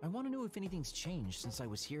 I want to know if anything's changed since I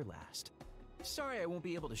was here last. Sorry I won't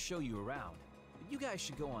be able to show you around, but you guys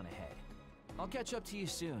should go on ahead. I'll catch up to you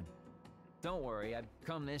soon. Don't worry, I've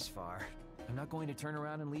come this far. I'm not going to turn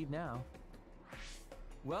around and leave now.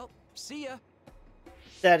 Well, see ya!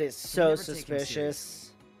 That is so Never taken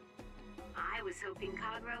suspicious. I was hoping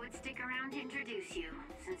Kagura would stick around to introduce you,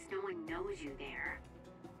 since no one knows you there.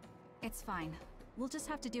 It's fine. We'll just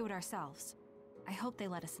have to do it ourselves. I hope they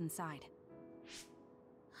let us inside.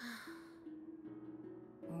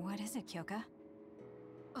 What is it, Kyoka?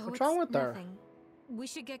 Oh, What's wrong with her? nothing. We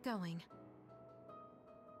should get going.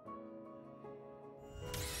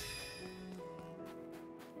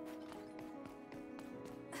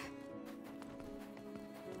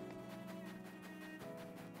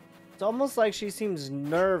 It's almost like she seems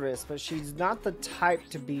nervous, but she's not the type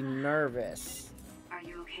to be nervous. Are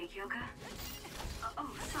you okay, Kyoka? Oh,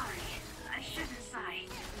 sorry. I shouldn't sigh.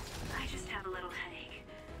 I just have a little headache,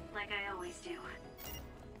 like I always do.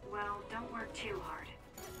 Well, don't work too hard.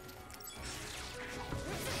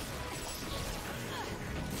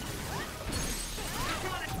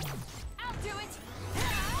 I'll do it!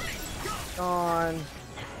 On.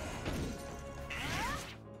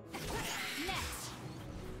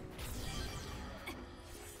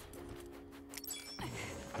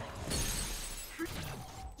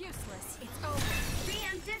 Useless. It's over.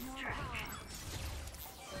 Bam Distract!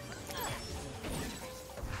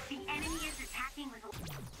 The enemy is attacking with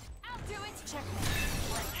I'll do it! checkmate.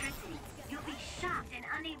 Electricity. You'll be shocked and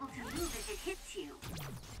unable to move if it hits you.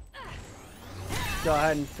 Go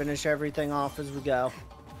ahead and finish everything off as we go.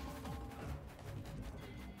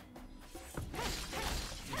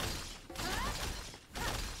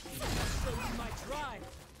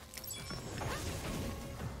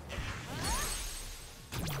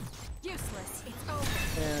 Useless. It's over.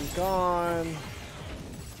 And gone.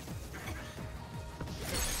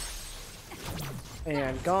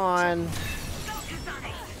 And gone.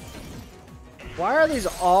 Why are these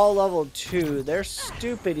all level 2? They're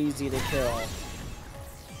stupid easy to kill.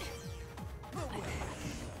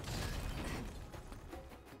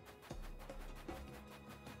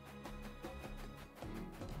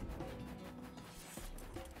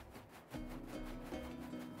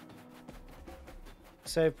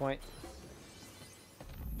 save point.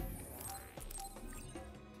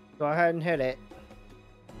 Go ahead and hit it.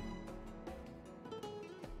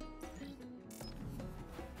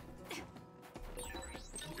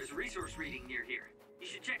 There's a resource reading near here. You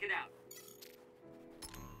should check it out.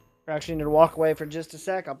 I actually need to walk away for just a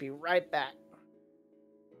sec. I'll be right back.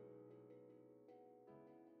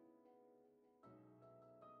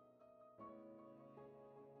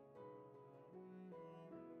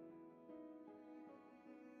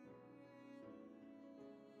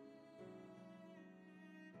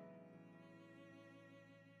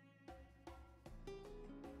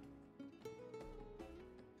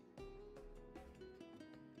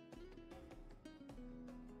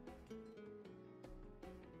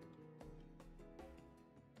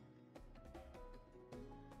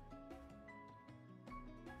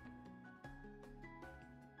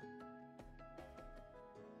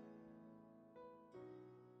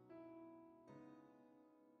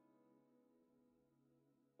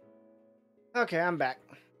 Okay, I'm back.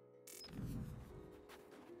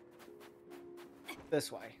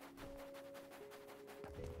 This way.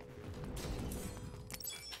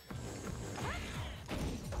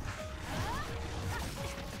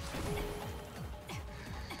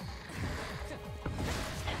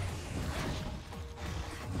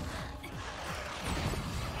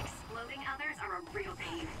 Exploding others are a real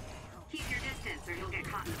pain. Keep your distance or you'll get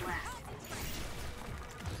caught in the blast.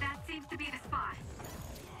 That seems to be the spot.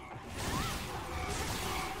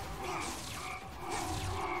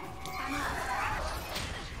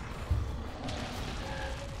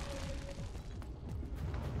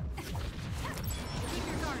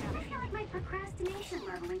 I feel like my procrastination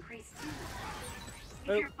level increased too.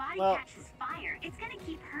 If your body catches fire, it's gonna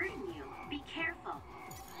keep hurting you. Be careful.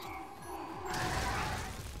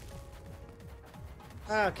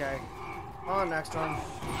 Okay. On next one.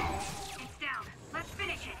 It's down. Let's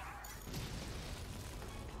finish it.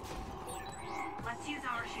 Let's use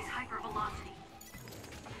Arashi's hypervelocity.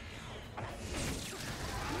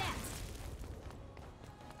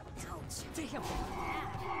 Damn.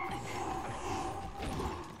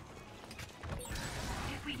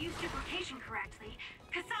 If we use duplication correctly,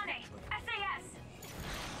 Kasane, SAS!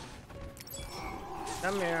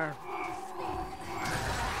 Come here.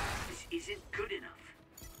 This isn't good enough.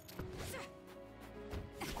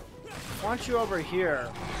 I want you over here.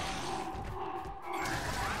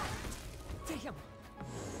 Damn.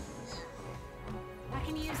 I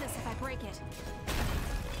can use this if I break it.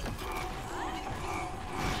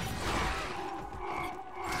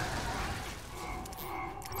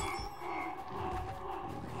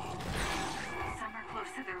 Some are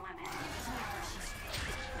close to their limit.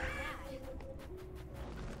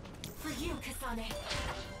 For you, Kasane.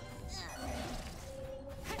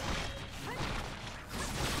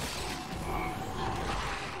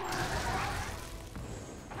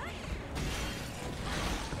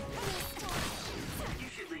 You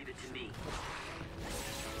should leave it to me.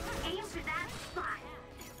 Aim for that spot.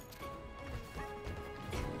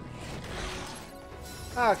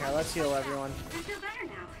 Okay, let's heal everyone. I feel better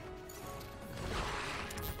now.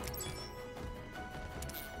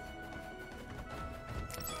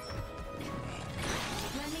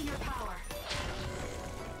 Lend me your power.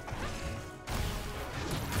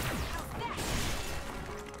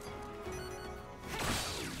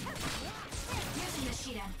 Using the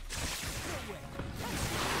Shidan.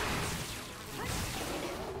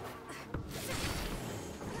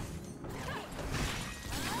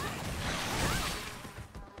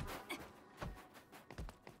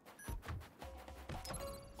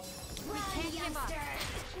 We can't give up.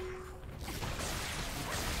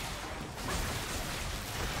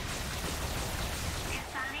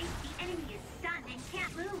 Kasane, the enemy is stunned and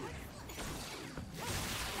can't move.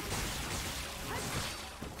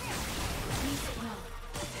 Needs it well.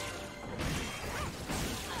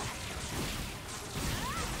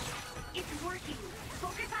 It's working.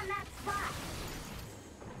 Focus on that spot.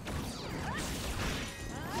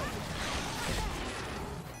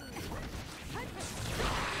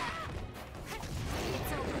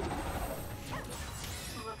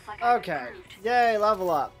 Looks like I Okay. improved. Yay, level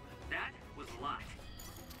up. That was a lot.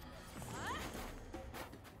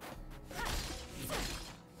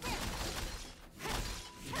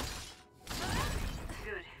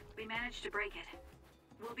 Good. We managed to break it.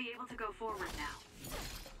 We'll be able to go forward now.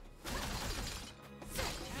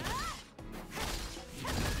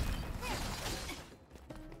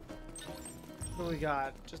 What do we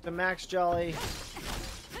got? Just a max jelly.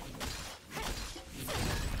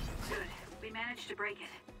 Good. We managed to break it.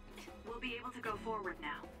 We'll be able to go forward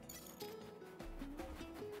now.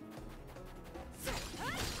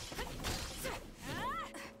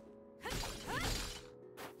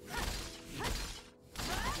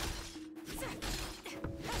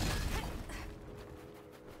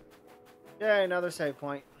 Yeah, another save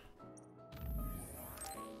point.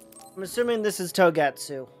 I'm assuming this is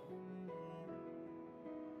Togetsu.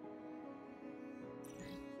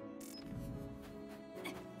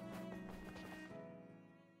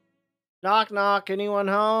 Knock knock, anyone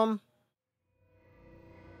home?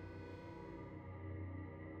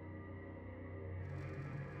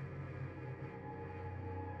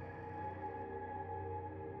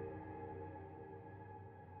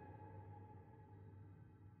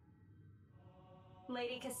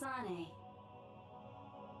 Lady Kasane.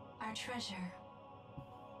 Our treasure.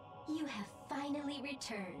 You have finally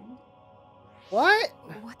returned. What?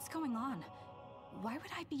 What's going on? Why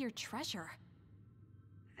would I be your treasure?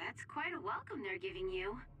 That's quite a welcome they're giving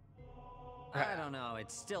you. I don't know,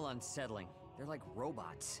 it's still unsettling. They're like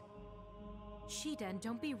robots. Shiden,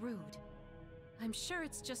 don't be rude. I'm sure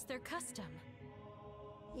it's just their custom.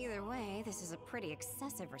 Either way, this is a pretty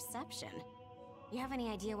excessive reception. You have any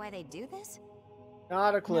idea why they do this?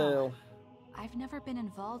 Not a clue. No. I've never been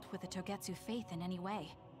involved with the Togetsu faith in any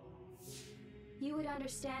way. You would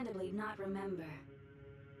understandably not remember.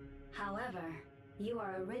 However, you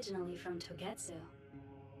are originally from Togetsu.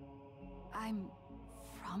 I'm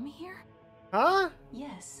from here? Huh?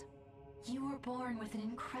 Yes. You were born with an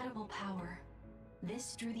incredible power.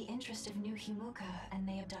 This drew the interest of New Himuka, and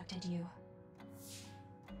they abducted you.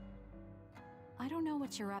 I don't know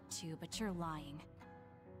what you're up to, but you're lying.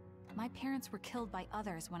 My parents were killed by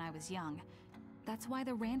others when I was young. That's why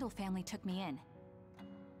the Randall family took me in.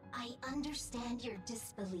 I understand your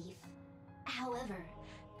disbelief. However,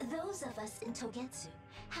 those of us in Togetsu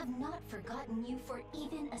have not forgotten you for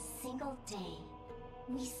even a single day.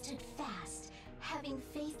 We stood fast, having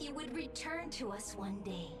faith you would return to us one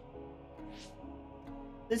day.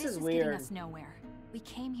 This is getting weird. us nowhere. We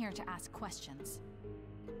came here to ask questions.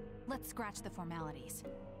 Let's scratch the formalities.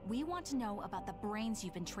 We want to know about the brains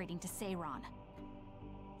you've been trading to Seiron.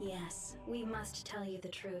 Yes, we must tell you the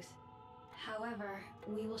truth. However,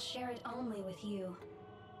 we will share it only with you.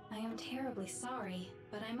 I am terribly sorry,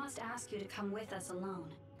 but I must ask you to come with us alone.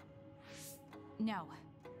 No.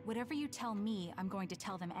 Whatever you tell me, I'm going to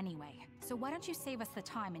tell them anyway. So why don't you save us the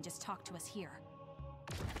time and just talk to us here?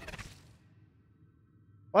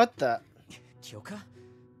 What the? Kyoka?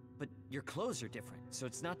 But your clothes are different, so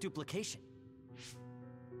it's not duplication.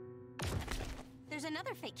 There's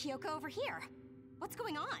another fake Kyoko over here. What's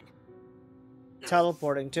going on?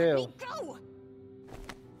 Teleporting too. Go!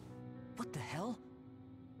 What the hell?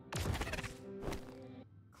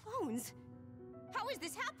 Clones? How is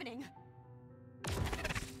this happening?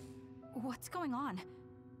 What's going on?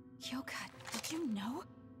 Kyoka, did you know?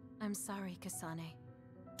 I'm sorry, Kasane.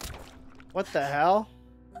 What the hell?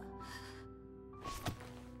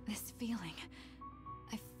 This feeling.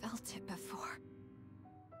 I felt it before.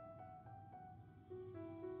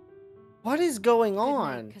 What is going Good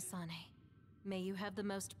on? night, Kasane. May you have the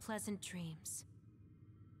most pleasant dreams.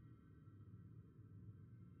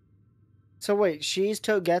 So wait, she's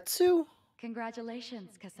Togetsu?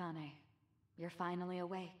 Congratulations, Kasane. You're finally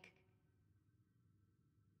awake.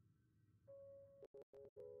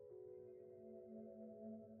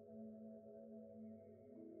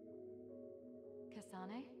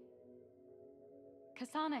 Kasane?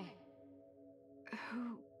 Kasane!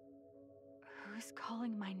 Who's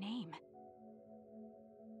calling my name?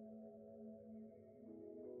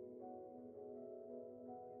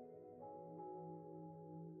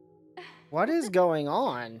 What is going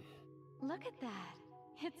on? Look at that.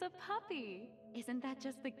 It's a puppy. Isn't that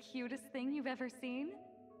just the cutest thing you've ever seen?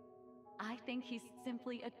 I think he's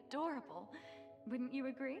simply adorable. Wouldn't you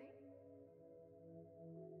agree?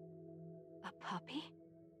 A puppy?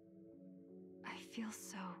 I feel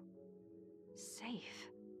so safe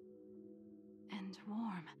and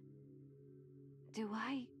warm. Do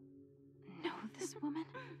I know this woman?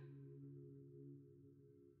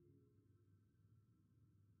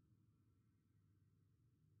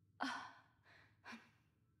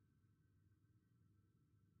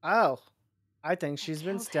 Oh, I think she's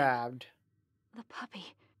been killed him. stabbed. The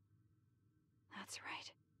puppy. That's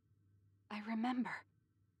right. I remember.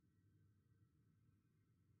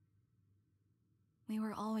 We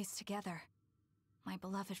were always together. My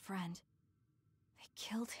beloved friend. They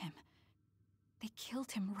killed him. They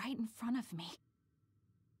killed him right in front of me.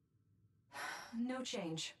 No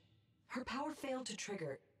change. Her power failed to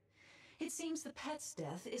trigger. It seems the pet's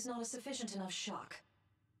death is not a sufficient enough shock.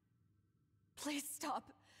 Please stop.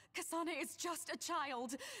 Kasane is just a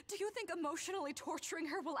child. Do you think emotionally torturing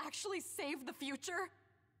her will actually save the future?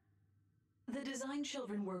 The design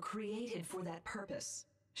children were created for that purpose.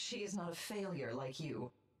 She is not a failure like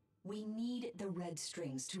you. We need the red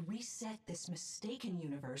strings to reset this mistaken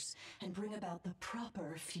universe and bring about the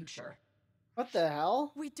proper future. What the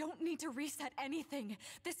hell? We don't need to reset anything.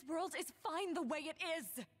 This world is fine the way it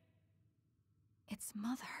is. It's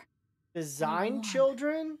Mother. Design Warm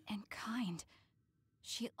children? and kind.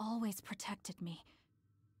 She always protected me.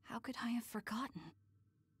 How could I have forgotten?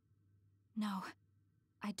 No,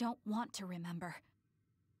 I don't want to remember.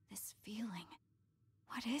 This feeling.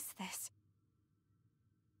 What is this?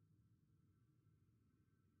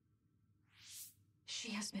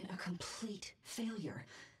 She has been a complete failure.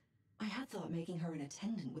 I had thought making her an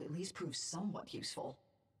attendant would at least prove somewhat useful.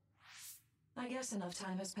 I guess enough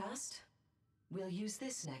time has passed. We'll use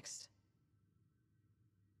this next.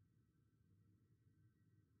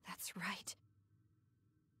 That's right.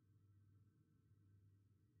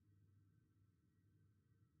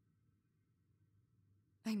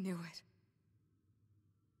 I knew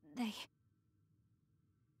it.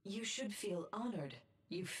 You should feel honored,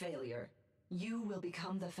 you failure. You will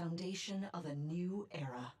become the foundation of a new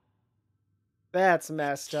era. That's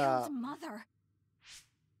messed up. Killed Mother.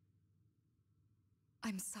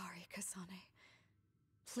 I'm sorry, Kasane.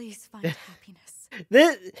 Please find happiness.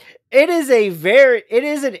 It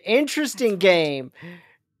is an interesting game.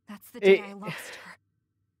 That's the day I lost her.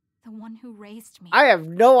 The one who raised me. I have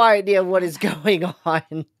no idea what is going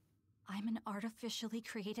on. I'm an artificially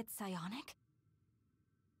created psionic?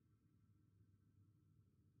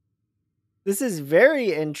 This is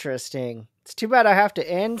very interesting. It's too bad I have to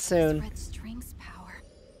end soon. Red strings power.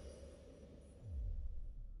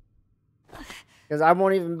 Because I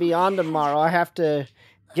won't even be on tomorrow. I have to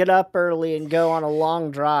get up early and go on a long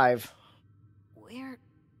drive. Where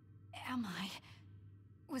am I?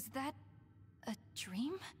 Was that a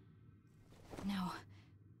dream? No,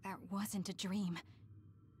 that wasn't a dream.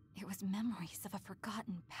 It was memories of a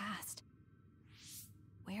forgotten past.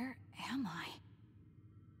 Where am I?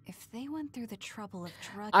 If they went through the trouble of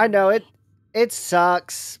drugging I know me, it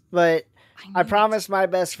sucks, but I promised my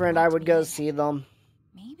best friend I would go see them.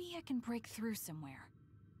 maybe I can break through somewhere.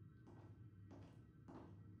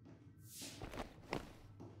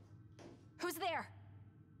 Who's there?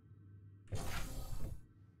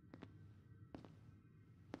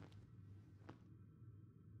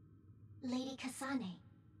 Lady Kasane,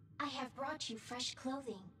 I have brought you fresh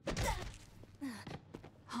clothing.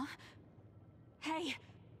 Huh? Hey!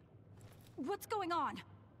 What's going on?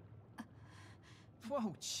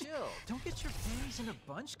 Whoa, chill. Don't get your panties in a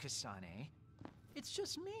bunch, Kasane. It's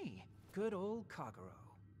just me. Good old Kagero.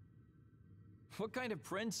 What kind of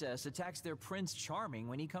princess attacks their Prince Charming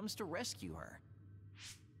when he comes to rescue her?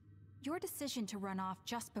 Your decision to run off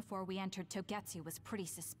just before we entered Togetsu was pretty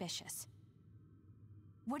suspicious.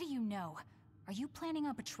 What do you know? Are you planning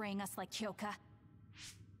on betraying us like Kyoka?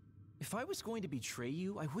 If I was going to betray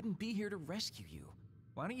you, I wouldn't be here to rescue you.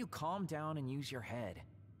 Why don't you calm down and use your head?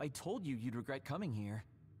 I told you you'd regret coming here.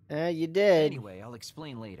 You did. Anyway, I'll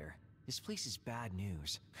explain later. This place is bad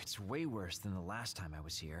news. It's way worse than the last time I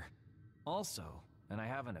was here. Also, and I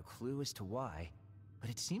haven't a clue as to why, but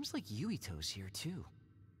it seems like Yuito's here too.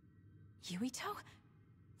 Yuito?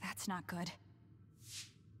 That's not good.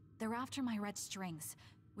 They're after my red strings,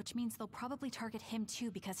 which means they'll probably target him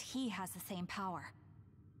too because he has the same power.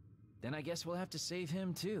 Then I guess we'll have to save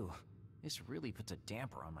him too. This really puts a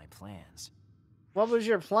damper on my plans. What was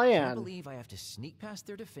your plan? I believe I have to sneak past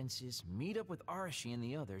their defenses, meet up with Arashi and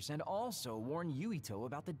the others, and also warn Yuito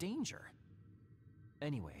about the danger.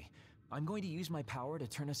 Anyway, I'm going to use my power to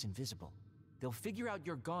turn us invisible. They'll figure out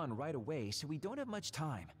you're gone right away, so we don't have much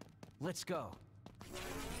time. Let's go.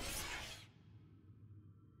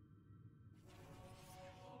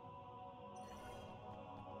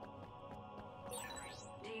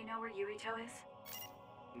 Do you know where Yuito is?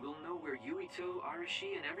 We'll know where Yuito,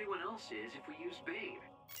 Arashi, and everyone else is if we use Babe.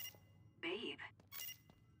 Babe?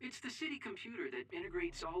 It's the city computer that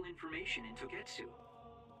integrates all information in Togetsu.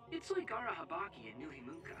 It's like Arahabaki in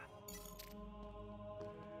Nuhimuka.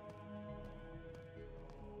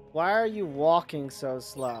 Why are you walking so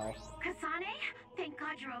slow? Kasane? Thank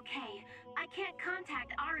God you're okay. I can't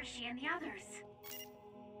contact Arashi and the others.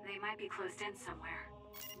 They might be closed in somewhere.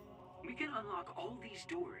 We can unlock all these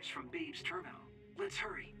doors from Babe's terminal. Let's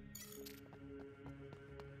hurry.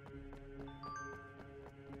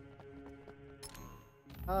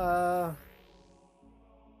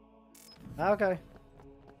 Okay.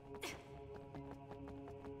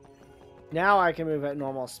 Now I can move at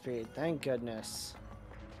normal speed. Thank goodness.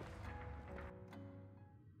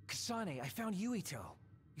 Kasane, I found Yuito.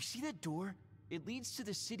 You see that door? It leads to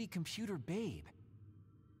the city computer Babe.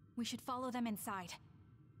 We should follow them inside.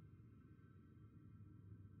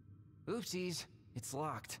 Oopsies, it's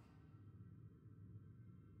locked.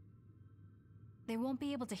 They won't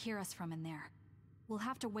be able to hear us from in there. We'll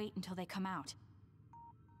have to wait until they come out.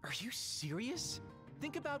 Are you serious?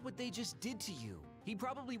 Think about what they just did to you. He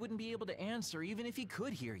probably wouldn't be able to answer even if he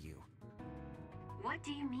could hear you. What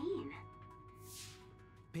do you mean?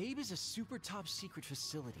 Babe is a super top secret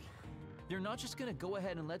facility. They're not just gonna go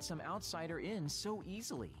ahead and let some outsider in so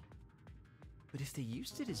easily. But if they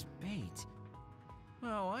used it as bait...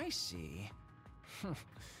 Oh, I see.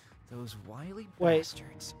 Those wily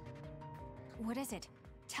bastards. What is it?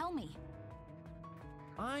 Tell me.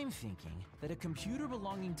 I'm thinking that a computer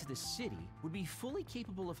belonging to the city would be fully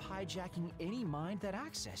capable of hijacking any mind that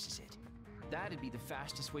accesses it. That'd be the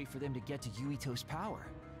fastest way for them to get to Yuito's power.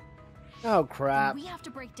 Oh, crap. Then we have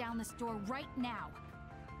to break down this door right now.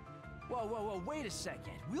 Whoa, wait a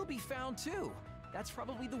second. We'll be found too. That's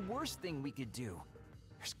probably the worst thing we could do.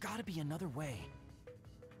 There's gotta be another way.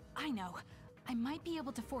 I know. I might be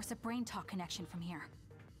able to force a brain talk connection from here.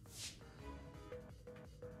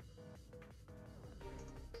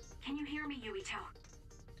 Can you hear me, Yuito?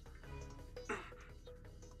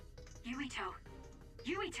 Yuito!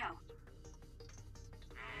 Yuito!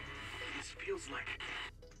 This feels like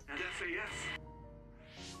an SAS.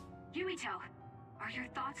 Yuito, are your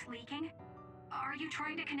thoughts leaking? Are you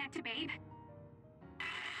trying to connect to Babe?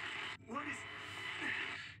 What is...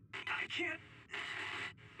 I can't...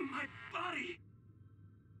 My body...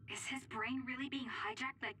 Is his brain really being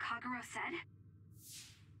hijacked like Kagero said?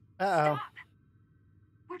 Uh-oh. Stop!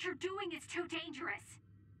 What you're doing is too dangerous.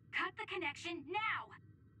 Cut the connection now!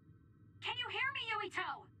 Can you hear me,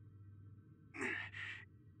 Yuito?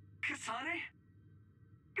 Kasane?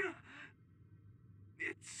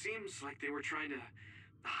 It seems like they were trying to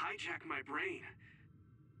hijack my brain.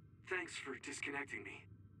 Thanks for disconnecting me.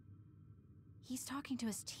 He's talking to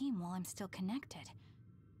his team while I'm still connected.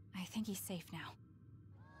 I think he's safe now.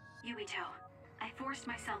 Yuito, I forced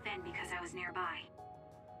myself in because I was nearby.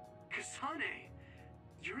 Kasane!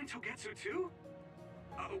 You're in Togetsu too?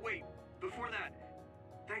 Wait, before that,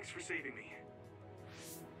 thanks for saving me.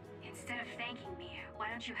 Instead of thanking me, why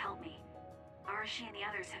don't you help me? Arashi and the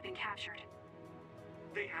others have been captured.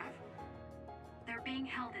 They have? They're being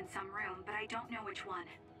held in some room, but I don't know which one.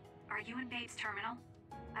 Are you in Babe's terminal?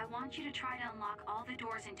 I want you to try to unlock all the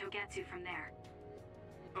doors in Togetsu from there.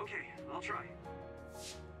 Okay, I'll try.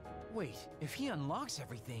 Wait, if he unlocks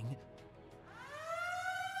everything...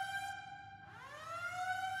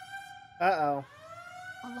 Uh-oh.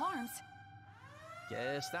 Alarms?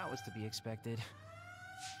 Guess that was to be expected.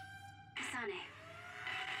 Kasane.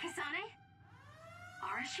 Kasane?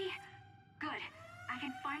 Arashi? Good. I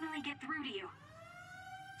can finally get through to you.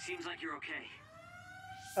 Seems like you're okay.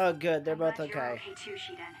 Oh, good. They're both You're okay. okay too,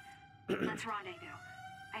 Shiden. Let's rendezvous.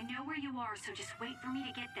 I know where you are, so just wait for me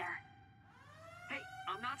to get there. Hey,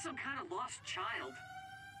 I'm not some kind of lost child.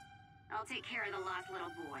 I'll take care of the lost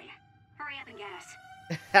little boy. Hurry up and get us.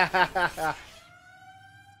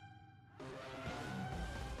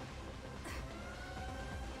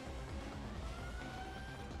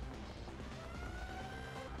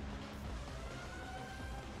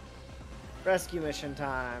 Rescue mission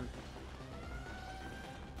time.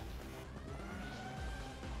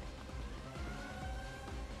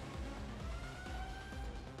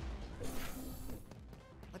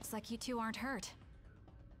 Looks like you two aren't hurt.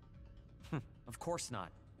 Of course not.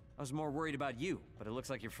 I was more worried about you, but it looks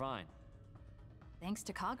like you're fine. Thanks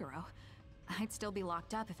to Kagero. I'd still be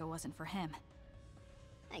locked up if it wasn't for him.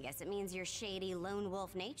 I guess it means your shady lone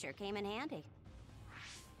wolf nature came in handy.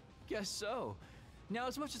 Guess so. Now,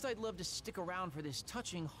 as much as I'd love to stick around for this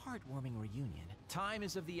touching, heartwarming reunion, time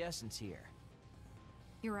is of the essence here.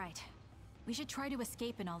 You're right. We should try to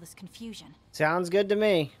escape in all this confusion. Sounds good to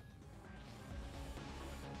me.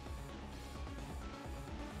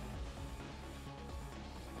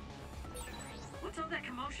 What's all that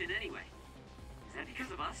commotion anyway? Is that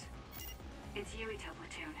because of us? It's Yuito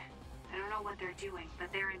platoon. I don't know what they're doing,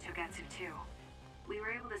 but they're in Togetsu too. We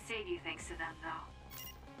were able to save you thanks to them, though.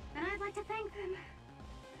 And I'd like to thank them.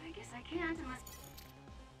 I guess I can't unless...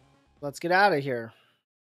 Let's get out of here.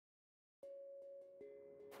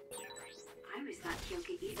 I always thought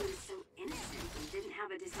Kyoka Eden was so innocent and didn't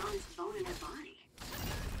have a dishonest bone in her body.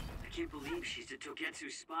 I can't believe she's a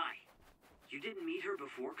Togetsu spy. You didn't meet her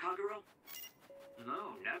before, Kagero?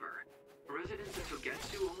 No, never. Residents of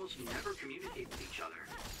Togetsu almost never communicate with each other.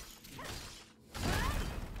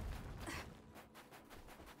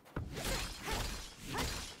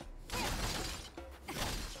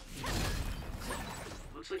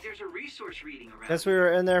 Looks like there's a resource reading around. Guess we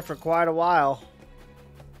were in there for quite a while.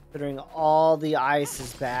 Considering all the ice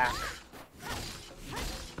is back.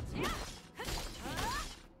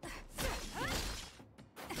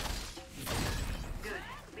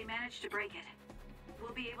 managed to break it.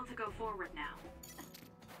 We'll be able to go forward now.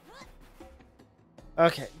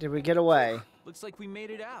 Okay, did we get away? Looks like we made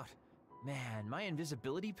it out. Man, my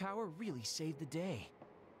invisibility power really saved the day.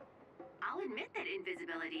 I'll admit that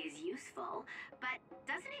invisibility is useful, but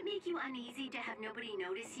doesn't it make you uneasy to have nobody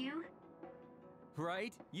notice you?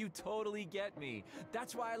 Right? You totally get me.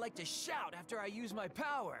 That's why I like to shout after I use my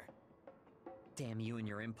power. Damn you and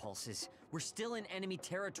your impulses. We're still in enemy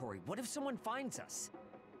territory. What if someone finds us?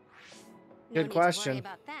 No Good need question. to worry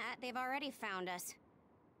about that. They've already found us.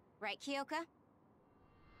 Right, Kyoka?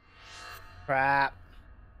 Crap.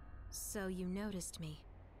 So you noticed me.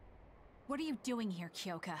 What are you doing here,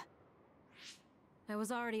 Kyoka? I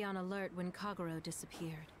was already on alert when Kagero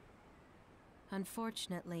disappeared.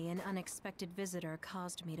 Unfortunately, an unexpected visitor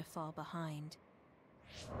caused me to fall behind.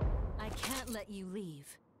 I can't let you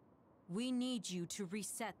leave. We need you to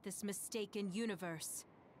reset this mistaken universe.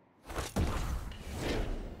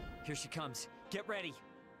 Here she comes. Get ready.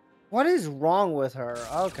 What is wrong with her?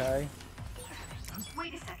 Okay.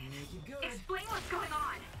 Wait a second. Explain what's going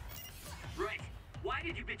on. Right. Why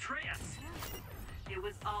did you betray us? It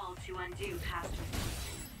was all to undo past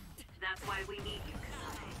mistakes. That's why we need you,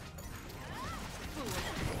 Kasane.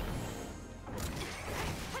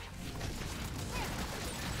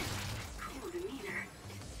 Cool demeanor.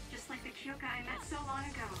 Just like the Kyoka I met so long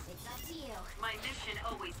ago. It's up to you. My mission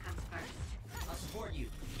always comes first. I'll support you.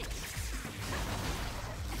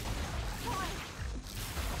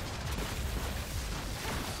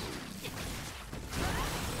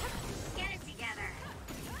 Get it together.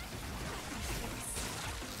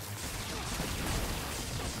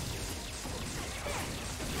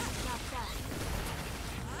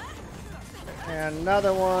 And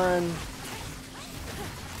another one.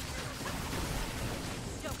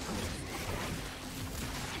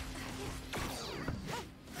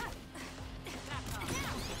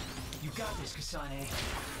 You got this, Kasane.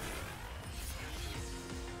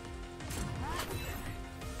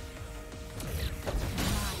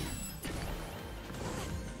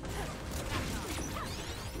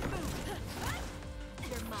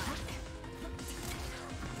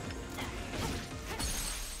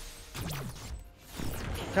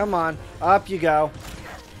 Come on, up you go.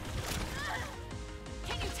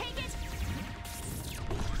 Can you take it?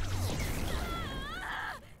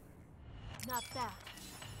 Not that.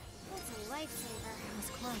 That's a lifesaver. That was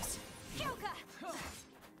close. Kyoka!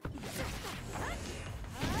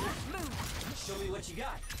 Show me what you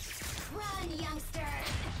got. Run, youngster!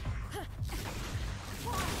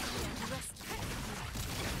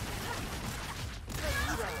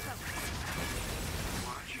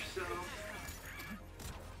 Watch yourself.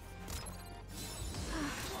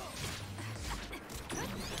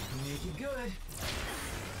 Make it good.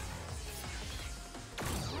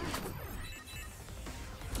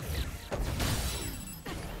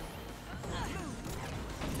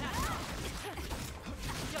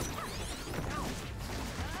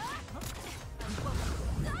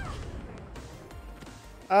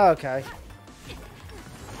 Okay.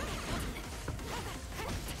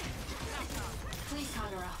 Please,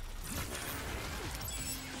 Kagero.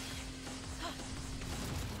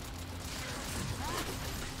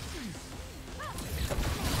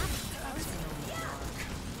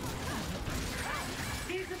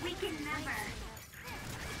 There's a weakened member.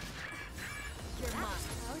 You're mine.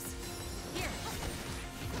 Here.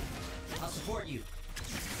 I'll support you.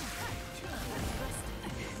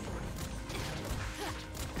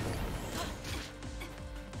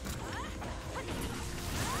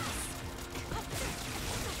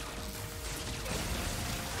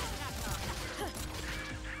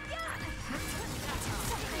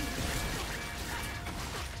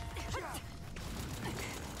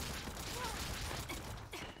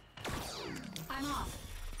 I'm off.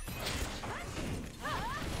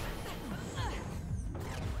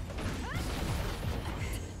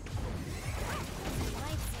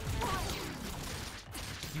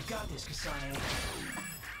 You got this, Kasane.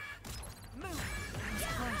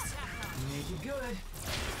 Make it good.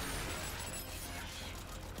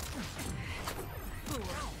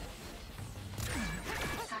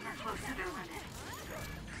 Some are close to their limit.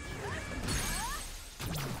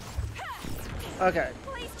 Okay.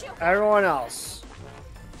 Everyone else.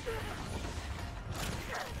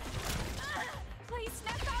 Please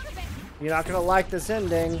snap out of it. You're not gonna like this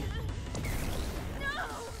ending.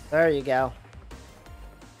 There you go.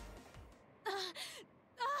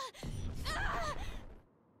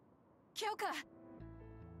 Kyoka!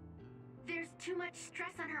 There's too much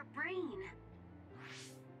stress on her brain.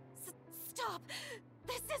 Stop!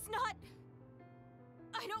 This is not...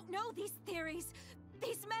 I don't know these theories.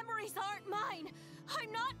 These memories aren't mine.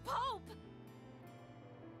 I'm not Pope!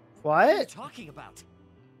 What are you What? talking about?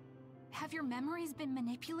 Have your memories been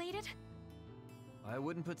manipulated? I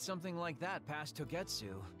wouldn't put something like that past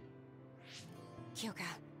Togetsu. Kyoka,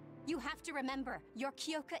 you have to remember, you're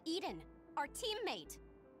Kyoka Eden, our teammate.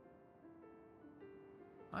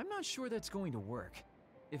 I'm not sure that's going to work.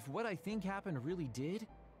 If what I think happened really did,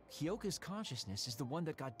 Kyoka's consciousness is the one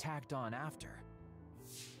that got tacked on after.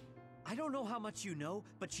 I don't know how much you know,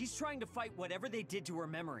 but she's trying to fight whatever they did to her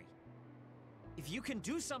memory. If you can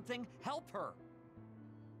do something, help her!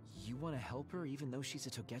 You want to help her even though she's a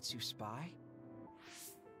Togetsu spy?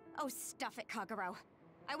 Oh, stuff it, Kagero.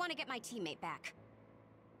 I want to get my teammate back.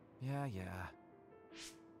 Yeah.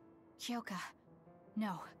 Kyoka.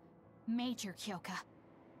 No. Major Kyoka.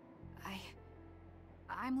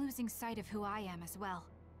 I'm losing sight of who I am as well.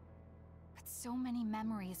 But so many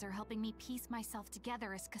memories are helping me piece myself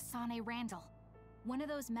together as Kasane Randall. One of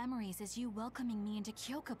those memories is you welcoming me into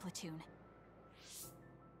Kyoka Platoon.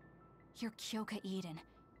 You're Kyoka Eden.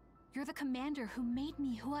 You're the commander who made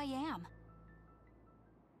me who I am.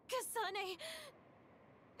 Kasane!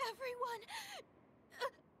 Everyone!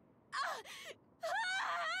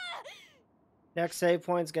 Next save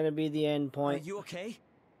point's gonna be the end Are point. you okay?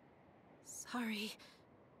 Sorry.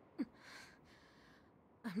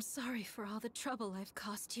 I'm sorry for all the trouble I've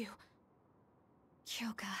caused you.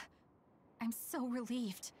 Kyoka, I'm so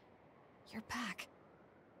relieved. You're back.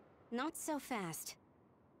 Not so fast.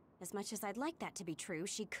 As much as I'd like that to be true,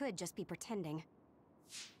 she could just be pretending.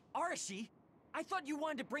 Arashi! I thought you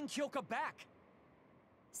wanted to bring Kyoka back!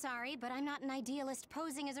 Sorry, but I'm not an idealist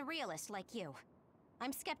posing as a realist like you.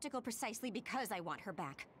 I'm skeptical precisely because I want her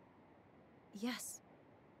back. Yes.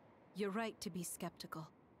 You're right to be skeptical.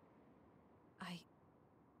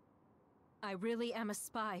 I really am a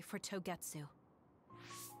spy for Togetsu.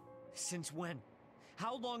 Since when?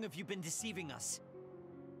 How long have you been deceiving us?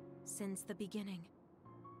 Since the beginning.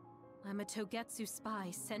 I'm a Togetsu spy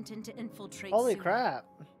sent in to infiltrate Holy Suwa. crap.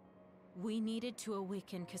 We needed to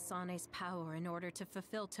awaken Kasane's power in order to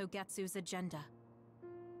fulfill Togetsu's agenda.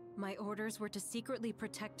 My orders were to secretly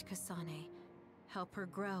protect Kasane, help her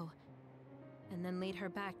grow, and then lead her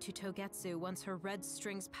back to Togetsu once her red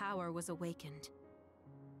string's power was awakened.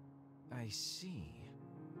 I see.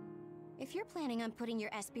 If you're planning on putting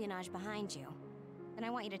your espionage behind you, then I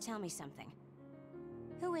want you to tell me something.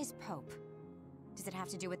 Who is Pope? Does it have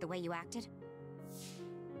to do with the way you acted?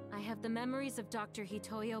 I have the memories of Dr.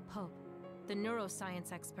 Hitoyo Pope, the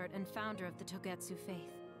neuroscience expert and founder of the Togetsu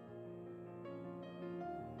faith.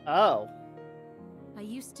 Oh. I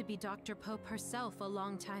used to be Dr. Pope herself a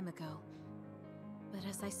long time ago. But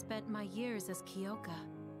as I spent my years as Kyoka,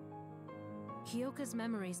 Kyoka's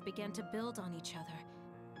memories began to build on each other,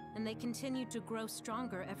 and they continued to grow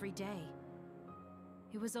stronger every day.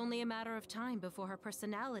 It was only a matter of time before her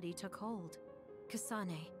personality took hold.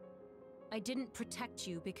 Kasane, I didn't protect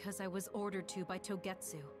you because I was ordered to by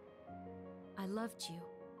Togetsu. I loved you.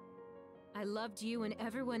 I loved you and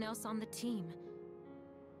everyone else on the team.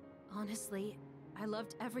 Honestly, I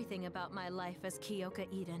loved everything about my life as Kyoka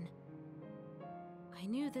Eden. I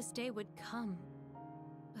knew this day would come,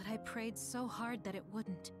 but I prayed so hard that it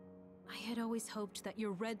wouldn't. I had always hoped that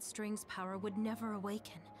your red string's power would never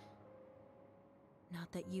awaken.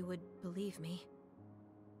 Not that you would believe me.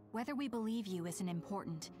 Whether we believe you isn't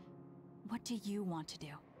important. What do you want to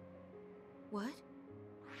do? What?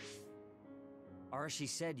 Arashi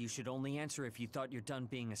said you should only answer if you thought you're done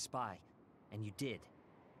being a spy, and you did.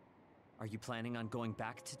 Are you planning on going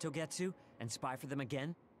back to Togetsu and spy for them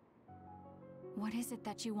again? What is it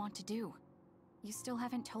that you want to do? You still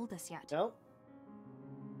haven't told us yet. Nope.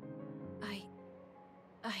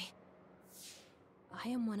 I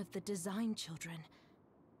am one of the design children.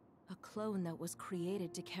 A clone that was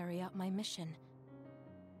created to carry out my mission.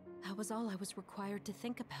 That was all I was required to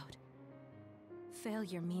think about.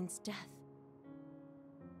 Failure means death.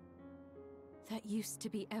 That used to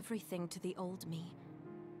be everything to the old me.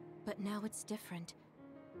 But now it's different.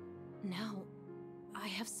 Now, I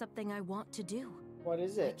have something I want to do. What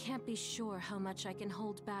is it? I can't be sure how much I can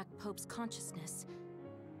hold back Pope's consciousness.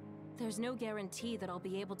 There's no guarantee that I'll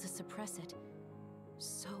be able to suppress it.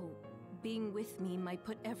 So, being with me might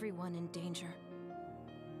put everyone in danger.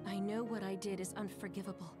 I know what I did is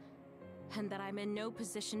unforgivable, and that I'm in no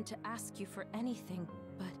position to ask you for anything,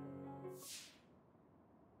 but...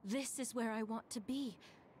 this is where I want to be,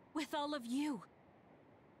 with all of you.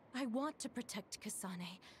 I want to protect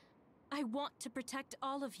Kasane. I want to protect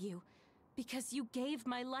all of you, because you gave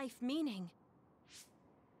my life meaning.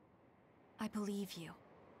 I believe you.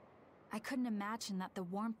 I couldn't imagine that the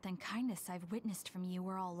warmth and kindness I've witnessed from you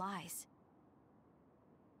were all lies.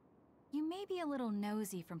 You may be a little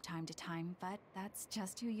nosy from time to time, but that's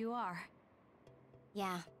just who you are.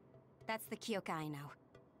 Yeah, that's the Kyoka I know.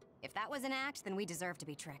 If that was an act, then we deserve to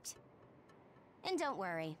be tricked. And don't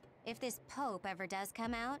worry, if this Pope ever does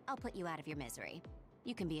come out, I'll put you out of your misery.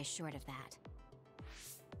 You can be assured of that.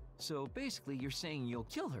 So basically, you're saying you'll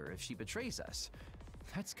kill her if she betrays us.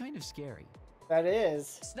 That's kind of scary. That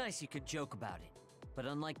is. It's nice you could joke about it. But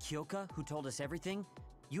unlike Kyoka, who told us everything,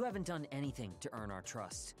 you haven't done anything to earn our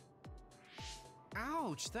trust.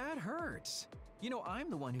 Ouch, that hurts. You know, I'm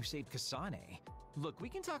the one who saved Kasane. Look, we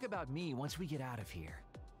can talk about me once we get out of here.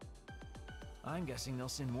 I'm guessing they'll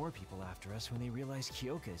send more people after us when they realize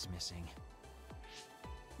Kyoka is missing.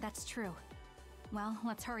 That's true. Well,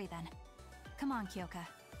 let's hurry then. Come on, Kyoka.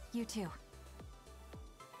 You too.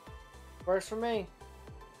 Works for me.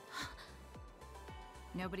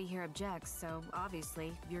 Nobody here objects, so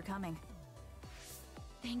obviously you're coming.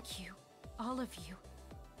 Thank you, all of you.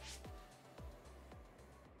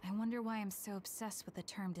 I wonder why I'm so obsessed with the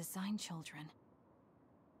term design children.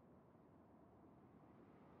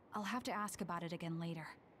 I'll have to ask about it again later.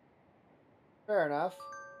 Fair enough.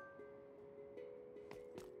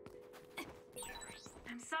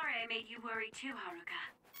 I'm sorry I made you worry too, Haruka.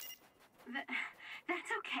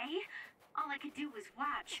 That's okay. All I could do was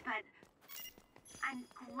watch, but I'm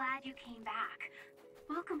glad you came back.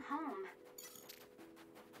 Welcome home.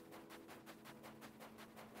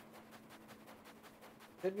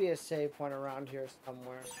 Could be a save point around here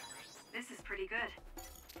somewhere. This is pretty good.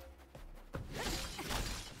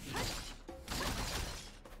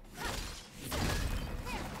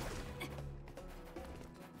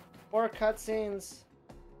 More cutscenes.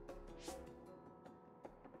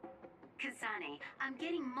 Kasane, I'm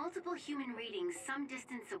getting multiple human readings some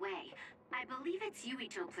distance away. I believe it's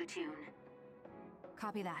Yuito platoon.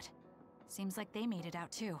 Copy that. Seems like they made it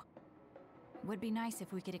out too. Would be nice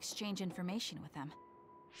if we could exchange information with them.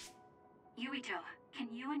 Yuito, can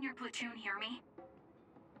you and your platoon hear me?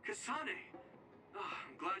 Kasane! Oh,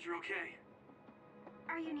 I'm glad you're okay.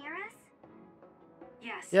 Are you near us?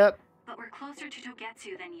 Yes. Yep. But we're closer to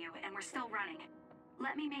Togetsu than you, and we're still running.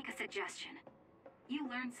 Let me make a suggestion. You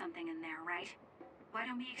learned something in there, right? Why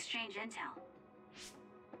don't we exchange intel?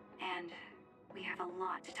 And we have a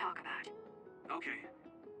lot to talk about. Okay.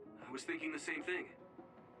 I was thinking the same thing.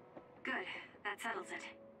 Good. That settles it.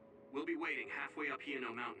 We'll be waiting halfway up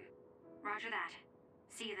Hino Mountain. Roger that.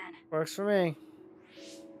 See you then. Works for me.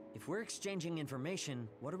 If we're exchanging information,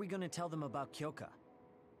 what are we gonna tell them about Kyoka?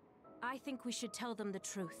 I think we should tell them the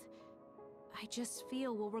truth. I just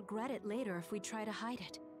feel we'll regret it later if we try to hide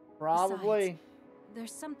it. Probably. Besides,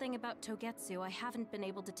 there's something about Togetsu I haven't been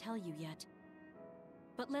able to tell you yet.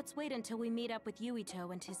 But let's wait until we meet up with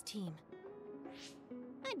Yuito and his team.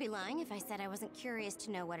 I'd be lying if I said I wasn't curious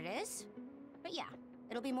to know what it is. But yeah,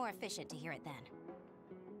 it'll be more efficient to hear it then.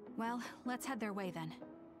 Well, let's head their way then.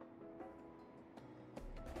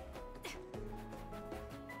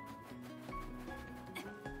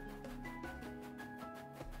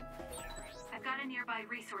 I've got a nearby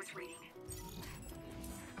resource reading.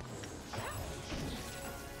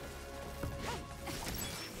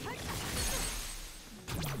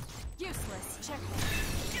 Useless. Check.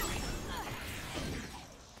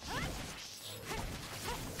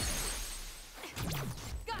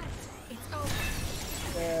 Got it. It's over.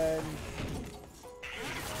 And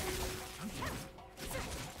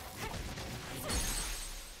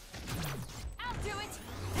I'll do it!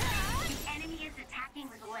 The enemy is attacking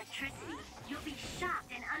with electricity. You'll be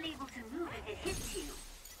shocked and unable to move if it hits you.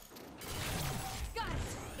 Got it.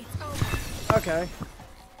 It's over. okay.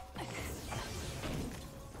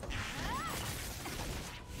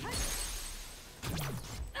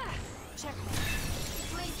 Check.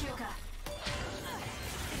 Blade Kyoka.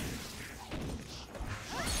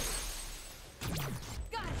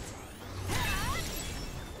 Got it.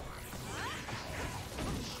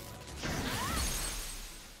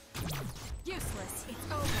 Useless.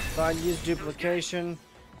 It's over. So I use duplication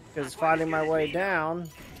because fighting my way down.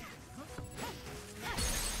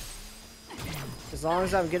 As long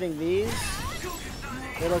as I'm getting these,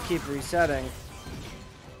 it'll keep resetting.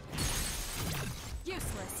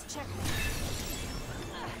 Useless. Check.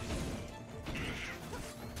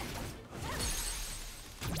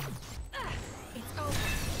 It's over.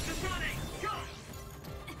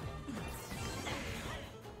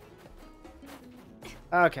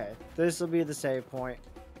 Okay, this will be the save point.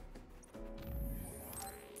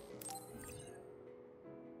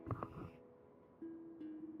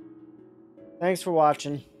 Thanks for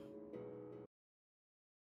watching.